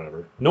 Well,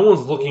 whatever. No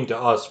one's looking to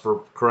us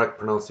for correct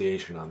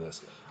pronunciation on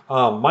this.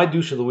 My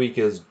douche of the week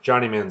is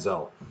Johnny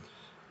Manziel.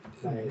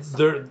 Nice.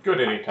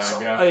 Good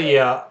anytime,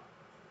 yeah.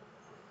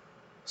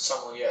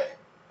 Sommelier.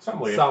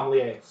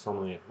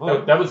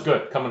 Well, that was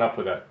good, coming up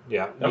with that.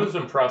 Yeah. That was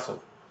impressive.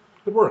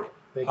 Good work.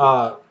 Thank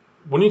you.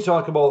 When you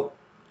talk about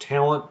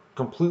talent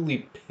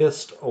completely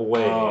pissed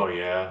away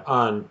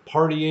on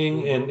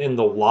partying and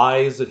the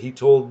lies that he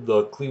told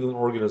the Cleveland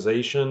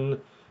organization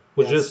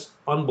was just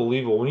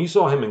unbelievable. When you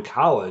saw him in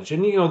college,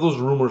 and those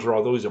rumors are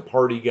all he's a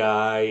party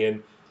guy,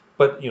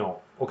 but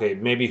okay,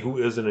 maybe who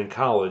isn't in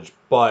college,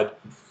 but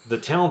the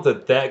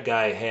talent that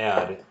guy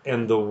had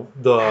and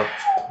the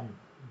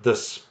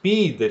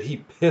speed that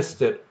he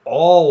pissed it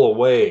all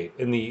away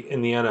in the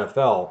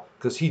NFL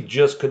because he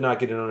just could not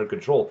get it under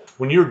control.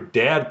 When your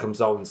dad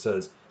comes out and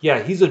says,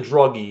 "Yeah, he's a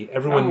druggie,"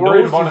 everyone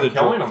knows about he's him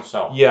killing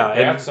himself. Yeah,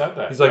 Dad said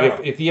that. He's like,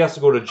 if he has to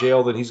go to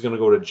jail, then he's going to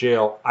go to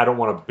jail. I don't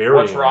want to bury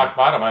him. What's rock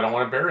bottom? I don't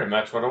want to bury him.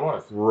 That's what it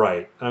was.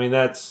 Right. I mean,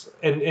 that's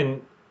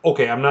and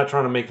okay. I'm not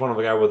trying to make fun of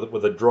a guy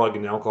with a drug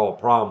and alcohol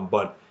problem,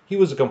 but he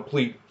was a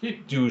complete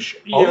douche.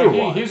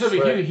 Otherwise,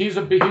 he's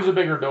a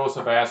bigger dose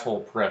of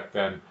asshole prick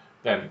than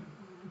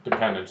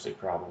dependency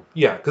problem.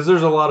 Yeah, because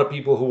there's a lot of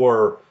people who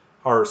are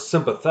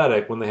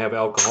sympathetic when they have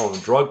alcohol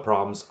and drug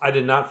problems. I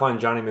did not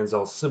find Johnny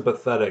Manziel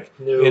sympathetic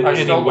in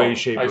any way,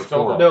 shape, or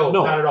form. No,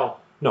 not at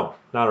all. No,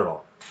 not at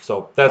all.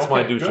 So that's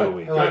my douche of the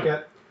week. I like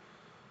it.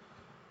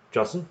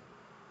 Justin?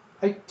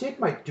 I did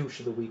my douche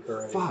of the week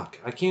already. Fuck,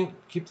 I can't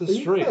keep this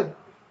straight.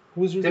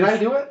 Who was your Did I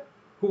do it?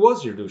 Who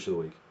was your douche of the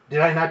week?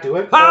 Did I not do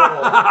it?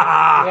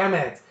 Oh, damn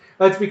it.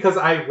 That's because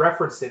I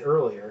referenced it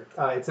earlier.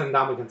 It's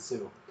Ndamukong Suh.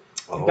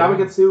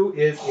 Ndamukong Suh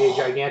is a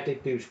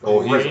gigantic douchebag.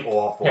 Oh, he's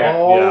awful.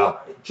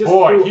 Just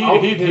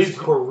throughout his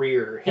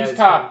career. He's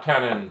top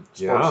 10 in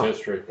sports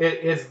history.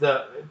 It is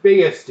the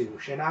biggest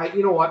douche. And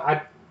you know what?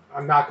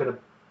 I'm not going to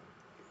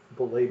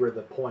belabor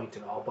the point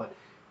and all, but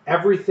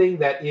everything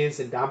that is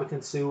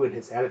Ndamukong Suh and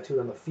his attitude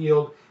on the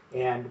field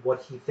and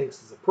what he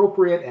thinks is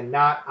appropriate and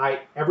not,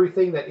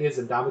 everything that is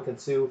Ndamukong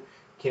Suh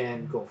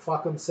can go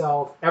fuck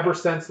himself ever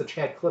since the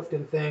Chad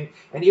Clifton thing.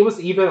 And it was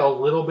even a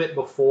little bit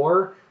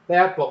before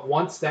that, but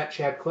once that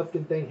Chad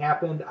Clifton thing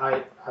happened,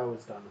 I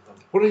was done with him.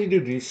 What did he do?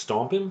 Did he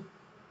stomp him?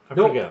 I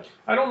forget.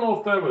 I don't know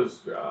if that was.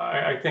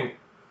 I think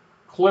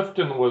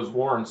Clifton was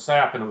Warren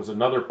Sapp, and it was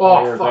another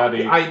player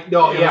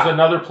was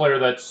another player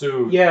that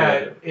sued.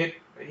 Yeah,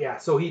 Yeah,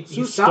 so he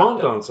Sue stopped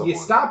stomped him. on someone. He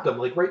stopped him,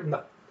 like right in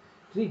the.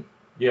 Did he?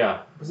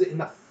 Yeah. Was it in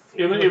the?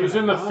 It was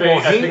in the mouth?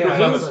 face. I think it was in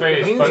the Haynes-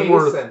 face.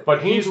 Hainsworth,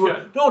 But he's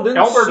Hainsworth. No, didn't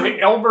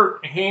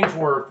Albert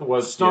Hainsworth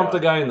was stomped yeah.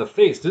 a guy in the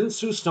face. Didn't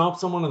Sue stomp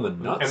someone in the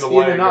nuts? And the In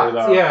leg the or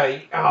nuts. the- Yeah.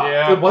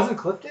 Yeah. It wasn't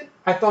Clifton.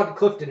 I thought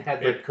Clifton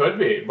had like. It could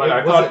be, but It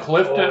I wasn't- thought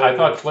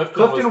Clifton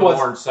Clifton was was- the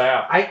Warren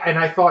Sapp.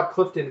 I thought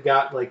Clifton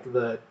got like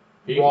the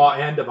He- raw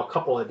end of a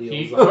couple of deals.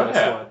 He on could this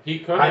have. one. He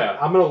could have.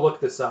 I'm gonna look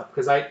this up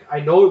because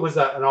I know it was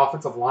an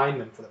offensive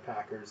lineman for the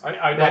Packers.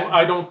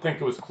 I don't think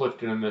it was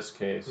Clifton in this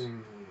case.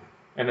 Mm.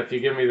 And if you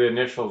give me the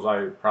initials,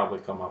 I probably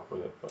come up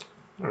with it. But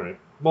All right.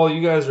 Well,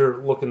 you guys are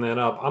looking that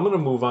up. I'm going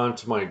to move on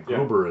to my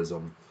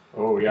Gruberism.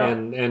 oh yeah,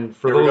 And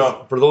for Here we those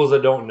go. for those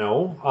that don't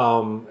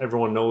know,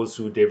 everyone knows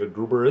who David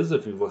Gruber is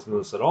if you've listened to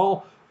this at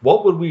all.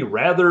 What would we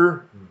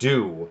rather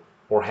do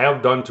or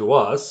have done to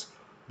us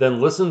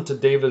than listen to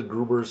David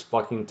Gruber's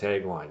fucking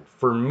tagline?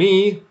 For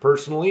me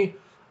personally,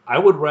 I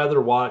would rather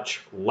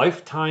watch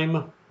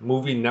Lifetime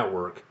Movie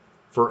Network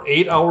for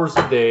 8 hours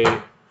a day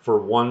for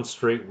one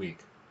straight week.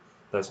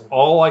 That's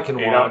all I can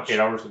watch. 8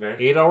 hours a day.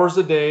 8 hours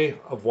a day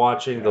of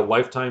watching the Yeah.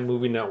 Lifetime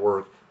Movie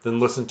Network, then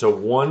listen to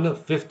one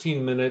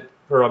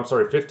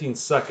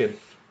 15-second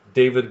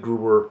David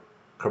Gruber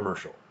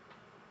commercial.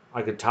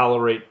 I could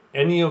tolerate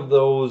any of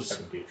those.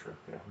 Kevin Dietrich,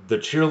 yeah. The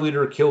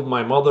Cheerleader Killed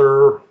My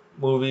Mother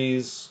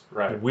movies,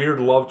 Right. weird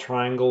love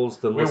triangles,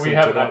 than We listen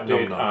have to an that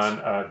update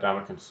numbnuts. on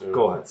Dominican Sue.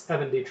 Go ahead. That's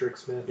Evan Dietrich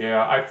Smith.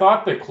 Yeah, I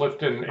thought that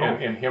Clifton Oh.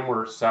 and him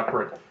were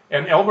separate.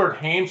 And Albert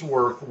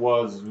Hainsworth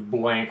was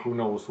blank. Who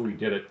knows who he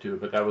did it to,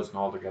 but that was an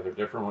altogether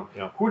different one.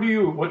 Yeah.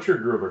 What's your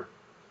Gruber?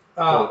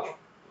 Uh,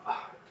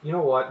 you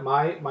know what?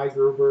 My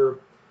Gruber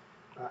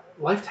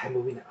Lifetime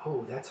movie.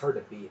 Oh, that's hard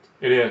to beat.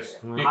 It is.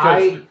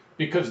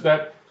 Because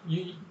that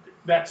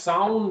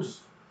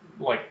sounds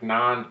like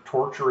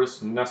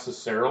non-torturous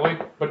necessarily,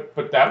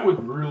 but that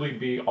would really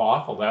be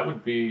awful. That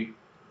would be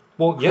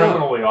Well, yeah,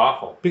 criminally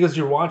awful. because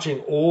you're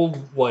watching old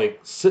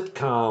like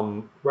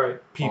sitcom Right.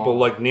 people Oh.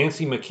 like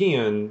Nancy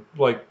McKeon,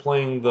 like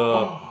playing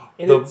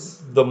And the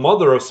it's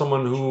mother of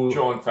someone who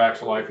Joe in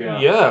Facts of Life, yeah.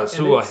 yes,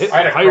 And who it's- I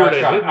had a hired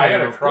crush a on- hitman. I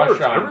had a of crush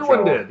course. on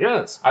Everyone Joe. did,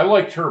 yes. I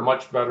liked her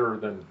much better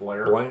than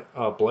Blair.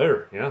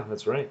 Blair, yeah,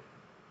 that's right.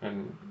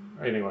 And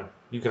anyway,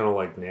 You kind of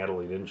like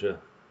Natalie, didn't you?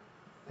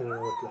 I don't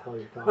know what the hell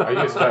you're talking I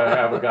about. used to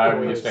have a guy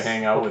we used to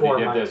hang out with. He Before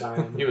did my this.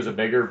 time. He was a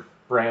bigger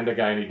brand of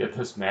guy, and he did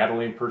this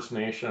Natalie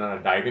impersonation on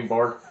a diving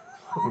board.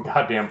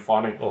 Goddamn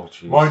funny. Oh,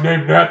 jeez. My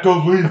name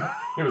Natalie.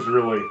 It was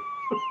really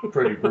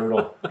pretty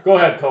brutal. Go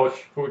ahead,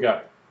 Coach. Who we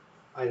got?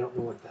 I don't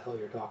know what the hell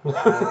you're talking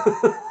about.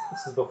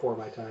 This is before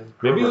my time.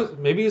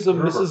 Maybe he's a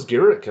Gruber. Mrs.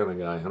 Garrett kind of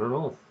guy. I don't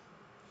know.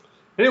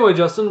 Anyway,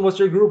 Justin, what's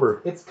your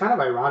Gruber? It's kind of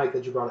ironic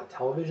that you brought a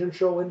television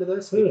show into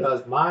this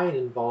because mine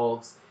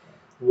involves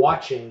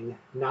watching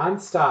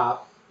nonstop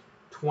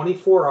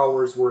 24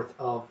 hours worth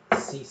of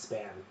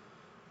C-SPAN.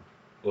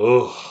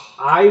 Ugh.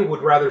 I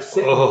would rather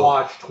sit and Ugh.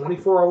 watch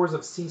 24 hours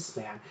of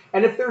C-SPAN.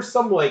 And if there's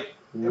some like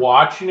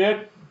Watching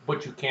it,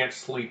 but you can't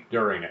sleep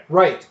during it.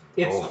 right,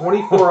 it's Oh.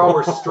 24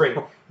 hours straight.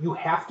 You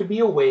have to be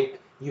awake.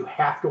 You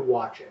have to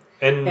watch it.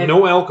 And And-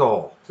 no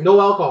alcohol. No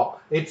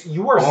alcohol. It's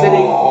you are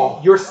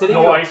sitting. You're sitting.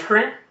 No in a- ice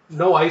cream?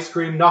 No ice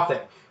cream. Nothing.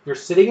 You're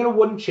sitting in a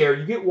wooden chair.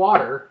 You get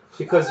water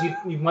because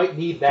you might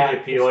need Can you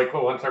that. pee like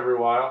once every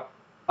while?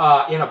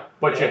 In a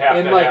But you have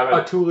in to like have it.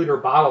 a 2-liter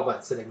bottle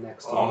that's sitting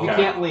next to you. You Okay.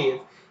 can't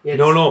leave. It's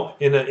No,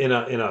 in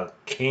a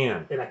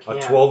can. In a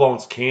can.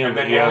 12-ounce can. And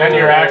that then, you and have then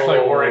you're to- actually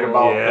worried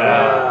about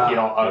Yeah. a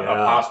Yeah.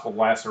 possible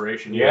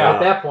laceration. Yeah. At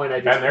that point,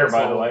 I just Been there, piss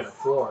by all the way. over the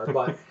floor.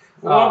 But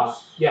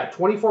Whoops. yeah,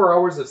 24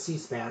 hours of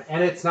C-SPAN,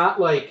 and it's not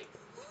like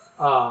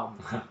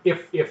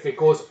if it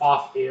goes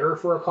off air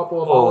for a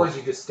couple of hours,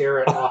 you just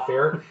stare at off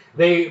air.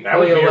 They That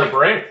would play be like a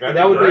break.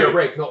 that would be a great.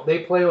 break. No, they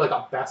play like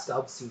a best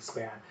of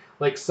C-SPAN,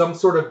 like some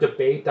sort of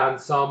debate on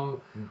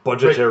some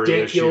budgetary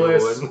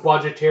ridiculous issue.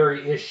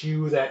 budgetary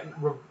issue that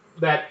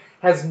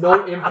has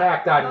no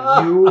impact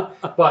on you,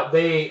 but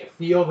they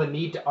feel the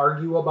need to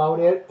argue about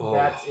it. Oh.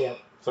 That's it.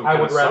 Some I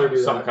kind would of rather do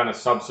some that. kind of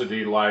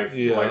subsidy life,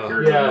 Yeah. like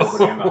you're Yes.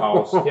 nobody in the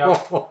house.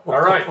 Yep. All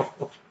right,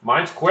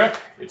 mine's quick.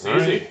 It's All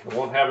easy. right. It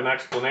won't have an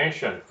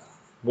explanation.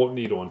 Won't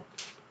need one.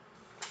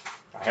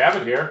 I have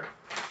it here.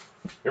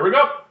 Here we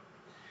go.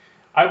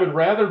 I would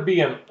rather be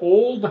an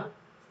old,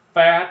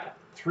 fat,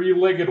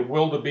 three-legged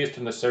wildebeest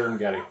in the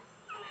Serengeti.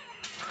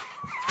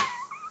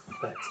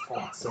 That's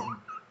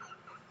awesome.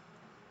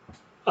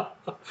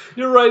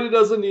 You're right. It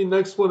doesn't need an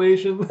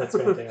explanation. That's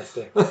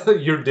fantastic.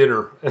 Your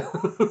dinner.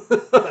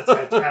 That's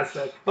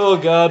fantastic. Oh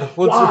God.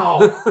 Wow.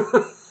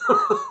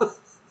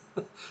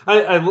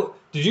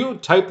 Did you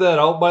type that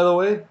out, by the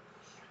way?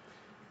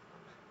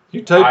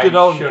 You typed it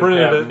out and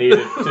printed have it. needed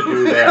to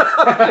do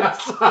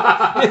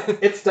that.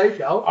 It's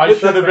typed out. I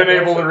should have been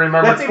That's able to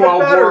remember That's even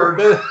 12 better.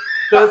 words.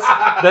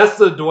 That's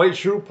the Dwight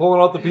Schrute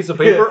pulling out the piece of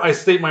paper. I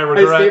state my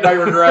regret. I state my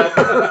regret.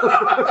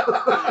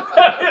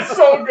 That is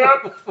so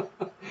good.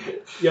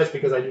 Yes,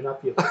 because I do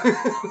not feel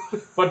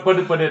it.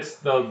 But it's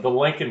the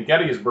Lincoln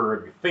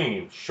Gettysburg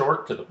theme.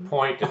 Short to the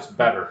point. It's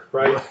better.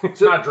 Right. It's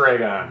not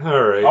drag on.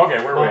 All right.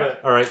 Okay, where are we Love at?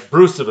 it. All right,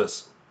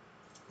 Bruceivus.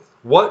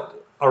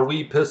 What are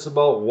we pissed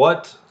about?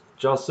 What,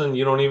 Justin?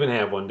 You don't even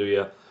have one, do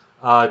you?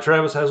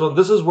 Travis has one.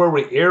 This is where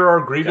we air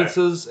our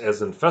grievances,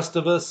 as in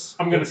Festivus.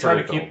 I'm going to try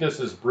to Seinfeld. keep this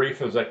as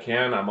brief as I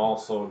can. I'm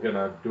also going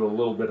to do a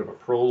little bit of a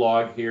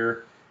prologue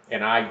here.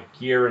 And I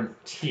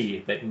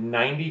guarantee that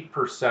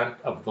 90%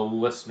 of the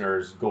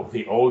listeners go,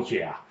 oh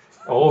yeah,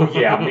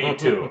 me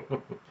too.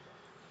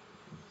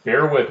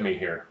 Bear with me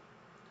here.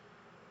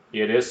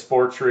 It is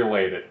sports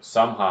related,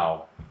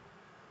 somehow.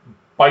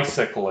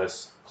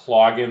 Bicyclists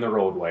clogging the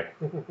roadway.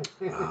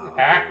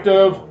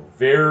 Active,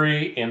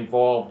 very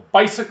involved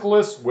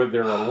bicyclists with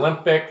their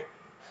Olympic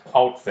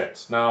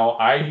outfits. Now,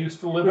 I used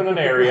to live in an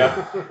area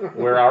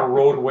where our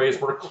roadways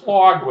were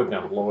clogged with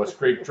them. Lois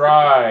Creek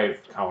Drive,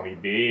 County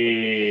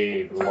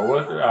B,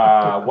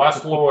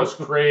 West Lois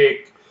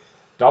Creek,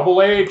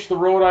 Double H, the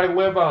road I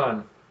live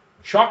on.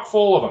 Chock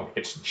full of them.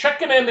 It's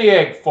chicken and the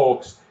egg,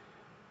 folks.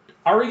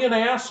 Are you an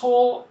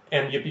asshole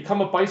and you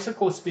become a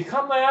bicyclist,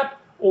 become that?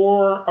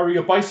 Or are you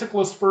a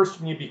bicyclist first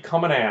and you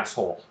become an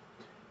asshole?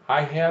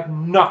 I have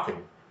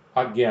nothing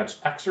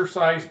against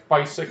exercise,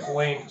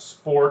 bicycling,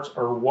 sports,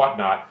 or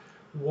whatnot.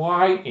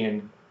 Why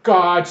in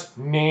God's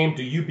name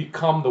do you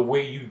become the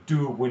way you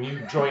do when you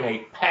join a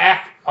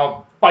pack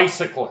of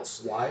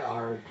bicyclists? Why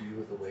are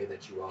you the way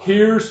that you are?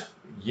 Here's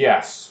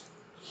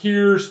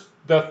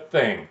the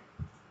thing.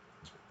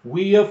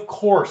 We, of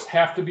course,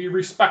 have to be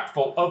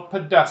respectful of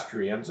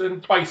pedestrians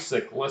and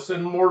bicyclists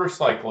and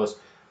motorcyclists.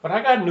 But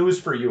I got news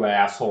for you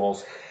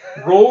assholes.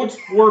 Roads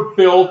were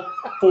built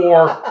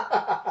for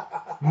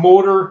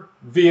motor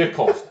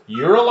vehicles.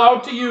 You're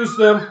allowed to use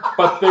them,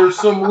 but there's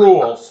some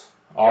rules.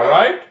 All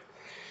right?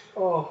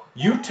 Oh.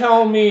 You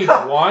tell me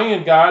why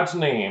in God's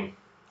name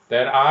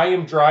that I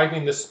am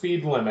driving the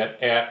speed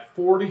limit at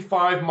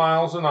 45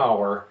 miles an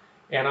hour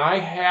and I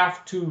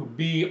have to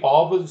be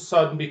all of a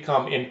sudden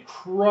become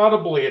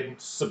incredibly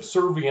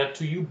subservient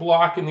to you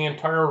blocking the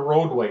entire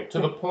roadway to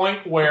the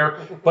point where,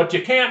 but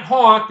you can't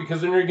honk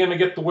because then you're going to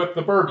get the whip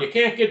the bird. You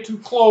can't get too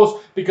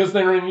close because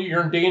then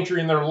you're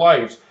endangering their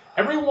lives.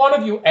 Every one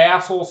of you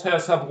assholes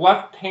has a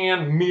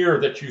left-hand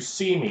mirror that you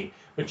see me,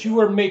 but you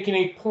are making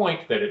a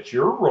point that it's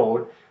your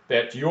road,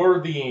 that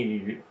you're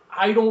the,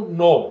 I don't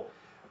know.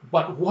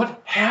 But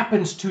what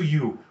happens to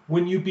you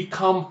when you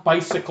become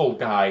bicycle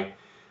guy?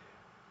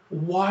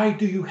 Why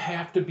do you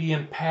have to be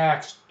in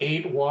packs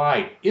 8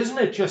 wide? Isn't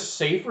it just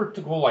safer to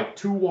go like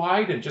 2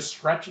 wide and just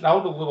stretch it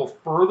out a little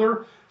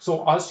further?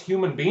 So us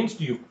human beings,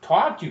 do you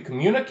talk? Do you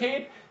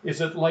communicate?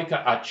 Is it like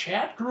a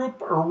chat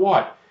group or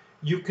what?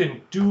 You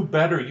can do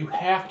better. You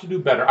have to do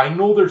better. I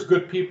know there's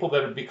good people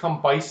that have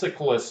become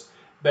bicyclists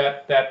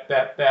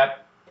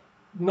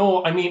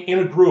no, I mean in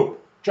a group.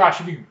 Josh,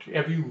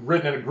 have you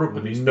ridden in a group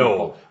of these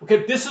people?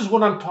 Okay, this is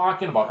what I'm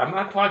talking about. I'm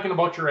not talking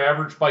about your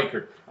average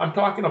biker. I'm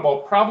talking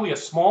about probably a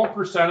small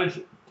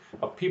percentage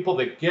of people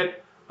that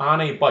get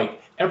on a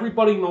bike.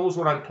 Everybody knows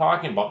what I'm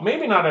talking about.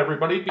 Maybe not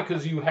everybody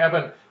because you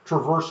haven't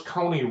traversed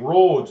county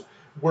roads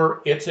where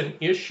it's an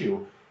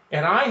issue.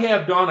 And I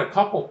have done a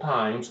couple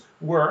times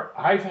where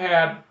I've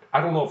had, I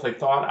don't know if they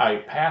thought I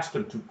passed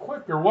them too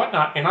quick or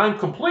whatnot, and I'm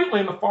completely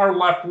in the far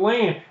left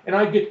lane, and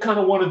I get kind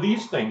of one of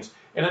these things.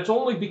 And it's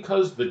only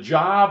because the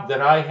job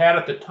that I had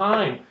at the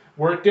time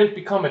where it didn't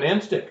become an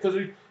instant.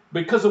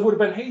 Because it would have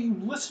been, hey,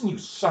 listen, you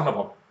son of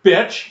a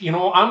bitch. You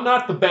know, I'm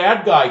not the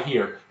bad guy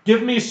here.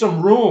 Give me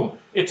some room.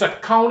 It's a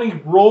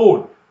county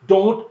road.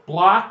 Don't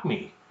block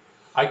me.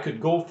 I could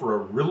go for a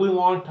really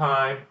long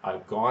time.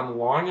 I've gone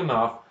long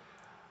enough.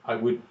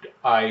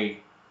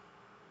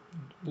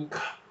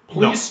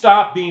 Please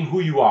stop being who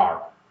you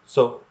are.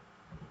 So,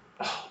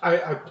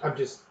 I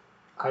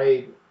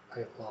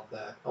love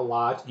that a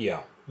lot.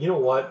 yeah. You know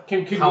what?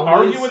 Can you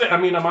argue with it? I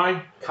mean,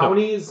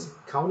 counties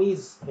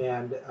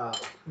and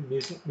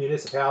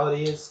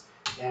municipalities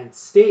and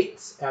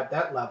states at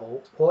that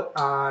level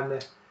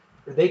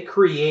they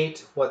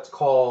create what's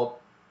called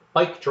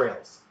bike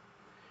trails.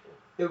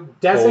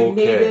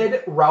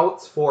 Designated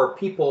routes for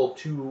people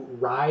to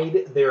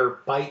ride their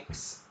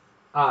bikes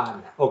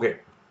on. Okay.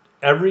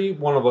 Every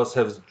one of us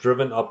has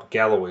driven up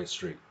Galloway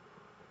Street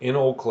in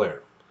Eau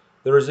Claire.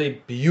 There is a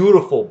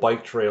beautiful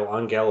bike trail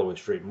on Galloway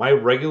Street. My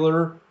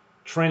regular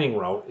training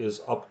route is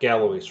up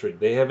Galloway Street.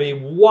 They have a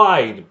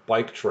wide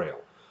bike trail.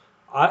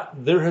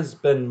 There has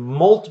been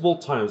multiple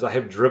times I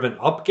have driven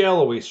up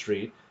Galloway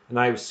Street and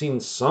I've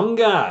seen some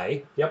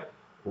guy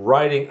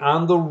riding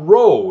on the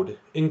road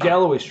in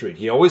Galloway Street.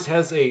 He always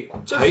has a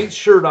tight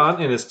shirt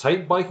on and his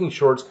tight biking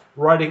shorts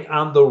riding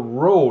on the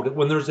road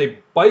when there's a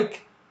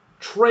bike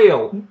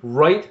trail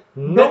right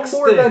next to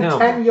him. No more than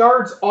 10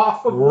 yards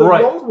off of the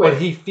roadway. But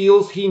he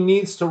feels he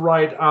needs to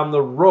ride on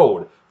the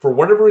road. For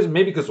whatever reason,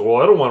 maybe because, I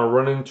don't want to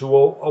run into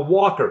a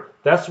walker.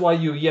 That's why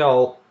you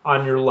yell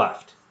on your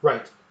left.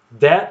 Right.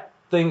 That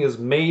thing is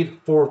made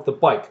for the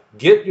bike.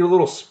 Get your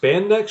little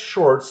spandex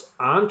shorts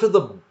onto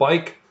the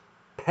bike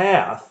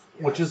path,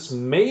 which is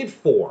made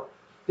for.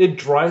 It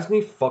drives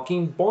me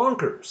fucking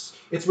bonkers.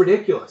 It's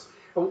ridiculous.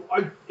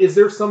 Is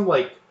there some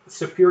like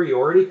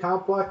superiority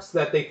complex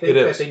that they think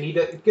that they need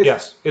to?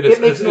 Yes, it is.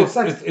 It makes no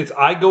sense. It's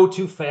I go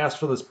too fast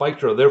for this bike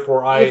trail,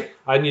 therefore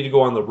I need to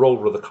go on the road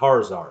where the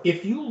cars are.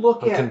 If you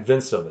look I'm at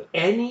convinced of it.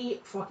 any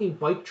fucking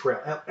bike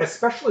trail,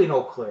 especially in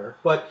Eau Claire,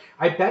 but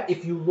I bet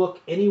if you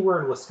look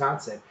anywhere in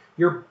Wisconsin,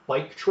 your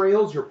bike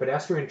trails, your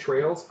pedestrian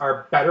trails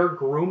are better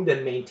groomed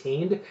and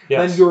maintained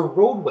than your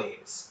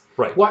roadways.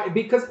 Right. Why?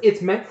 Because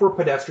it's meant for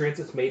pedestrians.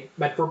 It's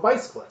meant for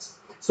bicyclists.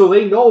 So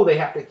they know they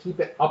have to keep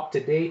it up to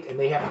date and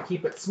they have to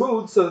keep it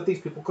smooth so that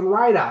these people can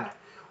ride on it.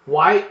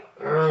 Why?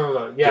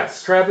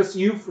 Yes, Travis,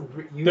 you've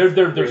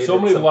there's so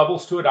many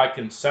levels to it. I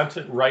can sense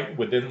it right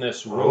within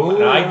this room,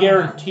 and I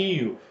guarantee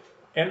you.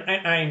 And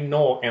I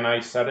know, and I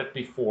said it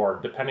before.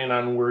 Depending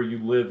on where you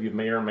live, you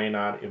may or may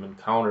not have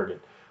encountered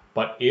it,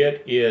 but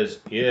it is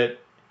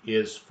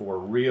for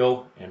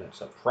real, and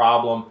it's a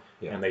problem,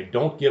 and they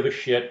don't give a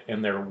shit,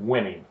 and they're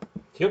winning.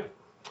 Yep.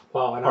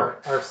 Well, and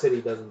our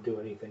city doesn't do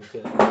anything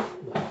to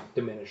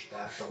diminish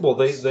that. Well,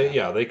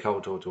 they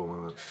kowtow to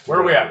them. Where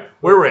are we at?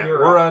 Where we're at?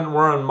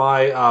 We're on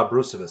my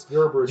Brucevis.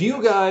 You're a Brucevis. Do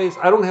you guys?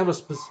 I don't have a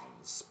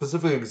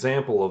specific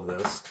example of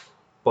this,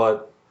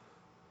 but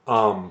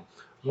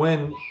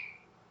when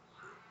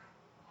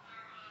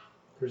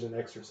there's an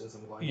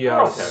exorcism going.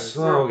 Yes.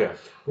 Okay.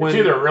 It's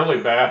either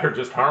really bad or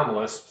just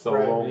harmless. So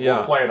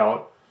we'll play it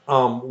out.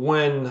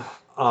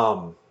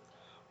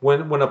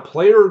 When a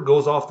player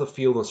goes off the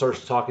field and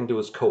starts talking to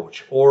his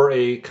coach, or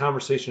a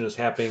conversation is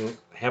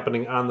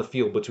happening on the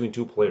field between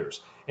two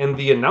players, and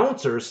the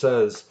announcer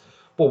says,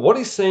 well, what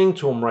he's saying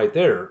to him right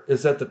there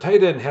is that the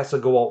tight end has to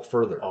go out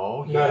further.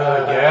 Oh,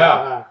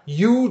 yeah.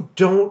 You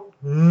don't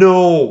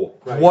know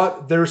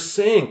what they're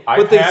saying.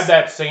 I've had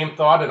that same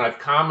thought, and I've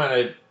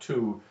commented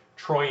to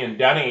Troy and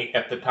Denny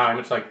at the time.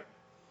 It's like,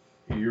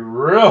 you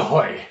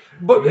really?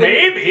 But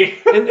maybe.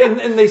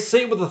 and they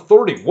say it with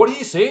authority. What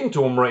he's saying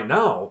to him right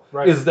now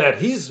is that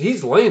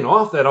he's laying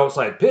off that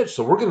outside pitch,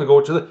 so we're going to go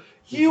to the...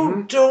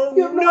 You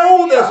don't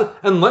know this.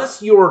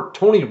 Unless you're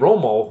Tony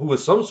Romo, who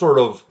is some sort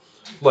of...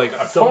 like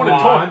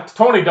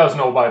Tony does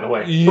know, by the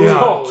way.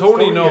 Yeah,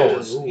 Tony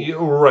knows.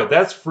 Right,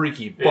 that's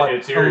freaky.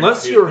 But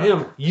unless you're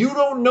him, you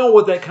don't know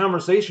what that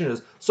conversation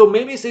is. So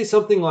maybe say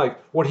something like,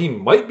 what he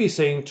might be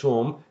saying to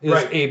him is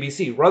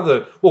ABC, rather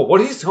than, well,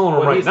 what he's telling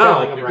him right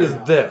now is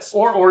this.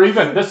 Or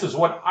even, this is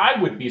what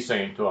I would be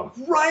saying to him.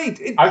 Right.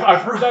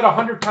 I've heard that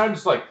 100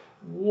 times, like,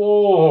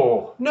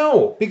 whoa.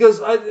 No, because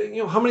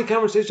how many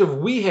conversations have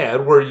we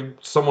had where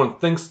someone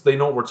thinks they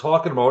know what we're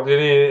talking about, and it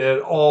ain't at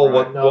all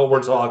what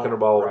we're talking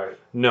about. Right.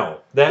 No,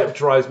 that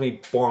drives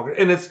me bonkers.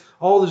 And it's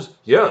all this,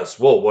 yes,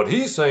 well, what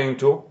he's saying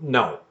to him,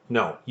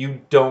 no,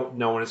 you don't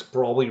know, and it's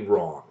probably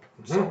wrong.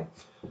 So,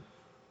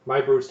 my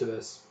Bruce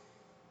Davis,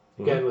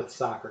 again with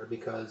soccer,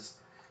 because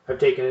I've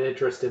taken an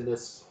interest in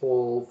this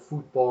whole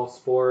football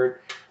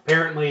sport.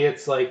 Apparently,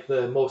 it's like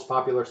the most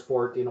popular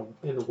sport in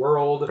the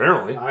world.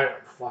 Apparently. I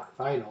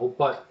know.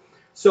 But,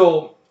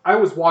 so, I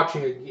was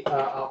watching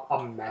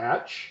a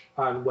match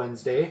on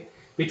Wednesday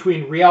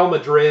between Real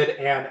Madrid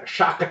and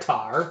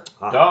Shakhtar.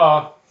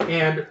 Duh.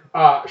 And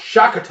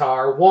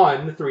Shakhtar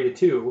won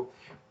 3-2.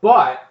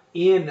 But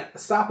in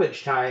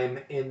stoppage time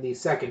in the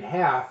second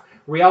half,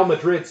 Real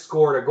Madrid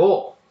scored a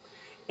goal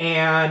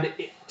and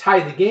it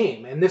tied the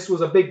game. And this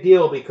was a big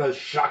deal because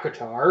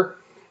Shakhtar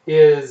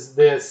is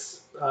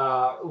this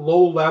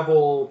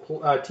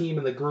low-level team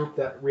in the group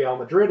that Real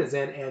Madrid is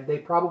in, and they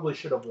probably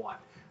should have won.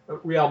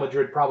 Real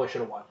Madrid probably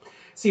should have won.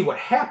 See, what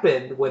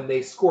happened when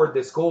they scored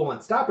this goal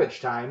in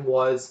stoppage time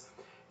was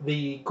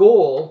the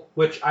goal,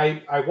 which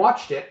I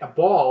watched it, a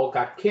ball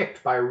got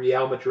kicked by a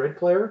Real Madrid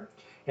player,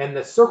 and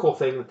the circle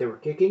thing that they were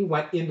kicking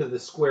went into the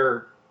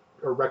square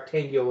or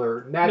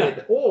rectangular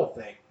netted hole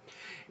thing.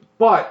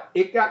 But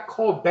it got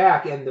called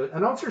back, and the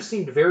announcer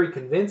seemed very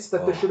convinced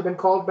that this should have been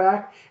called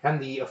back, and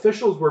the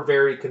officials were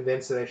very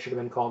convinced that it should have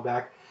been called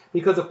back,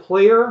 because a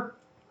player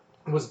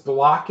was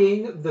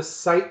blocking the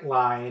sight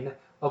line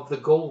of the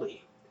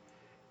goalie.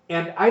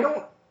 And I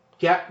don't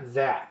get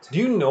that. Do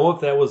you know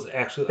if that was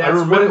actually... That's I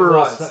remember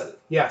what it was.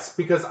 Yes,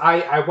 because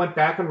I went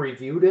back and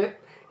reviewed it,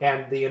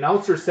 and the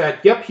announcer said,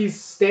 yep, he's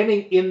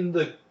standing in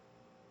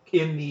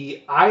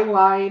the eye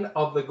line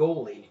of the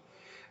goalie.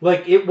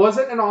 Like, it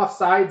wasn't an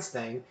offsides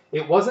thing.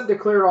 It wasn't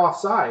declared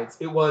offsides.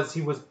 It was,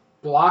 he was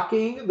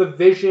blocking the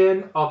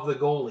vision of the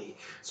goalie.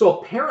 So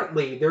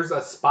apparently there's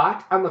a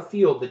spot on the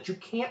field that you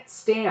can't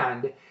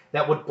stand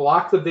that would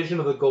block the vision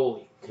of the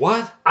goalie.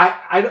 What?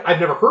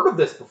 I've never heard of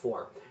this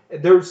before.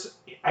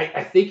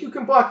 I think you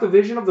can block the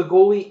vision of the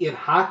goalie in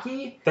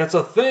hockey. That's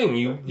a thing.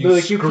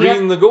 You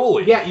screen the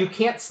goalie. Yeah, you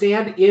can't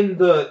stand in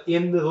the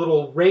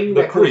little ring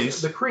the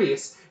crease. The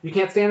crease. You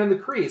can't stand in the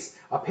crease.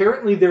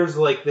 Apparently, there's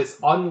like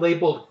this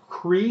unlabeled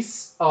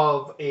crease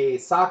of a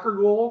soccer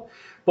goal.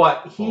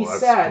 But he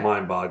said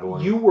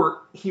mind-boggling.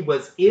 He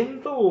was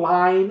in the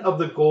line of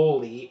the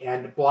goalie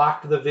and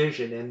blocked the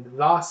vision, and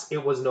thus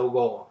it was no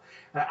goal.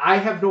 And I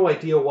have no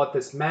idea what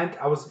this meant.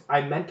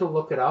 I meant to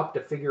look it up to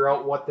figure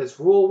out what this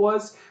rule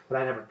was,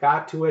 but I never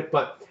got to it.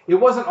 But it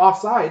wasn't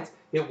offsides.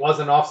 It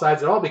wasn't offsides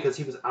at all because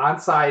he was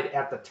onside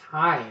at the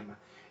time.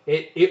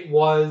 It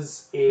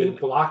was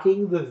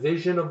blocking the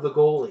vision of the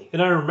goalie.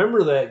 And I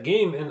remember that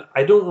game, and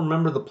I don't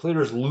remember the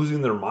players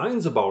losing their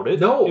minds about it.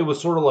 No. It was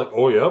sort of like,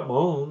 oh, yep,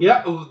 well.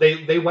 Yeah,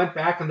 they went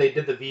back and they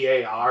did the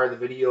VAR, the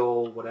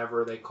video,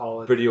 whatever they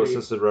call it. Video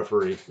assisted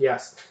referee.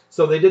 Yes.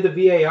 So they did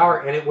the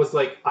VAR, and it was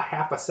like a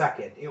half a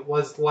second. It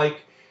was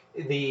like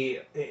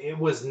it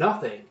was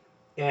nothing.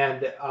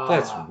 And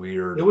that's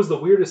weird. It was the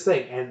weirdest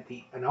thing. And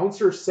the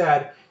announcer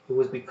said it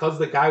was because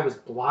the guy was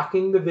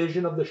blocking the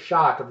vision of the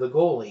shot of the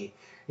goalie.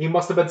 He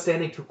must have been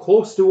standing too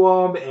close to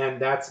him, and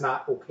that's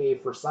not okay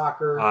for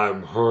soccer.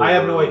 I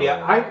have no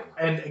idea.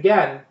 And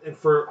again,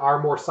 for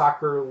our more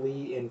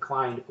soccerly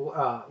inclined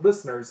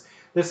listeners,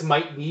 this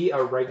might be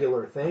a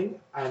regular thing,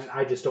 and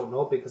I just don't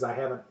know because I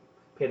haven't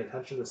paid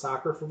attention to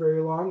soccer for very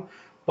long.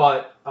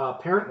 But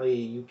apparently,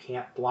 you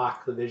can't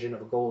block the vision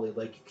of a goalie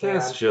like you can.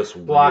 That's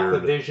just block weird. the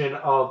vision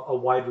of a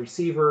wide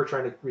receiver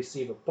trying to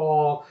receive a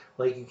ball,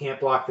 like you can't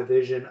block the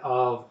vision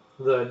of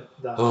the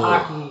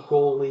hockey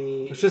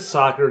goalie. It's just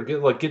soccer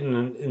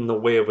getting in the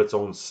way of its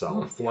own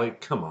self. Yeah.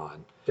 Like, come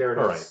on. There it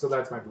All is. right. So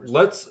that's my brewery.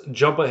 Let's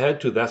jump ahead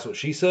to That's What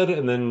She Said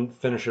and then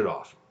finish it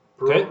off.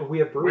 Okay. We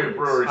have breweries. We have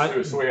breweries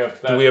too, so we have.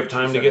 Do we have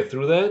time to get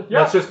through that? Yeah.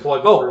 Let's just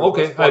plug. Oh, through.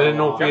 okay. Let's plug I didn't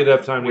know along. if we'd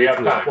have time to We get have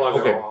through time. that. Plug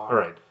Okay. along. All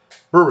right.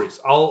 Breweries.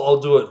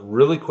 I'll do it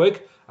really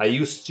quick. I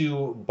used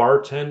to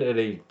bartend at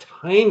a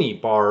tiny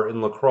bar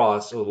in La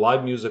Crosse, a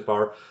live music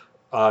bar.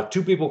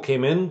 Two people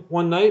came in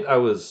one night. I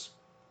was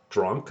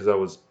drunk because I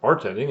was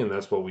bartending, and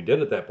that's what we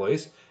did at that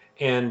place.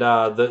 And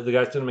the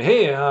guy said to me,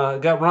 "Hey, I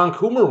got Ron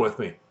Coomer with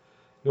me.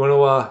 You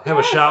want to have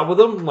a shot with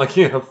him?" I'm like,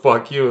 "Yeah,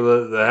 fuck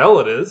you. The hell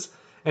it is."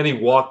 And he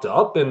walked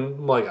up, and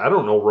I'm like, I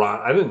don't know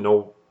Ron. I didn't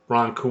know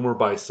Ron Coomer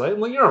by sight.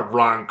 I'm like, "You're not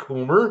Ron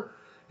Coomer."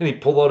 And he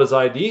pulled out his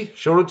ID,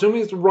 showed it to me.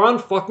 It's Ron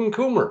fucking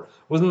Coomer.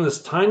 Was in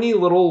this tiny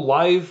little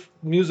live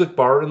music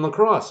bar in La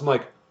Crosse. I'm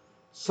like,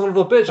 son of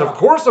a bitch. Of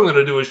course I'm going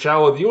to do a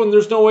shot with you, and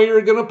there's no way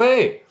you're going to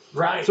pay.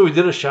 Right. So we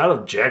did a shot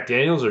of Jack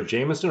Daniels or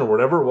Jameson or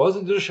whatever it was.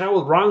 And did a shot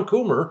with Ron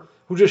Coomer,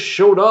 who just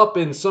showed up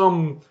in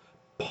some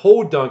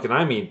podunk, and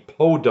I mean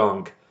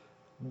podunk,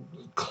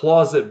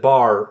 closet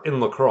bar in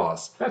La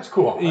Crosse. That's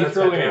cool. That's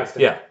really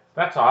fantastic. Yeah.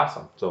 That's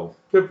awesome. So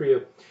Good for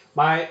you.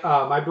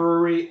 My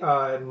brewery,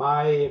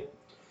 my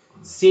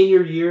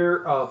senior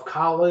year of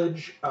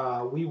college,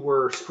 we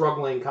were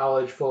struggling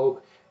college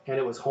folk, and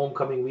it was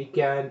homecoming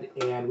weekend,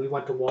 and we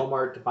went to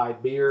Walmart to buy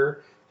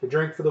beer to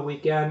drink for the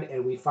weekend,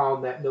 and we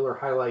found that Miller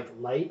High Life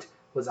Light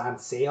was on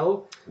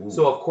sale. Ooh.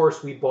 So of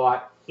course we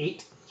bought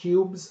 8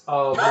 cubes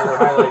of Miller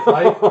High Life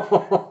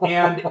Light,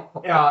 and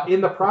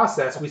in the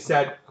process we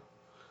said,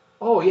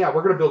 "Oh yeah,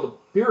 we're gonna build a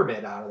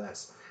pyramid out of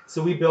this."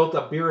 So we built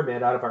a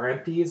pyramid out of our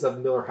empties of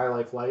Miller High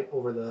Life Light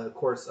over the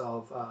course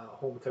of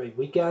homecoming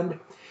weekend.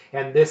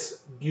 And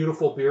this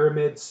beautiful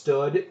pyramid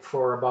stood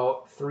for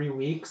about 3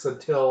 weeks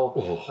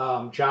until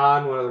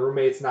John, one of the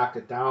roommates, knocked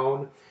it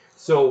down.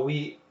 So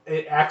we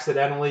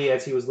accidentally,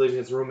 as he was leaving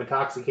his room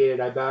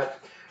intoxicated, I bet.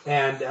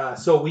 And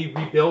so we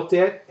rebuilt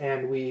it,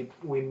 and we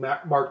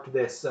marked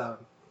this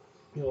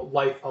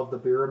life of the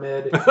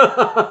pyramid.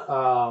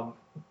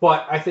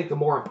 But I think the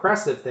more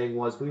impressive thing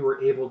was we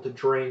were able to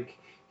drink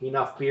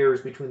enough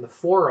beers between the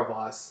 4 of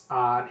us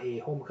on a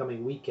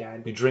homecoming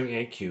weekend. You drink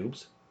 8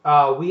 cubes?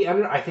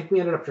 I think we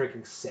ended up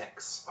drinking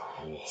 6.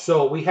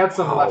 So we had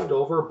some left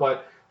over,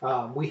 but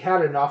we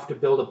had enough to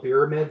build a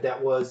pyramid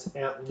that was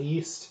at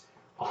least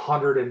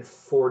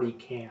 140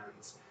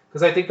 cans.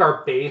 Because I think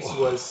our base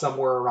was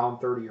somewhere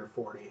around 30 or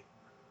 40.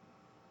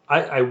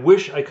 I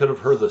wish I could have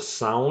heard the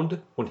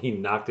sound when he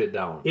knocked it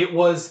down. It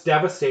was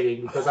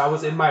devastating because I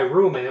was in my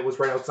room and it was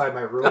right outside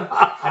my room. And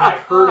I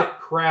heard it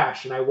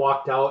crash and I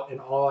walked out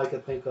and all I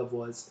could think of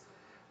was,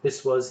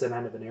 this was the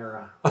end of an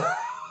era.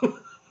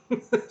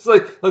 It's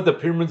like the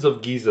pyramids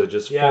of Giza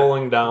just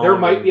falling down. There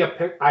might be a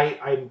pic.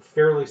 I'm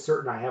fairly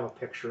certain I have a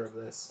picture of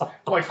this.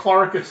 Like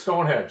Clark at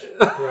Stonehenge.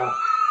 Yeah.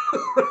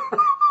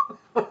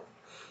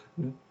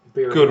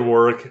 Good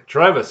work.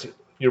 Travis,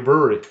 your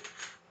brewery.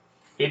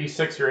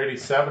 86 or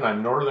 87,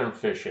 I'm northern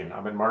fishing.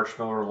 I'm in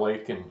Marshmiller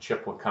Lake in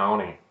Chippewa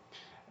County.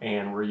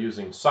 And we're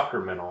using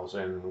sucker minnows,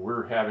 and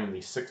we're having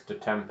these 6 to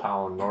 10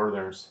 pound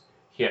northerns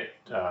hit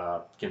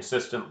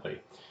consistently.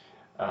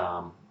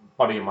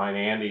 Buddy of mine,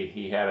 Andy,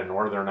 he had a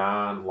northern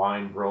on,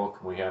 line broke,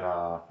 and we had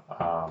a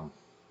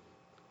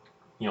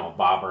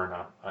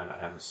bobber and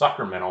a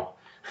sucker minnow.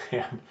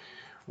 And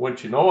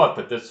wouldn't you know it,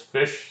 that this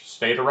fish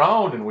stayed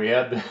around, and we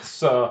had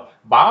this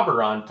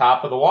bobber on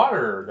top of the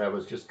water that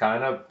was just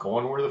kind of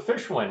going where the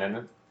fish went, and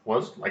it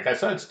was, like I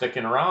said,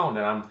 sticking around.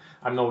 And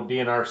I'm no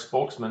DNR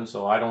spokesman,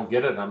 so I don't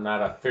get it. I'm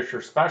not a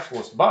fisher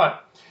specialist,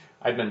 but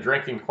I've been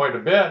drinking quite a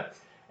bit,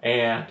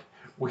 and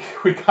we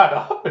got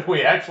up and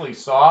we actually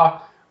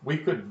saw, we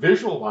could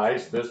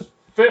visualize this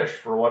fish,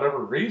 for whatever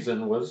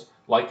reason, was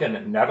like an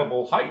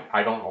nettable height.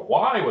 I don't know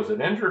why. Was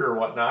it injured or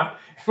whatnot?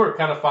 We're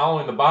kind of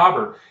following the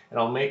bobber. And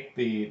I'll make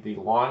the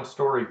long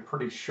story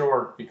pretty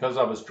short. Because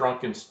I was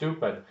drunk and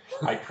stupid,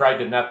 I tried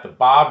to net the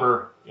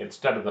bobber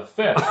instead of the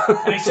fish.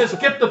 And he says,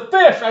 "Get the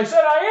fish." I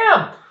said, "I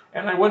am."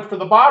 And I went for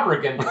the bobber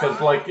again because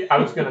like I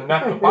was going to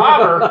net the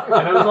bobber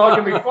and it was all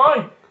going to be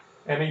fine.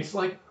 And he's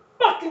like,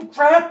 "Fucking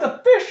grab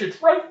the fish.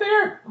 It's right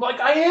there." I'm like,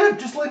 "I am.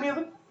 Just leave me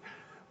alone."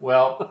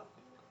 Well,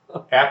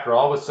 after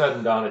all was said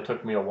and done, it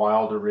took me a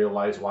while to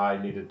realize why I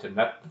needed to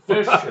net the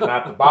fish and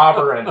not the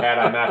bobber. And had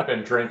I not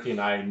been drinking,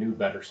 I knew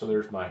better. So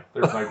there's my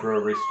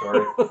brewery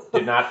story.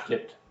 Did not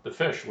get the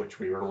fish, which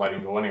we were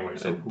letting go anyway.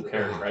 So who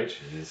cares, right?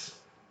 Jeez.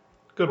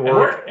 Good And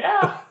work.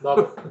 yeah. Love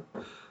it.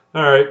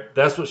 All right,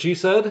 that's what she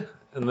said,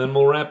 and then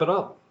we'll wrap it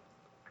up.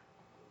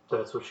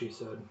 That's what she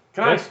said.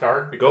 Can I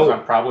start? Because Go.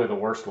 I'm probably the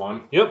worst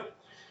one. Yep.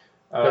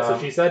 That's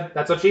what she said.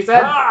 That's what she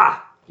said.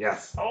 Ah,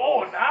 yes.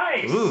 Oh,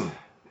 nice. Mm.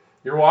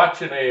 You're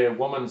watching a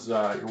women's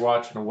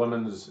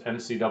NCAA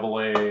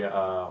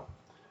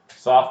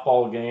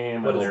softball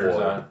game, and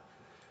Oh,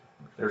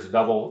 there's a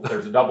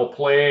double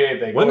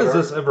play. When has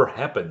this ever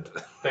happened?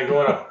 They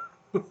go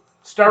to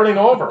starting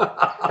over.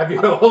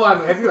 Hold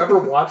on. Have you ever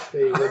watched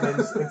a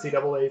women's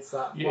NCAA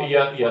softball?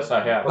 Yeah, yes, I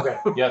have. Okay.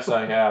 Yes,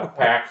 I have.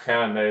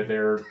 Pac-10.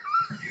 They're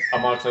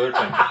amongst other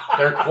things.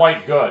 They're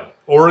quite good.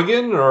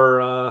 Oregon or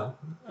I'm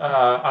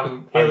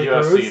a Haley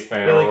USC Cruz?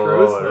 fan. Haley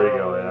Cruz? there you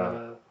go, yeah.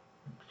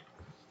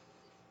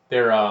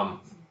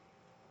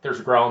 There's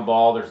a ground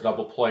ball. There's a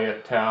double play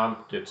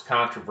attempt. It's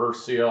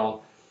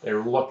controversial.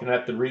 They're looking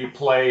at the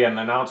replay, and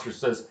the announcer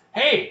says,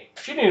 "Hey,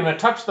 she didn't even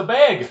touch the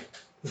bag."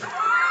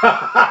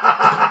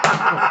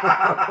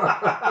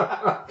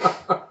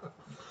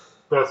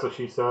 That's what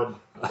she said.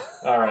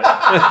 All right.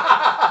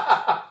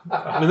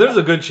 I mean, there's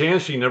a good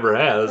chance she never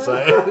has.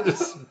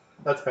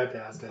 That's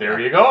fantastic. There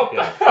you go.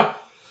 Yeah.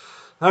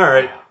 All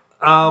right.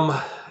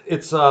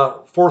 It's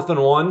 4th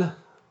and 1,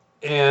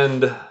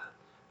 and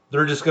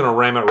they're just gonna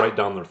ram it right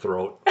down their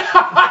throat.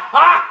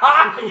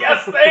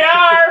 Yes, they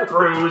are.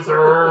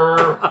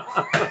 Cruiser.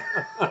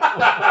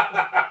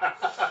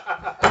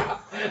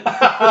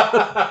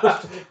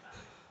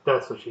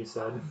 That's what she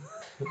said.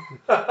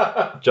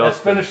 Let's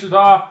Just finish it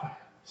off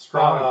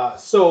strong.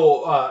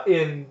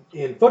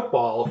 In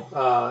football,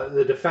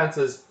 the defense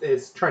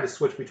is trying to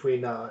switch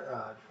between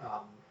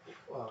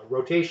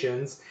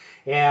rotations,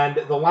 and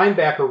the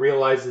linebacker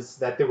realizes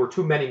that there were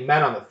too many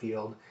men on the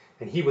field,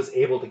 and he was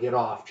able to get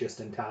off just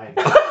in time.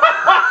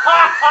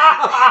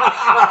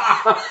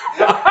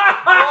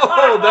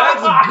 Oh,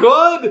 that's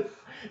good.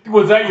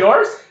 Was that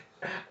yours?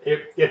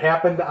 It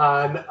happened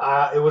on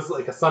it was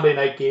like a Sunday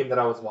night game that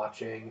I was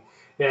watching,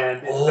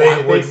 and Oh,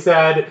 they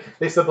said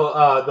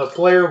the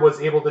player was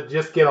able to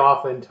just get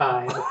off in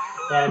time,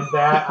 and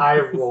that I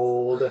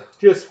rolled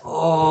just.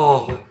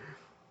 Oh,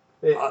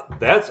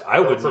 That's I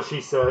would what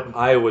she said.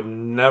 I would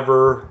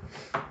never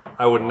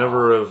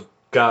have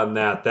gotten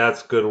that.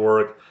 That's good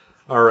work.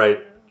 All right.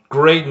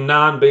 Great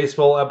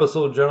non-baseball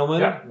episode, gentlemen.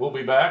 Yeah, we'll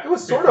be back. It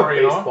was sort of before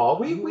you know it. baseball.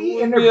 We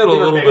had a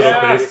little bit of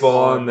Yes.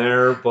 baseball in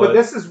there, but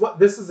this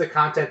is the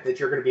content that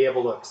you're going to be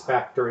able to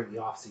expect during the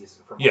off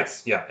season from us.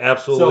 yes, yeah,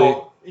 absolutely,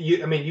 So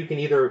you can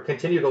either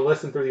continue to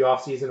listen through the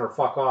off season or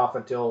fuck off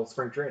until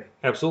spring training.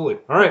 absolutely.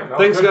 All right, No,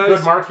 thanks, good, guys.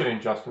 Good marketing,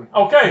 Justin.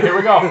 Okay, here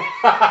we go.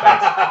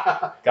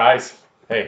 Thanks, guys.